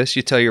do this.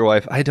 You tell your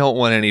wife, I don't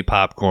want any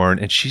popcorn.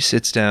 And she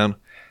sits down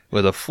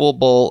with a full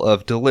bowl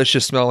of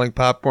delicious smelling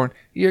popcorn.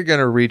 You're going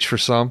to reach for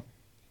some.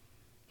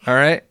 All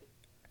right?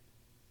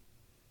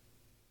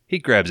 He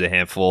grabs a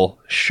handful,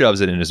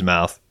 shoves it in his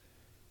mouth.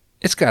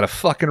 It's got a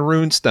fucking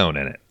rune stone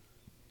in it.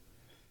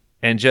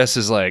 And Jess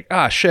is like,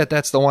 shit,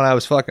 that's the one I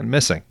was fucking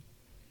missing.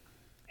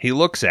 He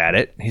looks at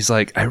it. He's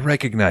like, I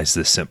recognize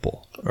this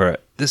symbol. Or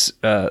this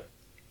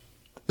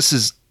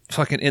is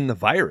fucking in the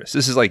virus.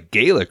 This is like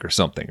Gaelic or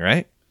something,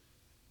 right?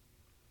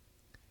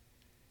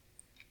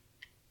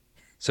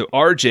 So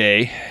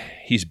RJ,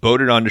 he's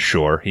boated onto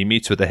shore. He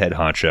meets with the head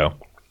honcho.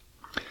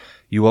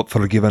 You up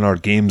for giving our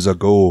games a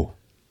go?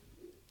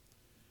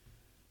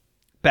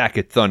 Back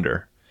at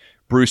Thunder,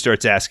 Bruce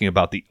starts asking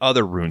about the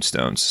other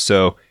runestones.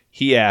 So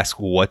he asks,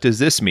 what does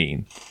this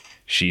mean?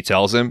 She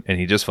tells him, and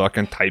he just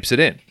fucking types it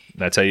in.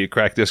 That's how you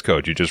crack this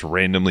code. You just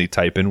randomly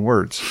type in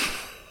words.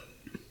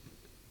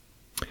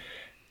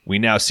 We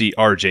now see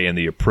RJ in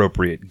the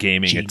appropriate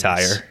gaming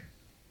attire.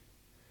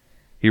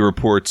 He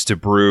reports to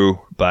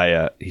Brew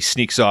he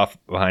sneaks off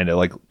behind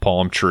a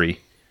palm tree,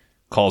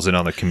 calls it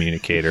on the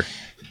communicator.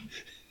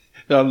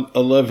 I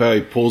love how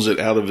he pulls it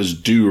out of his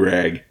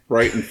do-rag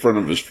right in front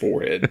of his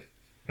forehead.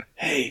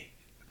 Hey,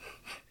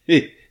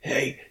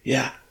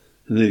 yeah.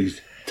 And then he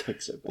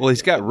tucks it back. Well,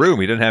 he's got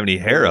room. He doesn't have any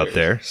hair up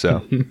there,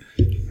 so.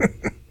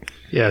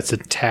 Yeah, it's a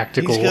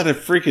tactical. He's got a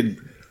freaking.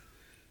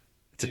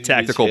 It's a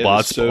tactical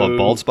bald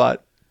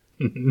spot.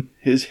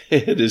 His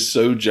head is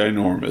so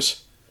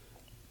ginormous.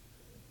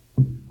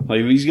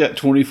 Like, if he's got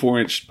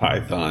 24-inch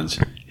pythons,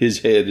 his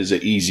head is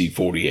an easy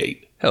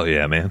 48. Hell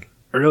yeah, man.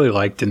 I really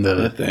liked in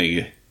That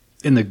thing.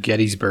 the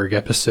Gettysburg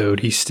episode,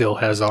 he still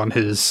has on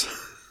his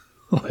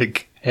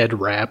head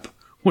wrap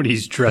when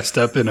he's dressed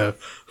up in a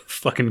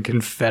fucking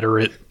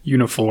Confederate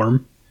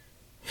uniform.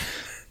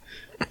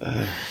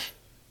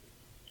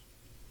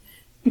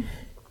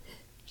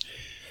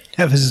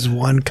 That was his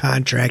one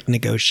contract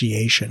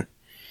negotiation.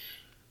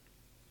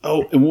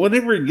 Oh, and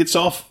whenever he gets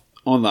off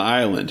on the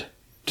island,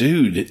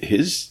 dude,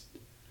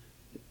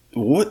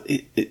 what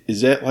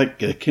is that,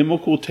 like a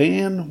chemical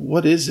tan?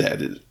 What is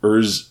that? Or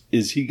is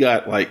he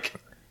got like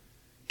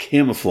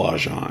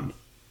camouflage on?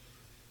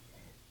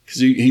 Because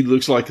he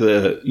looks like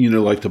the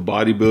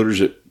bodybuilders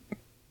that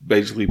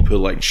basically put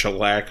like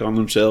shellac on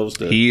themselves.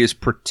 He is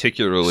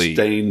particularly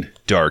stained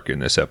dark in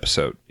this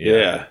episode.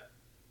 Yeah.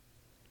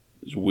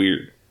 It's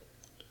weird.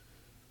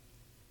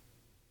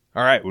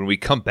 All right, when we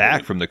come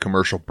back from the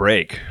commercial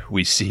break,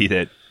 we see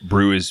that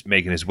Brew is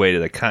making his way to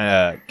the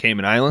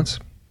Cayman Islands.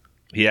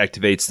 He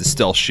activates the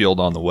stealth shield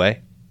on the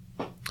way.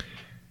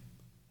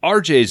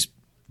 RJ's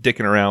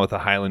dicking around with the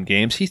Highland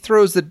Games. He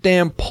throws the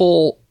damn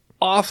pole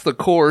off the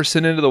course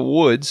and into the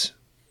woods.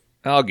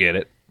 I'll get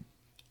it.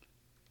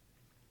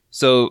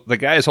 So the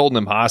guys holding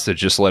him hostage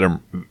just let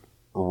him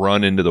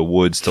run into the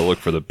woods to look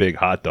for the big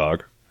hot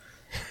dog.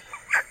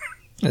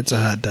 It's a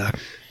hot dog.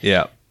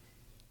 Yeah.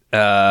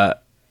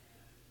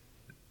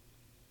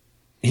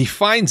 He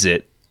finds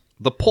it.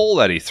 The pole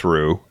that he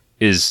threw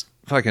is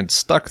fucking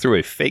stuck through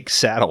a fake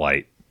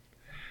satellite.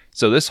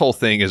 So this whole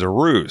thing is a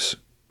ruse.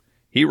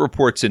 He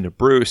reports into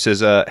Bruce,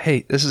 says,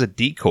 hey, this is a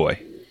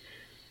decoy.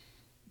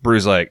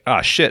 Bruce's like,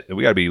 shit,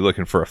 we gotta be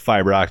looking for a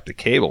fiber optic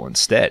cable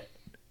instead.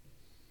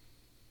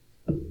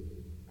 All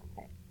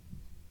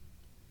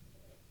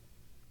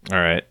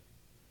right.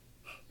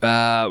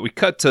 We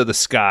cut to the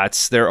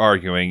Scots. They're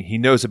arguing. He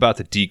knows about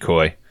the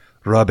decoy.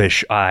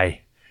 Rubbish,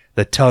 aye.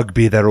 The tug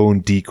be their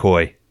own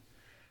decoy.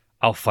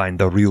 I'll find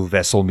the real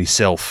vessel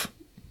myself.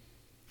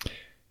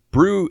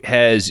 Brew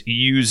has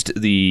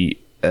used the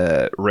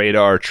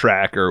radar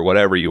tracker,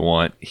 whatever you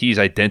want. He's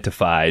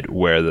identified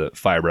where the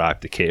fiber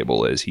optic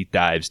cable is. He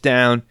dives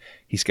down.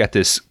 He's got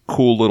this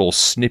cool little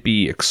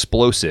snippy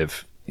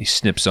explosive. He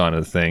snips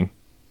onto the thing.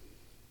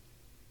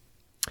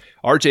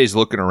 RJ's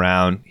looking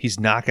around. He's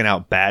knocking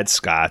out bad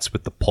Scots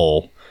with the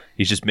pole.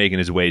 He's just making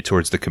his way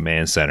towards the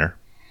command center.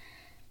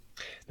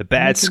 The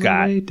bad Making Scott.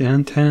 my way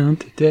downtown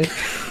today.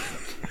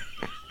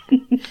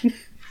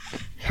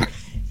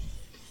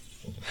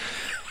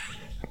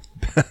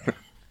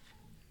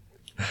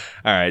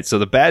 All right, so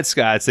the bad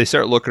Scots, they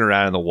start looking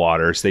around in the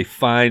waters. They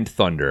find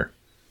Thunder.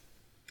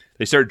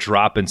 They start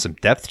dropping some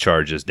depth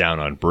charges down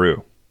on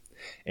Brew.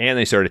 And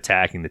they start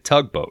attacking the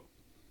tugboat.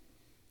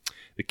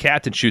 The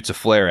captain shoots a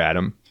flare at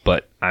him,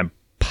 but I'm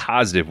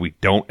positive we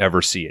don't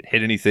ever see it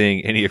hit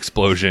anything, any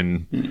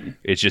explosion.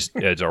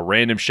 It's a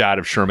random shot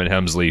of Sherman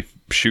Hemsley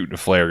shooting a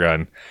flare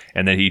gun,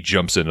 and then he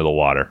jumps into the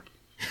water.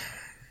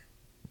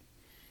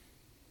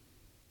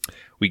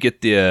 We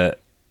get the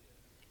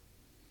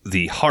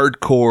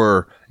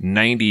hardcore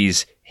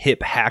 90s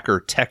hip hacker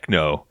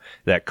techno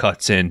that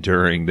cuts in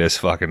during this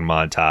fucking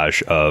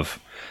montage of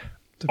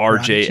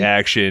RJ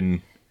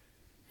action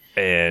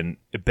and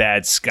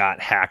bad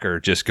Scott hacker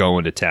just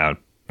going to town.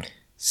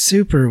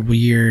 Super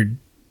weird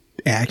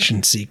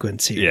action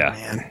sequence here,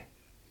 man.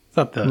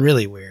 Thought the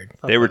Really weird.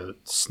 They were the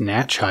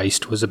snatch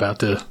heist was about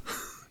to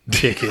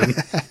kick in.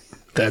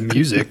 That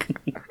music.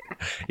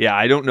 Yeah,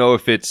 I don't know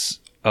if it's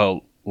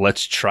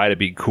let's try to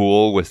be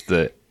cool with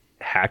the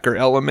hacker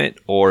element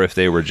or if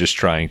they were just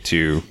trying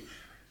to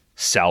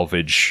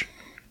salvage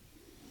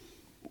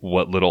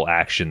what little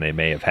action they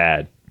may have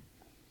had.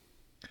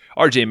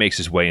 RJ makes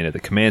his way into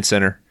the command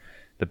center.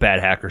 The bad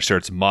hacker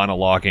starts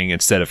monologuing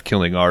instead of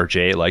killing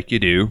RJ like you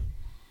do.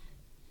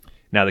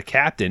 Now the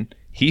captain,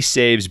 he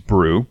saves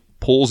Brew,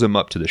 pulls him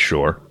up to the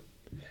shore.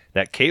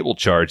 That cable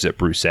charge that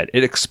Brew set,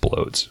 it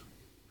explodes.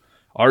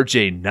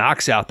 RJ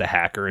knocks out the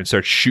hacker and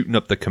starts shooting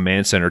up the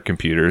command center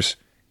computers.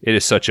 It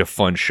is such a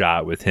fun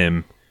shot with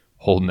him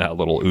holding that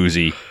little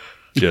Uzi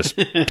just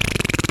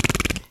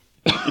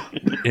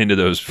into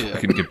those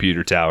fucking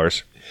computer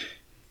towers.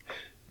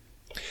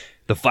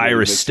 The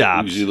virus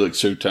stops. Uzi looks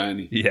so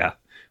tiny. Yeah.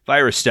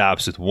 Virus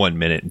stops with 1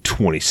 minute and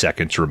 20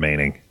 seconds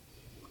remaining.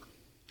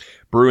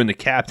 Brew and the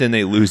captain,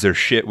 they lose their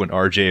shit when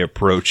RJ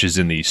approaches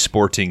in the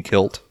sporting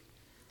kilt.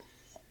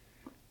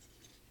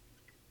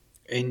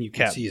 And you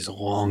can see his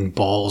long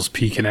balls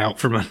peeking out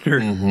from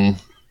under. Mm-hmm.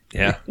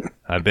 Yeah,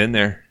 I've been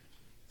there.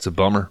 It's a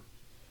bummer.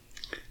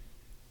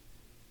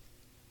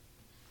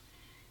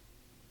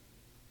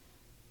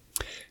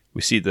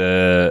 We see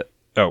we're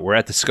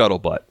at the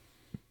scuttlebutt.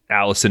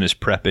 Allison is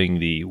prepping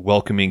the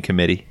welcoming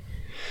committee.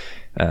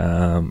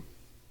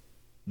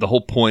 The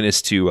whole point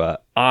is to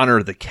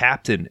honor the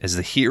captain as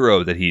the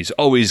hero that he's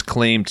always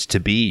claimed to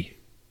be.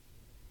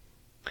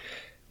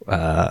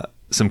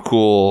 Some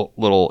cool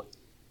little...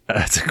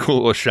 it's a cool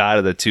little shot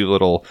of the two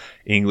little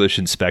English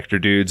inspector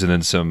dudes and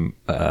then some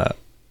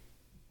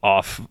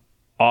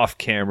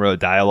off-camera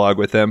dialogue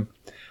with them.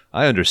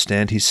 I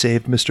understand he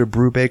saved Mr.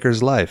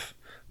 Brubaker's life.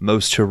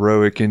 Most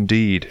heroic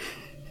indeed.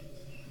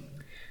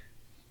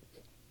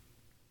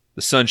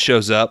 The son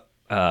shows up.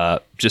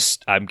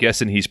 I'm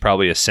guessing he's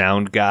probably a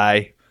sound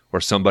guy or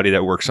somebody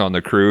that works on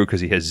the crew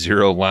because he has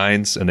 0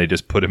 lines and they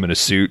just put him in a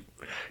suit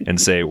and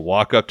say,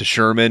 walk up to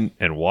Sherman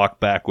and walk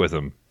back with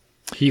him.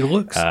 He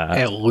looks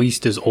at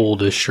least as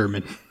old as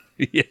Sherman.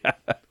 Yeah.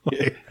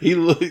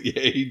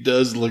 He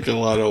does look a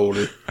lot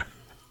older.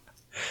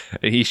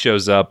 He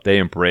shows up. They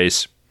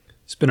embrace.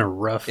 It's been a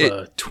rough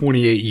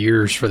 28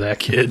 years for that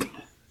kid.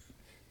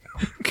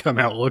 Come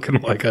out looking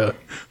like a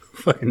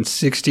fucking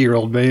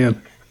 60-year-old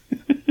man.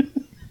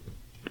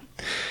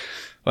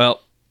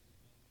 Well,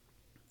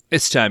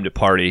 it's time to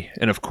party.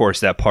 And of course,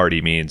 that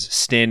party means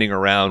standing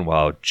around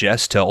while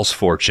Jess tells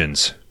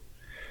fortunes.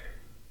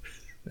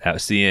 That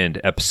was the end.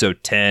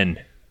 Episode 10.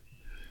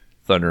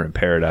 Thunder in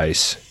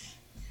Paradise.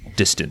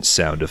 Distant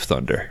sound of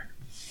thunder.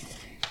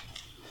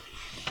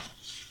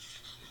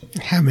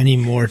 How many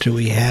more do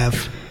we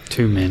have?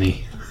 Too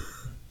many.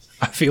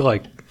 I feel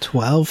like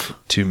 12?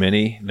 Too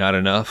many? Not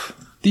enough?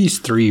 these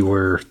 3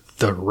 were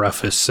the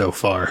roughest so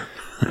far.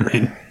 I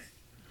mean,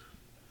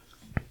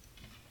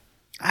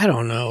 I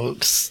don't know.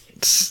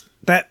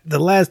 That the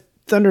last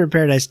Thunder in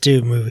Paradise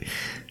 2 movie.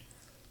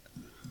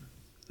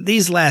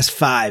 These last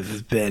 5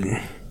 have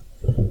been,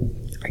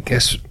 I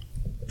guess,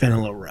 a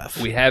little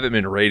rough. we haven't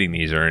been rating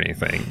these or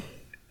anything.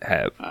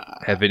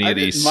 Have any of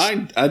these?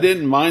 I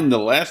didn't mind the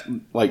last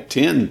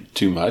 10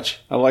 too much.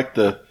 I like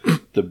the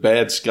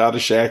bad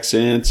Scottish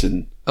accents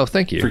and Oh,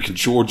 thank you. freaking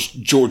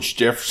George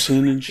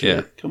Jefferson and shit.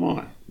 Yeah. Come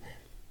on.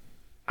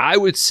 I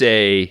would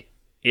say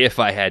if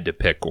I had to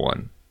pick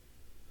one,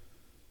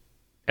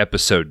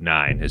 episode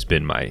 9 has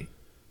been my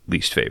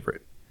least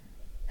favorite.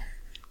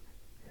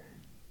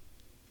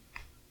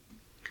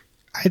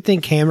 I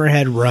think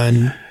Hammerhead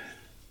Run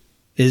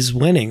is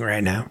winning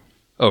right now.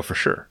 Oh, for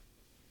sure.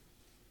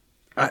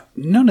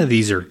 none of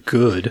these are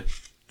good.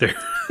 They're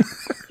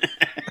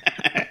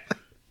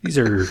these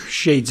are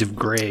shades of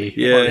gray.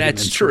 Yeah,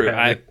 that's true.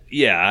 I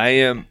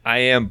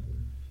am.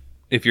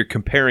 If you're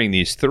comparing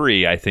these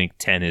 3, I think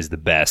 10 is the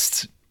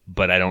best,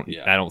 but I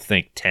don't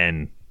think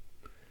 10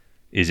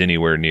 is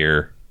anywhere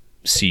near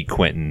C.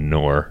 Quentin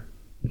or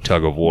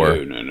Tug of War.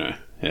 No.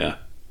 Yeah.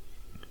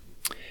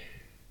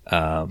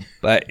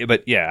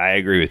 But yeah, I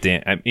agree with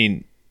Dan. I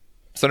mean,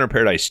 Thunder in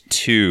Paradise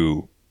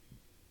 2,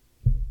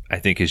 I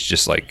think, is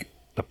just like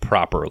the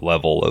proper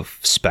level of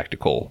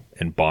spectacle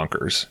and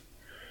bonkers.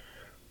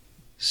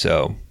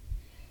 So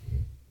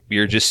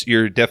you're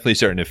definitely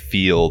starting to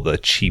feel the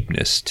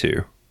cheapness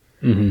too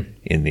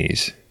in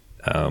these.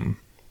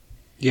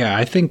 Yeah,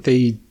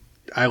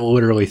 I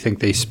literally think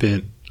they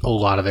spent a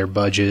lot of their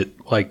budget,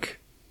 like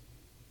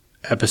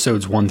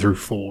episodes 1 through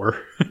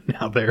 4.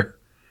 Now they're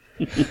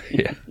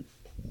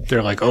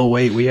like, oh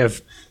wait, we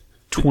have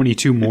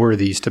 22 more of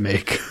these to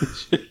make.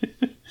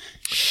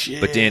 Shit.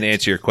 But Dan, to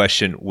answer your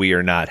question, we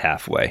are not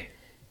halfway.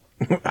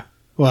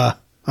 Well,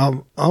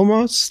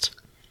 almost.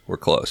 We're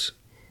close.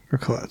 We're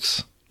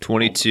close.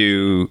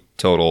 22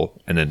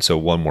 total, and then so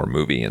one more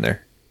movie in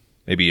there.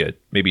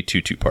 Maybe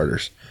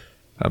two-parters.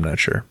 I'm not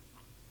sure.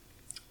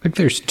 I think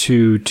there's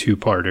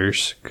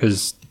two-parters,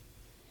 because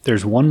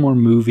there's one more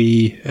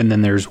movie, and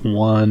then there's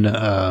one,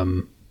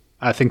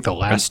 I think the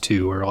last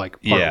two are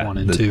like part 1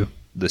 and 2.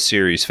 The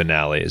series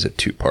finale is a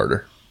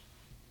two-parter.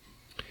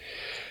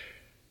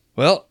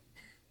 Well,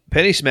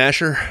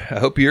 PennySmasher, I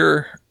hope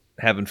you're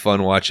having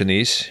fun watching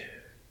these.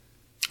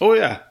 Oh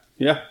yeah,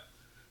 yeah.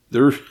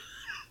 They're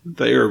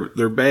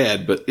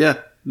bad, but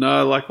yeah, no,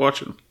 I like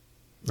watching them.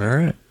 All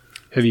right.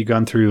 Have you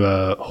gone through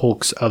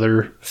Hulk's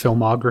other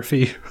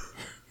filmography?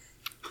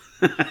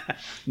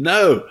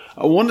 No,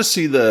 I want to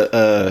see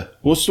the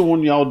what's the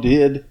one y'all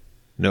did?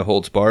 No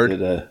Holds Barred.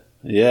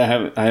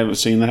 Yeah, I haven't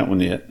seen that one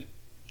yet.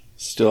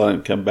 Still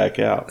haven't come back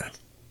out.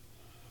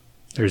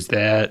 There's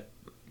that.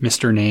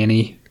 Mr.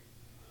 Nanny.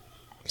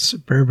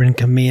 Suburban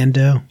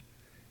Commando.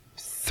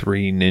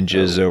 3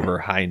 Ninjas over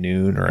High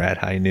Noon or at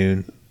High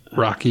Noon.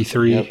 Rocky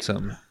 3. Yep,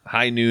 some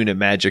High Noon at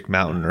Magic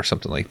Mountain or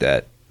something like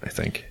that, I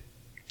think.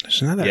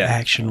 There's another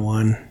action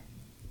one.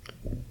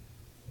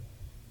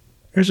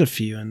 There's a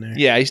few in there.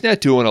 Yeah, he's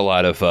not doing a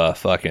lot of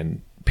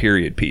fucking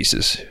period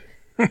pieces.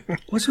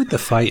 What's with the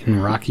fight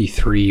in Rocky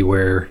 3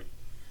 where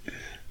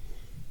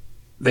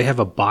they have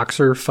a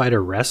boxer fight a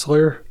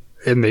wrestler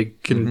and they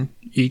can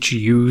each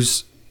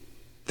use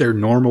their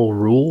normal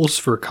rules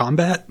for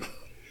combat?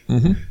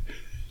 Mm-hmm.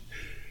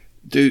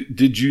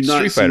 Did you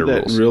not see that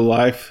rules in real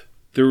life?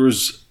 There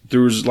was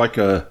like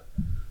a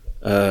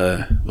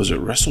was it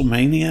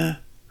WrestleMania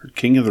or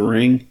King of the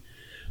Ring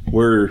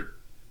where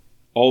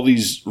all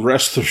these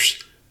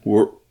wrestlers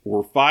were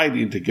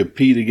fighting to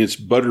compete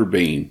against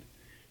Butterbean,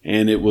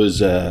 and it was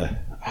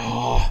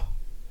can't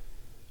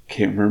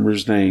remember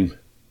his name,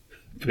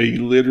 but he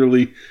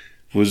literally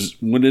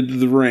went into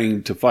the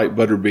ring to fight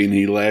Butterbean.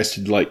 He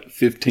lasted like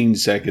 15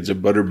 seconds,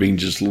 and Butterbean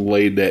just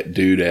laid that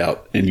dude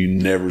out, and you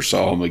never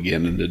saw him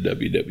again in the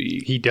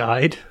WWE. He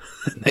died?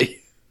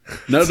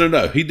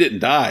 No, he didn't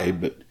die,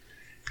 but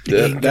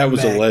that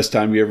was the last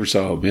time you ever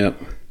saw him.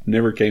 Yep,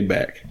 never came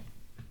back.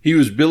 He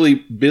was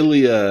Billy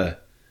Badass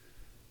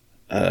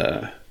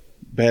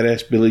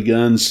Billy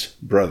Gunn's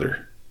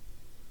brother.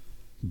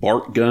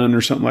 Bart Gunn or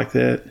something like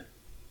that.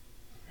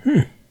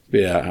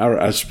 Yeah,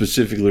 I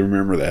specifically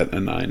remember that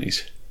in the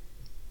 90s.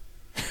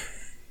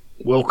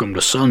 Welcome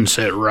to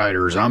Sunset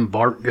Riders. I'm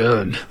Bart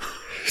Gunn.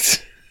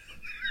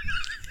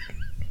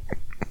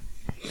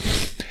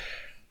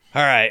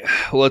 All right,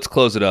 well, let's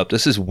close it up.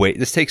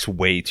 This takes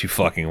way too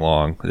fucking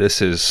long.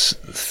 This is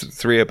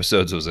 3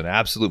 episodes was an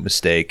absolute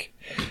mistake.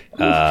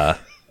 It's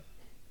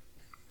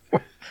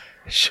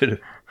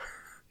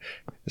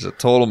a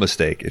total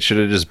mistake. It should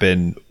have just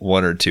been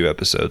 1 or 2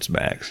 episodes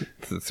max.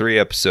 The 3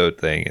 episode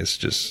thing is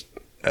just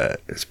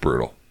it's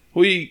brutal.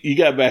 Well, you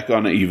got back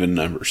on an even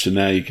number, so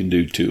now you can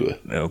do 2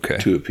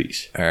 a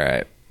piece. All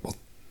right.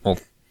 Well,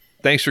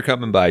 thanks for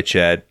coming by,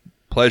 Chad.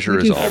 Pleasure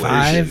as always.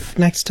 5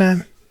 next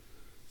time.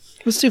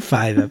 Let's do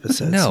 5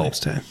 episodes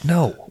next time.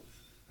 No,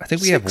 I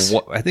think we have.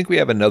 I think we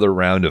have another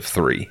round of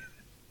 3.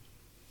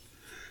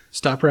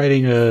 Stop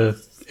writing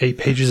 8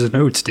 pages of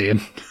notes,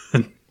 Dan.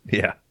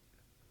 Yeah.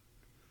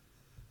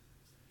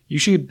 You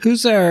should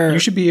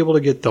be able to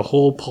get the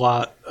whole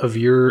plot of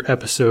your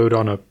episode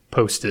on a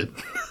Post-it.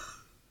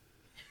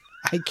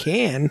 I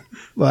can,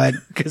 but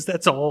because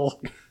that's all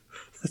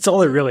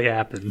that really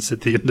happens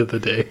at the end of the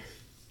day.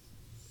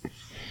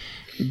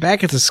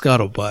 Back at the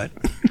scuttlebutt.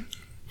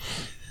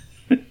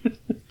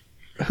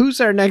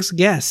 Who's our next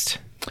guest?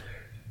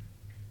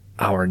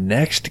 Our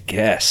next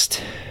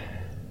guest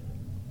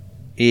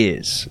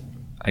is,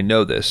 I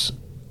know this,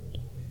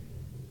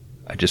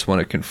 I just want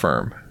to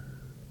confirm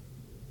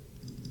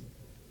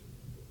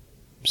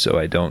so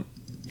I don't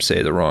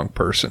say the wrong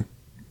person.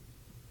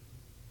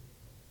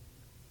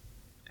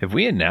 Have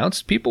we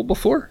announced people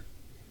before?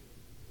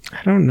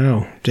 I don't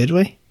know. Did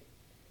we?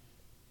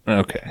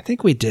 Okay. I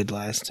think we did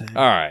last time.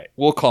 All right.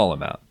 We'll call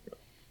him out.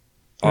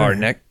 Our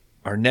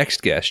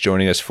next guest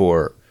joining us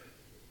for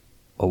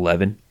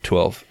 11,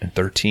 12, and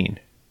 13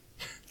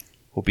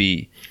 will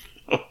be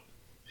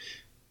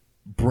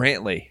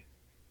Brantley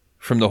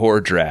from the Horror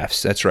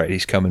Drafts. That's right.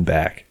 He's coming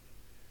back.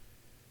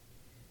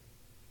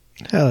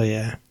 Hell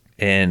yeah.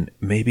 And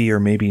maybe or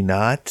maybe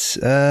not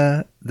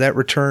that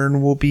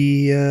return will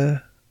be...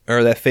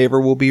 or that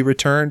favor will be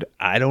returned.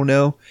 I don't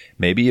know.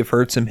 Maybe you've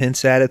heard some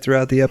hints at it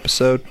throughout the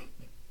episode.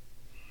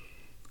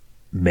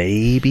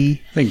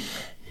 Maybe. I think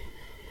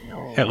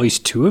at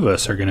least 2 of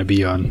us are going to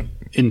be on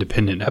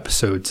independent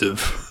episodes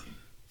of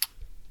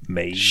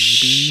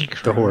Maybe.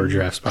 the Horror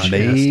Drafts podcast.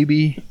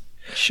 Maybe.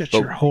 Shut But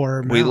your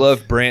horror mouth. We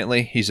love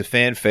Brantley. He's a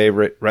fan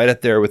favorite. Right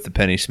up there with the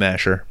Penny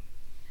Smasher.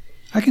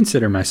 I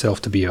consider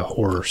myself to be a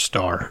horror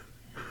star.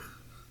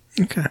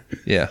 Okay.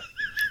 Yeah.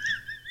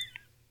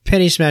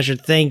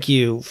 PennySmasher, thank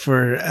you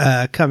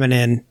for coming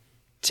in.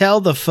 Tell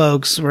the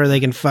folks where they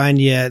can find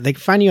you. They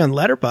can find you on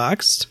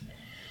Letterboxd.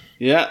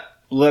 Yeah,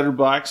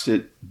 Letterboxd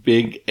at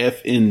Big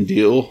FN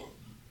Deal.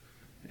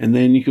 And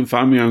then you can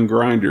find me on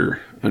Grindr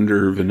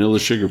under Vanilla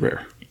Sugar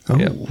Bear. Oh,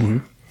 Yep.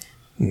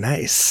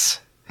 Nice.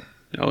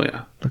 Oh,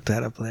 yeah. Look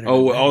that up later.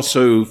 Oh,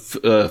 also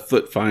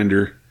Foot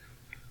Finder.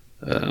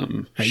 Are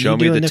Show you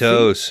me doing the feet?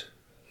 toes.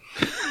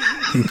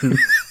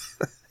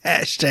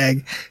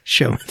 Hashtag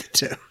show me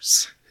the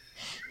toes.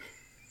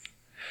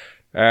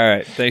 All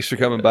right. Thanks for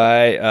coming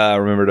by.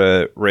 Remember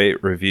to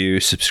rate, review,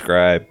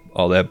 subscribe,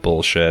 all that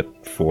bullshit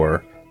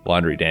for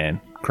Laundry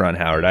Dan, Cron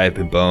Howard. I have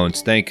been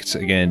Bones. Thanks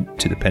again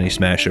to the Penny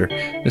Smasher.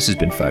 This has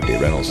been 5 Day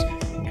Rentals.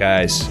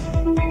 Guys,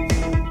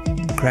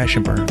 crash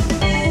and burn.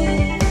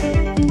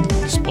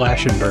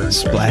 Splash and burn.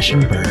 Splash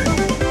and burn.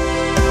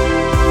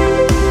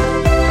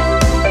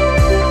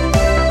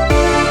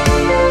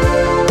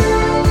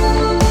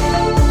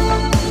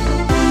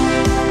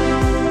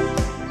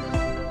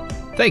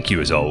 Thank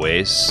you as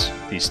always.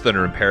 These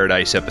Thunder in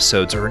Paradise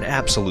episodes are an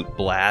absolute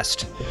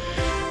blast.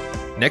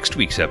 Next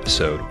week's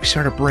episode, we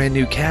start a brand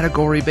new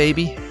category,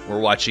 baby. We're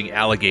watching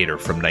Alligator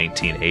from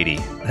 1980.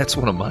 That's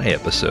one of my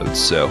episodes,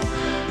 so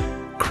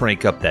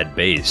crank up that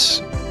bass.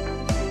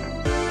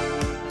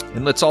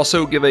 And let's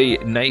also give a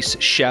nice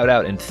shout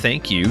out and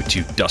thank you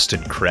to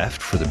Dustin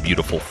Kraft for the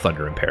beautiful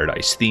Thunder in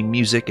Paradise theme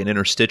music and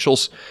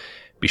interstitials.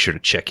 Be sure to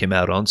check him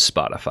out on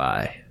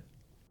Spotify.